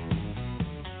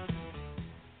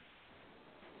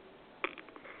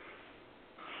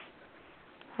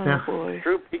 Oh boy.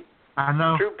 Drew I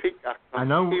know. I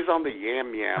know. He's on the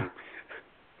yam.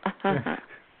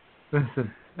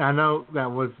 Listen, I know that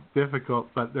was difficult,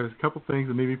 but there's a couple things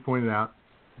that need to be pointed out.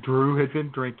 Drew had been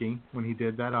drinking when he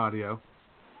did that audio.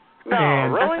 No,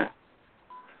 really?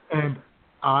 And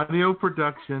audio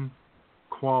production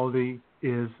quality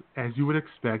is, as you would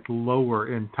expect, lower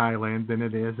in Thailand than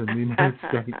it is in the United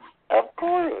States. Of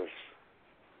course.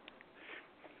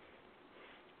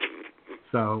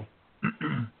 So,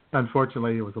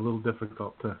 unfortunately, it was a little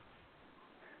difficult to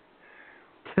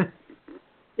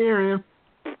hear him.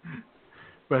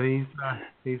 But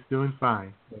he's doing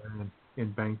fine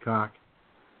in Bangkok.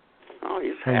 Oh,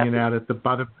 he's hanging happy. out at the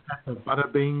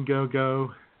Bada Bing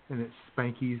Go and at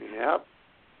Spanky's. Yep.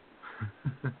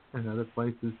 And other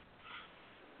places.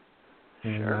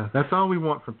 And Sure. That's all we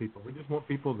want from people. We just want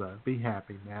people to be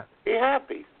happy, Matt. Be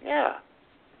happy, yeah.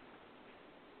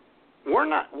 We're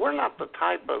not the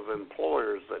type of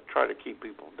employers that try to keep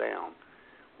people down.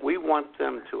 We want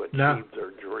them to achieve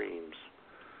their dreams.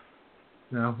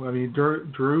 No, I mean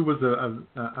Drew was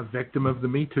a victim of the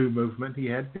Me Too movement. He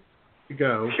had to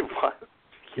go. He was.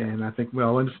 And I think we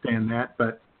all understand that,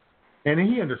 and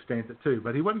he understands it too.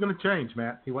 But he wasn't going to change,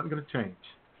 Matt. He wasn't going to change.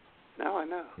 No, I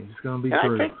know. He's going to be and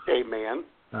Drew. I think, hey man,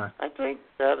 I think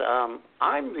that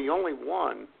I'm the only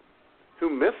one who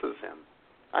misses him.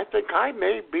 I think I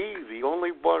may be the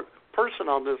only person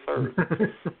on this earth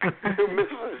who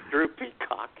misses Drew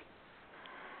Peacock.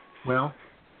 Well,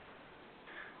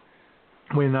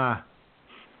 when I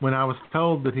was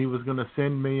told that he was going to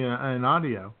send me an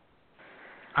audio,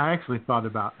 I actually thought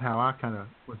about how I kind of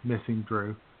was missing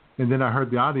Drew, and then I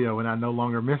heard the audio, and I no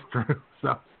longer miss Drew.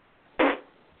 So.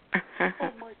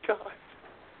 Oh my God,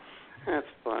 that's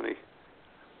funny.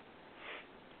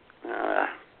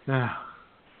 Yeah.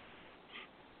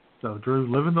 So Drew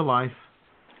living the life,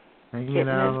 hanging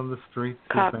out on the streets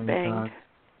of Bangkok.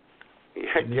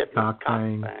 Yeah, getting cock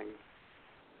banged.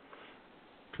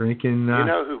 Drinking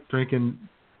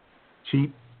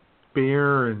cheap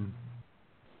beer and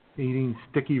eating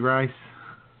sticky rice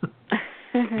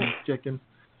and chicken.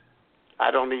 I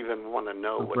don't even want to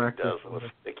know what breakfast. he does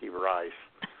with sticky rice.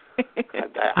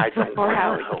 I don't or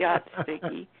how know. it got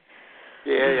sticky.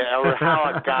 Yeah, or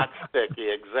how it got sticky,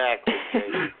 exactly.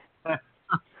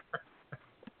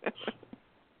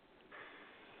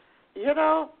 You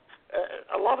know,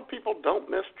 a lot of people don't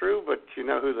miss Drew, but you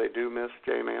know who they do miss,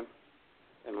 J-Man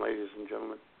and ladies and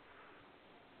gentlemen?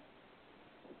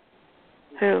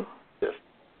 Who?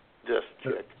 This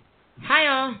chick. Hi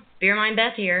all, Beer Mind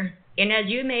Beth here. And as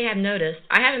you may have noticed,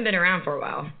 I haven't been around for a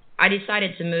while. I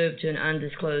decided to move to an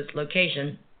undisclosed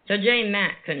location, so Jay and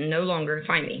Matt couldn't no longer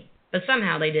find me. But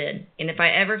somehow they did, and if I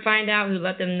ever find out who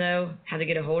let them know how to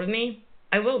get a hold of me,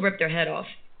 I will rip their head off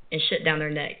and shit down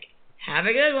their neck. Have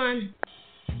a good one.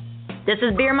 This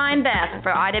is Beer Mind Beth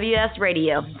for IWS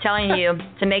Radio, telling you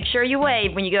to make sure you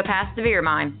wave when you go past the Beer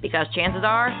Mind, because chances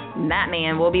are that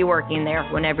man will be working there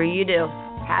whenever you do.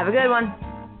 Have a good one.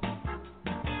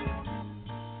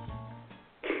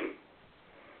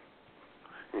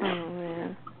 Oh,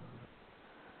 man.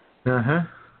 Uh-huh.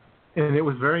 And it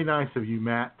was very nice of you,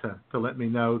 Matt, to let me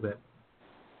know that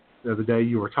the other day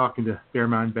you were talking to Beer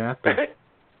Mind Beth.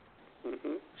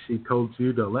 Mm-hmm. She told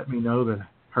you to let me know that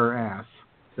her ass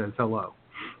says hello.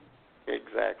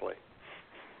 Exactly.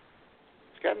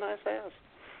 She's got a nice ass.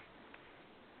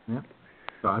 Yeah.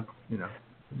 So I,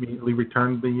 immediately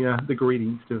returned the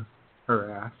greetings to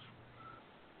her ass.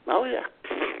 Oh, yeah.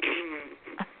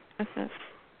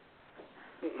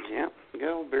 Yeah,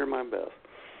 good old Beer My Best.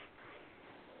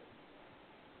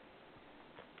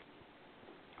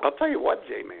 I'll tell you what,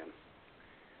 J-Man.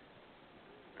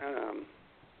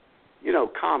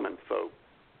 Common folk,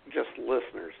 just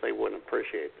listeners, they wouldn't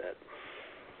appreciate that.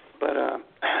 But,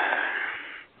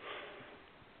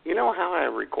 you know how I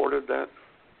recorded that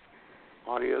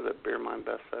audio that Beer My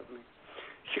Best sent me?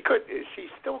 She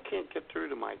still can't get through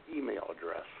to my email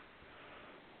address.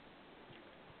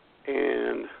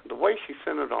 And the way she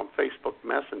sent it on Facebook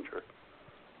Messenger,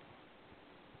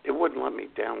 it wouldn't let me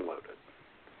download it.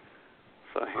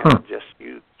 So I had to just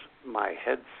use my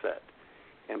headset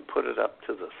and put it up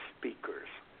to the speakers,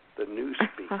 the new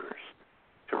speakers,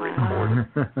 to record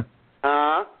it.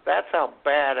 That's how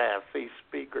badass these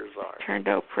speakers are. Turned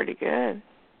out pretty good.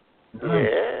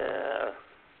 Yeah.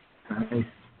 Nice.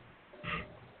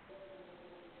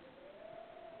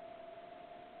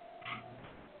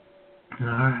 All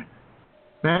right.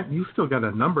 Matt, you still got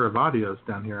a number of audios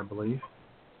down here, I believe.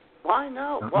 Well, I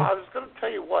know. Well, I was going to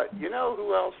tell you what. You know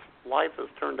who else life has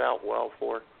turned out well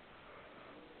for?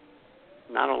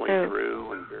 Not only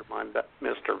Drew and your mind, but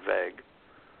Mr. Vague.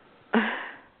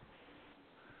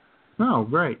 Oh,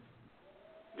 great.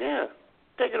 Yeah.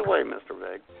 Take it away, Mr.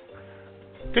 Vague.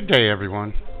 Good day,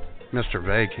 everyone. Mr.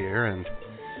 Vague here, and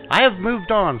I have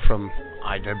moved on from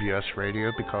IWS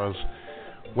Radio because,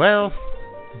 well,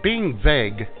 being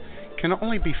vague can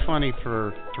only be funny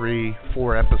for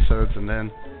 3-4 episodes, and then,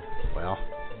 well,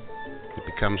 it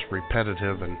becomes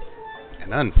repetitive and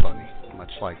unfunny,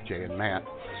 much like Jay and Matt.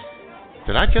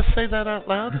 Did I just say that out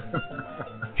loud?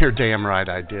 You're damn right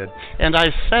I did. And I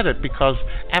said it because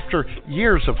after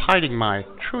years of hiding my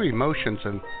true emotions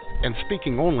and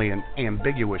speaking only in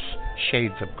ambiguous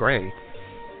shades of gray,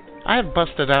 I have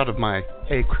busted out of my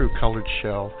A-crew colored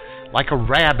shell like a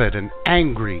rabbit and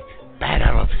angry, bat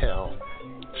out of hell.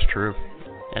 It's true.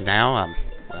 And now I'm,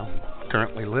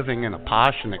 currently living in a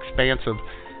posh and expansive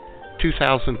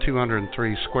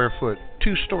 2,203 square foot,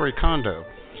 2-story condo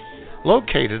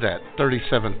located at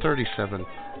 3737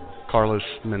 Carlos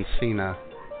Mencina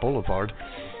Boulevard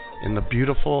in the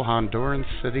beautiful Honduran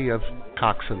city of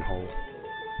Coxen Hole.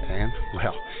 And,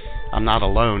 well, I'm not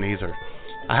alone either.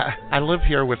 I live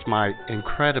here with my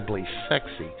incredibly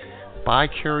sexy,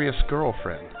 bi-curious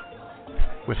girlfriend,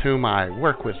 with whom I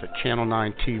work with at Channel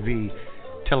 9 TV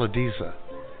Telediza,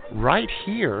 right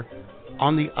here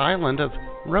on the island of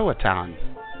Roatan.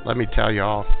 Let me tell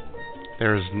y'all,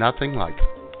 there is nothing like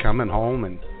coming home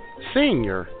and seeing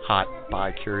your hot,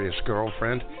 bi-curious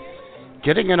girlfriend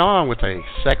getting it on with a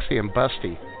sexy and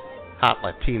busty hot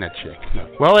Latina chick.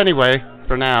 Well, anyway,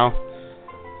 for now,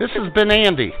 this has been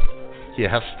Andy.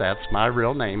 Yes, that's my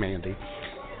real name, Andy.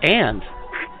 And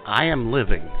I am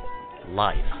living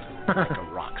life like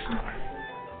a rock star.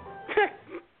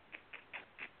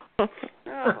 Oh,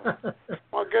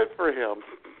 well, good for him.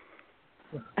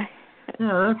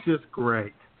 Yeah, that's just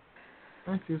great.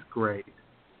 That's just great.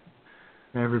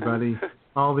 Everybody,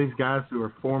 all these guys who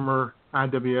are former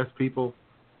IWS people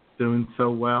doing so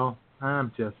well,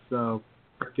 I'm just so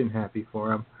freaking happy for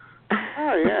them.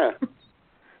 Oh, yeah.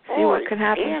 See what could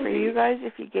happen for you guys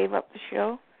if you gave up the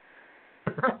show?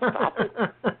 Stop it.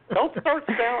 Don't start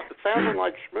sounding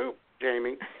like Schmoop,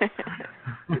 Jamie.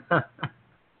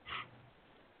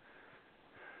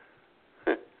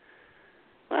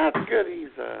 Well, that's good.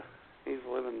 He's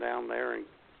living down there in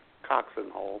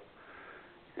Coxen Hole.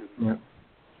 Yep.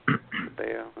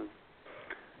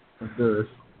 That's good.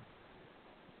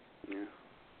 Yeah.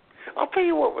 I'll tell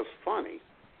you what was funny.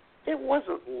 It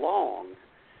wasn't long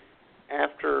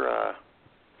after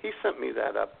he sent me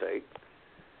that update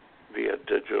via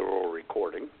digital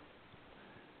recording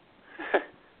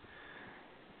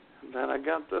that I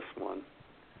got this one.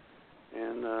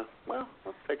 And, well,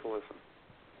 let's take a listen.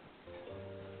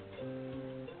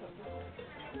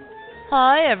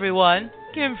 Hi, everyone.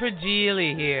 Kim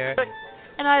Fragile here.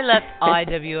 And I left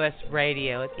IWS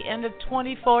Radio at the end of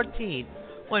 2014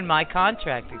 when my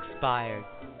contract expired.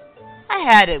 I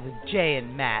had it with Jay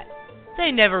and Matt.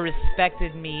 They never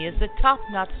respected me as the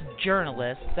top-notch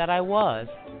journalist that I was.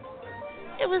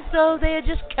 It was though they had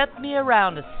just kept me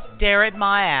around to stare at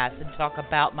my ass and talk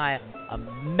about my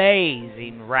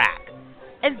amazing rack.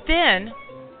 And then,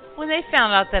 when they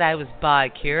found out that I was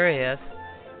bi-curious,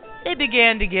 they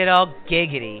began to get all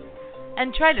giggity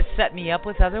and try to set me up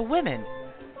with other women.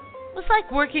 It was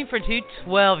like working for two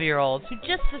 12-year-olds who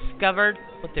just discovered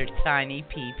what their tiny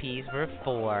pee-pees were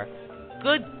for.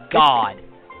 Good God.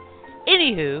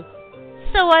 Anywho,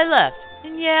 so I left.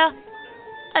 And yeah,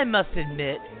 I must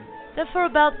admit that for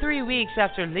about 3 weeks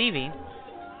after leaving,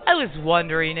 I was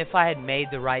wondering if I had made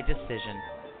the right decision.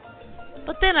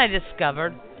 But then I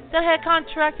discovered that I had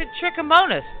contracted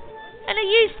trichomonas and a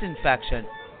yeast infection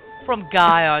from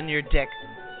guy on your dick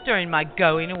during my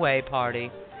going away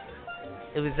party.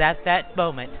 It was at that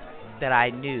moment that I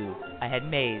knew I had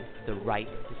made the right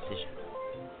decision.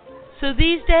 So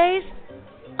these days,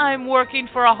 I'm working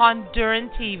for a Honduran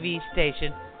TV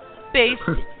station based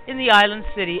in the island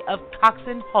city of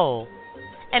Coxen Hole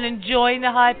and enjoying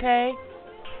the high pay,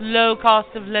 low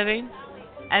cost of living,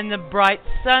 and the bright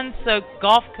sun-soaked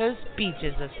Gulf Coast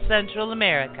beaches of Central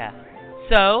America.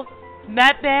 So,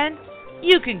 Matt Ben,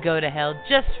 You can go to hell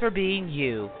just for being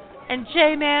you. And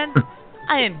J-Man,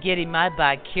 I am getting my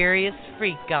bi-curious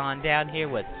freak on down here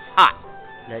with hot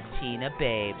Latina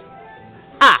babes.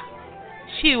 Ha!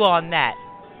 Chew on that.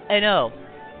 And oh,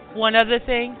 one other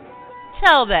thing.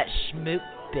 Tell that schmoop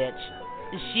bitch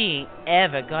she ain't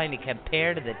ever going to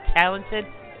compare to the talented,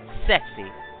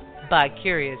 sexy,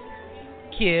 bi-curious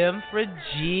Kim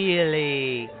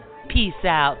Fragile. Peace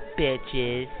out,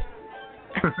 bitches.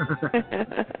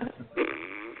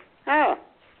 Oh.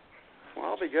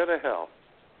 Well, they go to hell.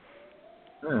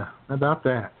 Yeah, how about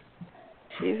that?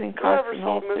 She's in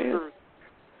Cosmo too.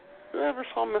 Whoever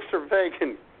saw Mr. Vague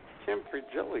and Kim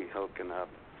Fragile hooking up?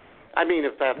 I mean,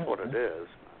 if that's what it is.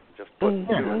 Just putting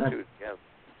two and two together.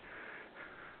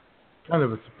 Kind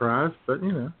of a surprise, but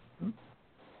you know.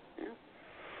 Yeah.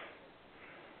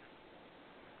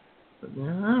 But,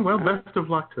 yeah, well, best of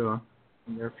luck to them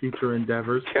in their future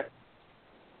endeavors. Yeah.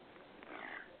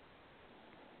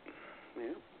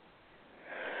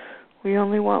 We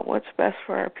only want what's best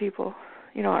for our people,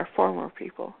 our former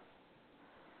people.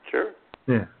 Sure.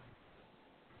 Yeah.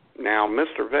 Now,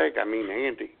 Mr. Vague,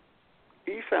 Andy,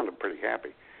 he sounded pretty happy.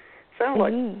 Sounded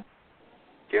like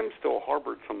Kim still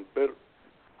harbored some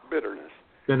bitterness.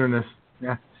 Bitterness,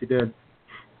 yeah, she did.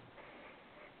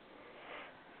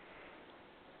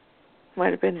 Might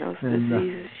have been those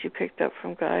diseases she picked up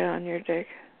from Guy on your dick.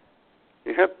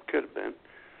 Yep, could have been.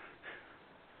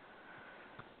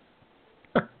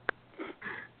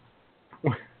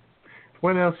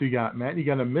 What else you got, Matt? You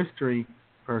got a mystery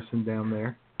person down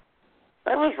there.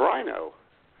 That was Rhino.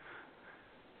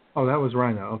 Oh, that was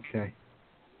Rhino. Okay.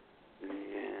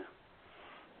 Yeah.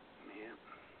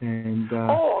 And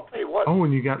I'll tell you what. Oh,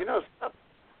 and you got.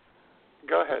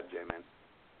 Go ahead, J-Man.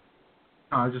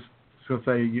 I was just going to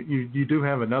say you do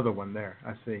have another one there.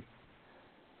 I see.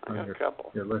 I got a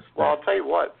couple. Your list. Well, I'll tell you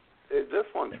what. This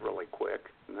one's really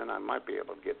quick, and then I might be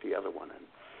able to get the other one in.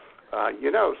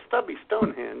 Stubby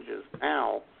Stonehenge is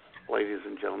now, ladies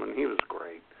and gentlemen, he was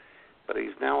great, but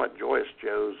he's now at Joyous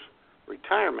Joe's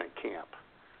retirement camp.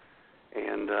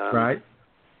 And right.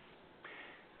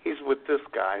 He's with this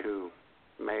guy who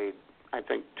made, I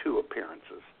think, 2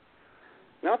 appearances.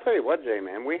 Now I'll tell you what,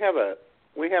 J-Man, we have a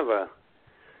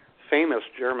famous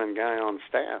German guy on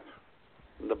staff,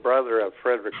 the brother of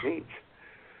Frederick Nietzsche.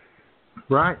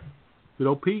 Right. Good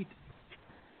old Pete.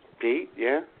 Pete,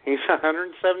 yeah. He's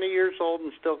 170 years old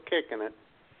and still kicking it.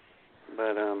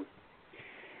 But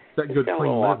that good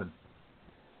clean living.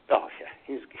 Oh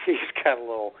yeah. He's got a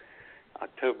little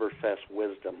Oktoberfest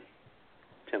wisdom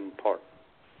to impart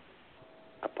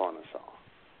upon us all.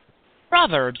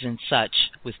 Proverbs and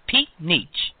such with Pete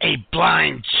Nietzsche. A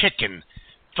blind chicken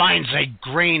finds a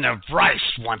grain of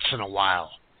rice once in a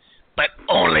while, but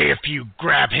only if you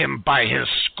grab him by his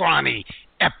scrawny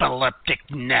epileptic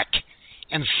neck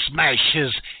and smash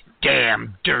his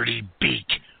damn dirty beak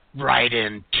right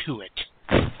into it.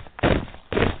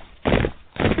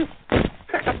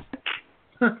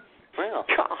 Well,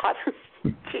 God.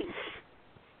 Jeez.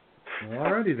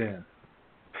 Alrighty then.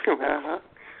 Uh-huh.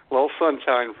 A little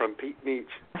sunshine from Pete Nietzsche.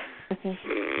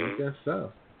 I guess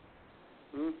so.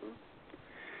 Mm-hmm.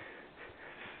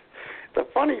 The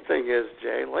funny thing is,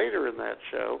 Jay, later in that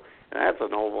show, and that's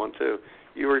an old one too,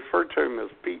 you refer to him as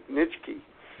Pete Nitschke,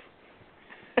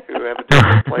 who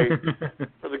evidently played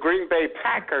for the Green Bay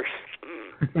Packers.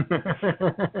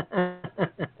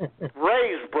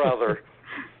 Ray's brother.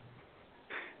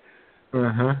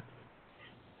 Uh-huh.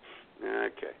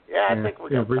 Okay. Yeah, I think we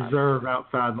got reserve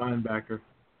outside linebacker.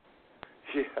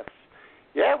 Yes.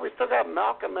 Yeah, we still got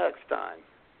Malcolm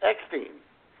Eckstein.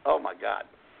 Oh, my God.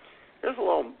 Here's a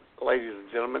little, ladies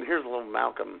and gentlemen, here's a little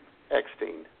Malcolm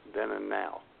Eckstein, then and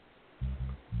now.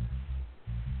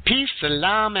 Peace,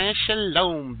 salam, and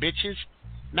shalom, bitches.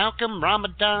 Malcolm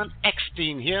Ramadan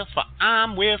Eckstein here for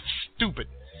I'm with Stupid.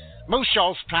 Most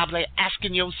y'all's probably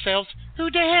asking yourselves,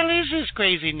 who the hell is this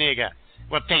crazy nigga?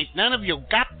 Well, it ain't none of your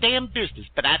goddamn business,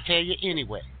 but I tell you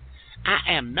anyway. I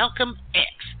am Malcolm X,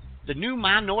 the new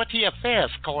minority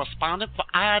affairs correspondent for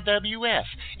IWS,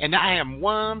 and I am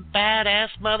one badass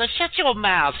mother. Shut your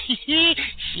mouth.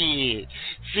 Shit.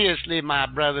 Seriously, my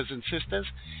brothers and sisters,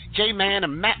 J-Man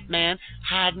and Matt-Man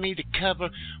hired me to cover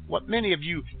what many of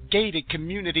you gated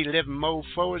community living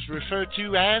mofos refer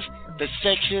to as the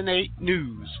Section 8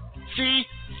 News. See,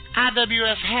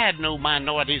 IWS had no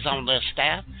minorities on their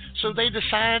staff, so they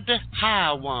decided to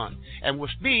hire one. And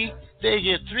with me, they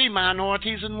get 3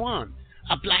 minorities in one.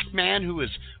 A black man who is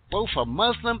both a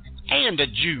Muslim and a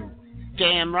Jew.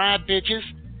 Damn right, bitches.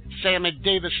 Sammy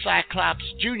Davis Cyclops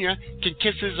Jr. can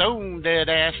kiss his own dead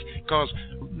ass, 'cause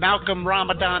Malcolm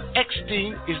Ramadan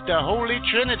Eckstein is the holy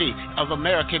trinity of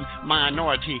American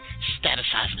minority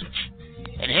statusizers.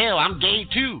 And hell, I'm gay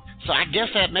too, so I guess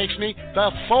that makes me the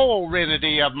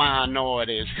foreignity of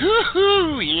minorities.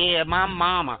 Hoo-hoo! Yeah, my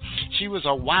mama. She was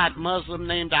a white Muslim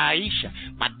named Aisha.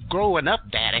 My growing up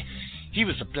daddy, he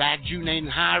was a black Jew named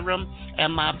Hiram.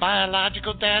 And my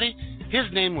biological daddy, his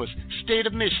name was State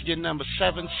of Michigan, number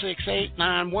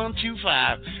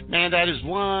 7689125. Man, that is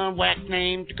one whack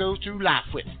name to go through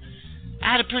life with.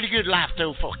 I had a pretty good life,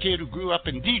 though, for a kid who grew up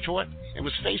in Detroit and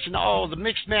was facing all the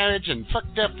mixed marriage and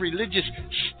fucked up religious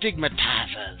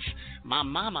stigmatizers. My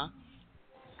mama...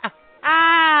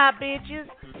 bitches,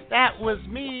 that was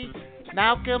me,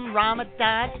 Malcolm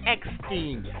Ramadan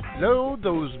Eckstein. Lo,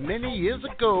 those many years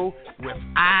ago with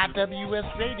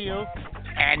IWS Radio,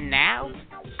 and now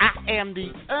I am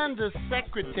the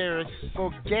Undersecretary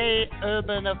for Gay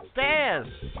Urban Affairs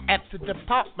at the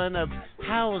Department of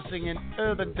Housing and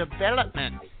Urban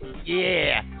Development.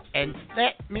 Yeah, and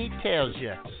let me tell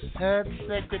you, HUD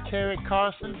Secretary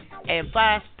Carson and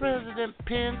Vice President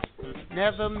Pence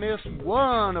never miss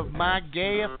one of my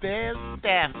Gay Affairs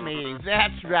staff meetings.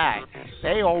 That's right.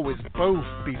 They always both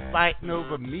be fighting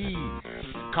over me.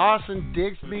 Carson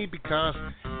digs me because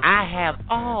I have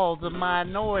all the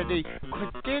minority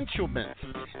credentialments.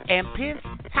 And Pence,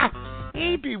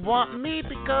 he be wanting me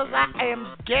because I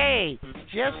am gay,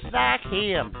 just like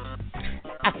him.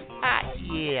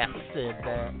 Yeah, I said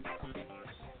that.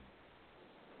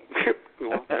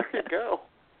 Well, there you go.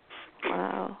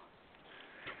 Wow.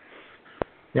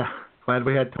 Yeah, glad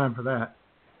we had time for that.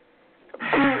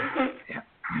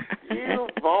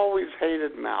 You've always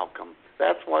hated Malcolm.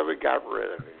 That's why we got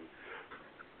rid of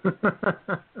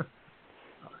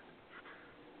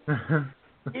him.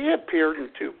 He appeared in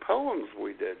 2 poems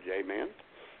we did, J-Man.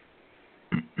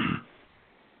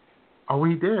 Oh,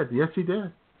 we did. Yes, he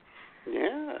did.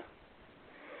 Yeah.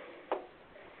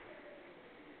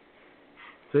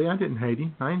 See, I didn't hate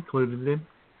him. I included him.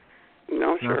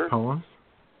 No, in sure. Our poems.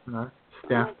 Our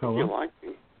staff poems. You liked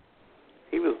him.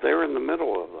 He was there in the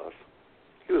middle of us.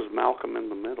 He was Malcolm in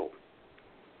the middle.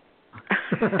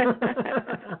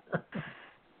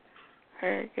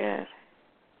 Very good.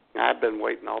 I've been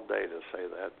waiting all day to say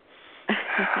that.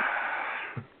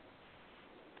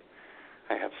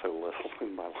 I have so little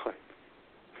in my life.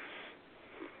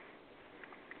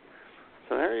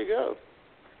 So there you go.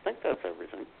 I think that's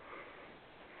everything.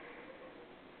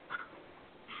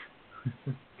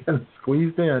 Kind of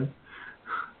squeezed in.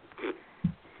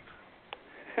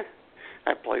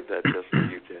 I played that just for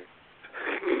you, Jay.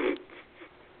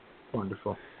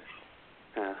 Wonderful.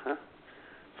 Uh-huh.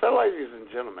 So, ladies and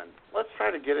gentlemen, let's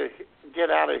try to get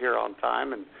out of here on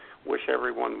time and wish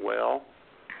everyone well.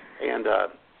 And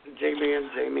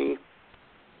Jamie,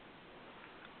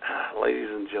 ladies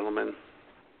and gentlemen,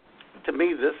 to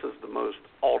me, this is the most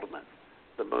ultimate,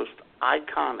 the most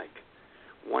iconic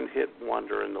one-hit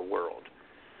wonder in the world.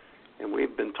 And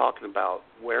we've been talking about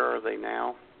where are they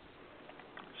now?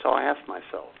 So I asked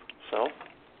myself,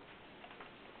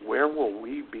 where will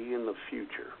we be in the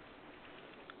future?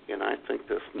 And I think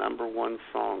this number one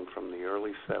song from the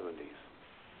early 70s,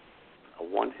 a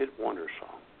one-hit wonder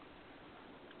song,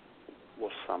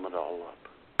 will sum it all up.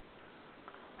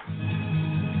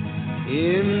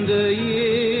 In the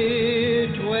year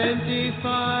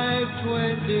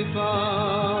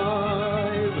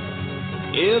 2525,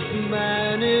 if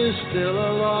man is still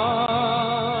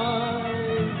alive,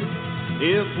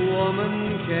 if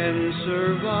woman can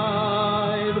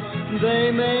survive, they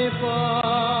may find.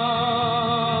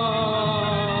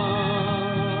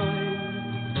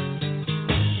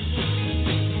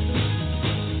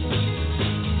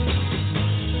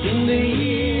 In the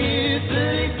year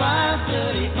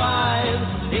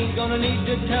 35, ain't gonna need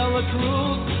to tell the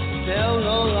truth, tell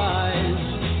no lies.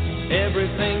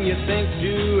 Everything you think,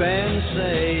 do, and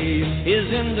say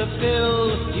is in the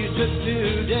pill you took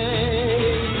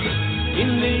today.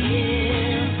 In the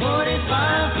year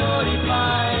 45,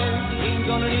 ain't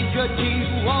gonna need your teeth,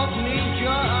 won't need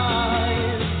your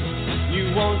eyes.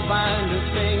 You won't find a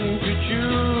thing to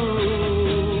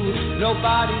chew,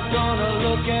 nobody's gonna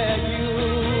look at you.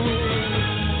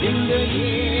 In the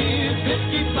year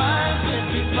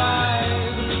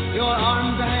 55, your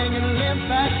arms are hanging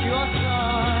limp at your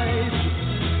side.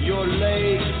 Your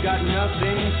legs got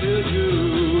nothing to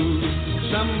do,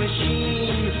 some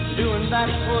machine doing that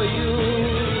for you.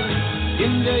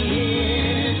 In the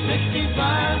year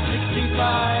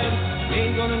 65,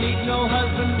 ain't gonna need no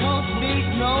husband, won't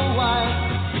need no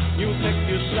wife. You pick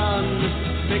your son,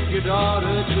 pick your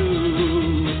daughter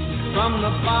too, from the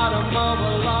bottom of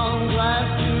a long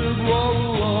glass tube.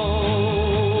 Whoa, whoa.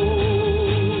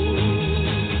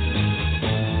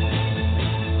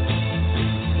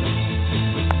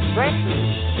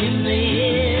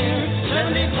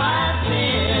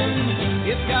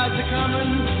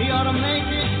 gonna make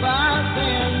it by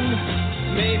then.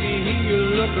 Maybe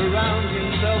he'll look around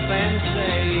himself and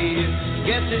say,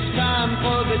 guess it's time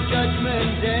for the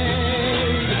judgment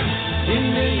day.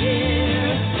 In the year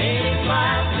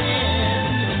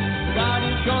 8510, God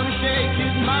is gonna shake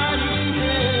his mighty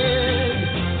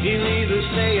head. He'll either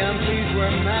say, I'm pleased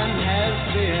where man has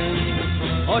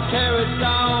been, or tear it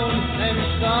down and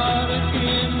start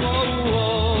again. Whoa,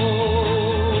 whoa.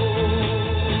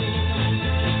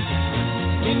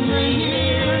 In the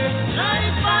year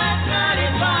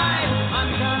 9595,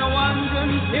 I'm kinda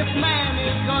wondering if man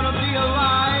is gonna be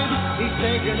alive. He's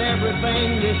taken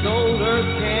everything this old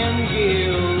earth can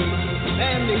give,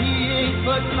 and he ain't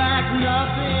put back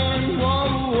nothing.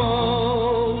 Whoa,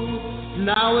 whoa.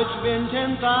 Now it's been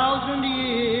 10,000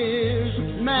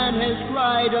 years. Man has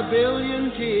cried a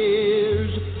billion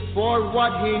tears for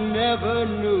what he never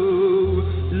knew.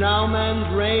 Now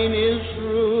man's reign is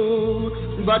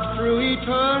through, but through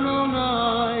eternal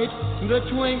night, the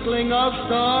twinkling of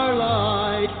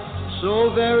starlight, so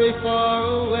very far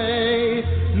away,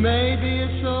 maybe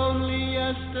it's only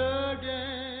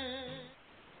yesterday.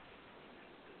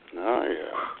 Oh,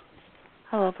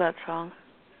 yeah. I love that song.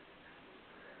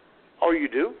 Oh, you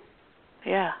do?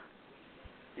 Yeah.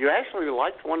 You actually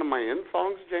liked one of my end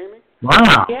songs, Jamie?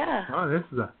 Wow. Yeah. Oh, this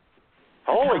is a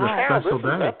Holy cow, this special is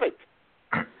day. epic.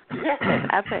 Yeah.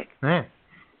 Epic. Man.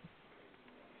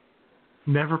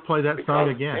 Never play that song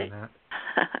again, Matt.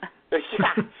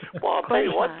 Yeah. Well, I'll tell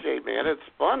you what, Jay, man, it's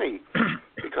funny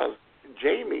because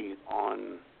Jamie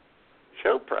on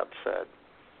Show Prep said,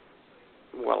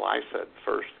 well, I said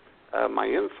first, my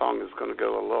end song is going to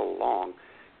go a little long,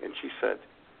 and she said,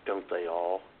 don't they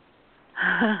all?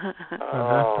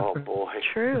 Oh, boy.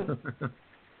 True.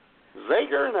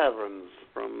 Zager and Evans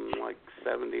from like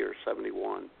 70 or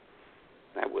 71.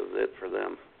 That was it for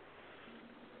them.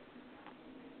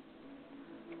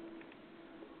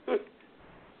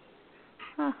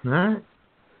 Huh. All right.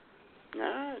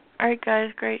 All right,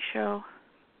 guys. Great show.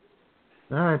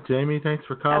 All right, Jamie. Thanks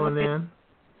for calling in.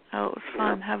 Oh, it was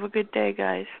fun. Have a good day,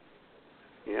 guys.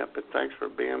 Yeah, but thanks for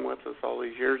being with us all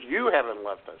these years. You haven't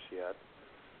left us yet.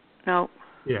 No.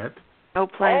 Yet. No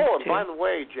plans Oh, and to. by the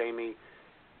way, Jamie,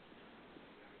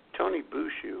 Tony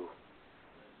Bushu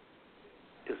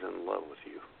is in love with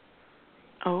you.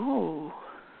 Oh.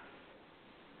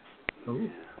 Oh.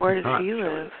 Where does he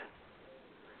live?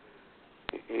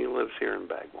 He lives here in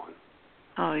Bagwan.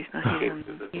 Oh, he's not.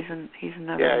 He's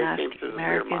another Yeah, he nasty came to the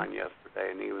American. beer mine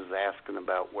yesterday, and he was asking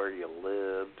about where you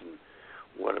lived and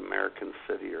what American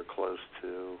city you're close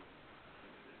to.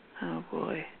 Oh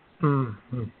boy.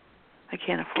 Mm-hmm. I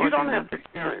can't afford. You don't him have to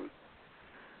hear him.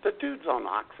 The dude's on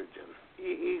oxygen.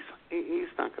 He's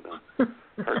not going to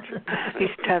hurt you.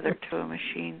 He's tethered to a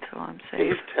machine, so I'm safe.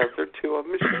 He's tethered to a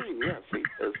machine. Yes, he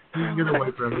is. Get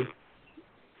away from me.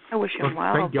 I wish him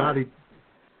well.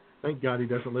 Thank God he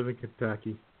doesn't live in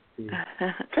Kentucky.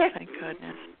 Thank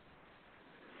goodness.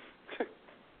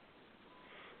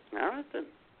 All right, then.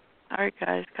 All right,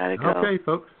 guys. Gotta go. Okay,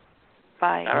 folks.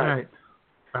 Bye. All right.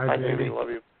 Bye, Jamie. Love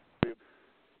you.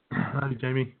 Love you,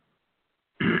 Jamie.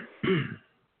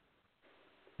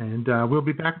 And we'll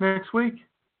be back next week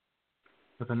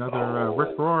with another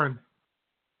Rick Roaring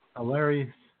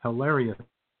hilarious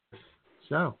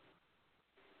show.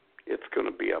 It's going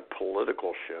to be a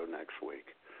political show next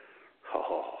week.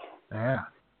 Oh. Yeah.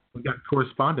 We got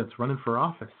correspondents running for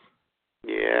office.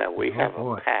 Yeah, we have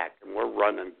a pack, and we're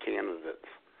running candidates.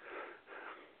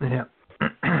 Yeah.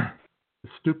 The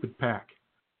stupid pack.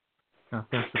 Out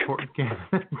there supporting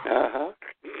candidates. Uh-huh.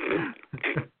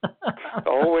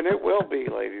 Oh, and it will be,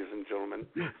 ladies and gentlemen.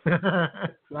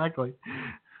 Exactly.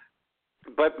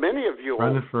 But many of you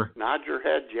will nod your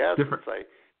head yes and say,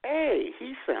 hey,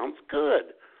 he sounds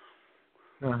good.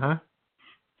 Uh-huh.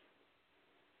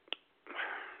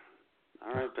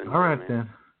 All right, then.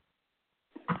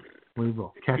 We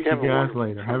will catch you guys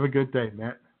later. Have a good day,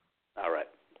 Matt. All right.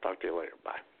 Talk to you later.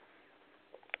 Bye.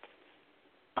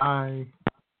 Bye.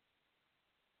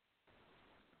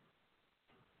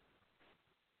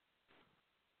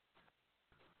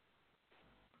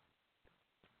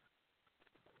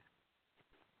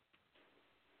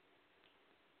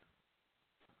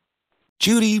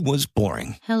 Judy was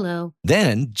boring. Hello.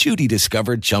 Then Judy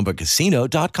discovered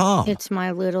ChumbaCasino.com. It's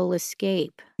my little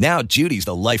escape. Now Judy's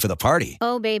the life of the party.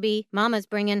 Oh, baby, mama's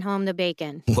bringing home the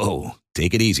bacon. Whoa,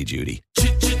 take it easy, Judy.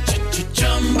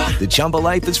 The Chumba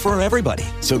life is for everybody.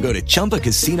 So go to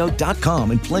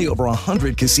ChumbaCasino.com and play over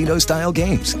 100 casino-style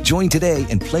games. Join today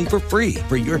and play for free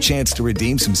for your chance to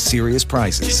redeem some serious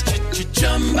prizes.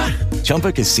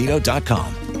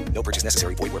 ChumbaCasino.com. No purchase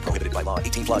necessary. Void where prohibited by law.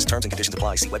 18+ terms and conditions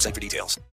apply. See website for details.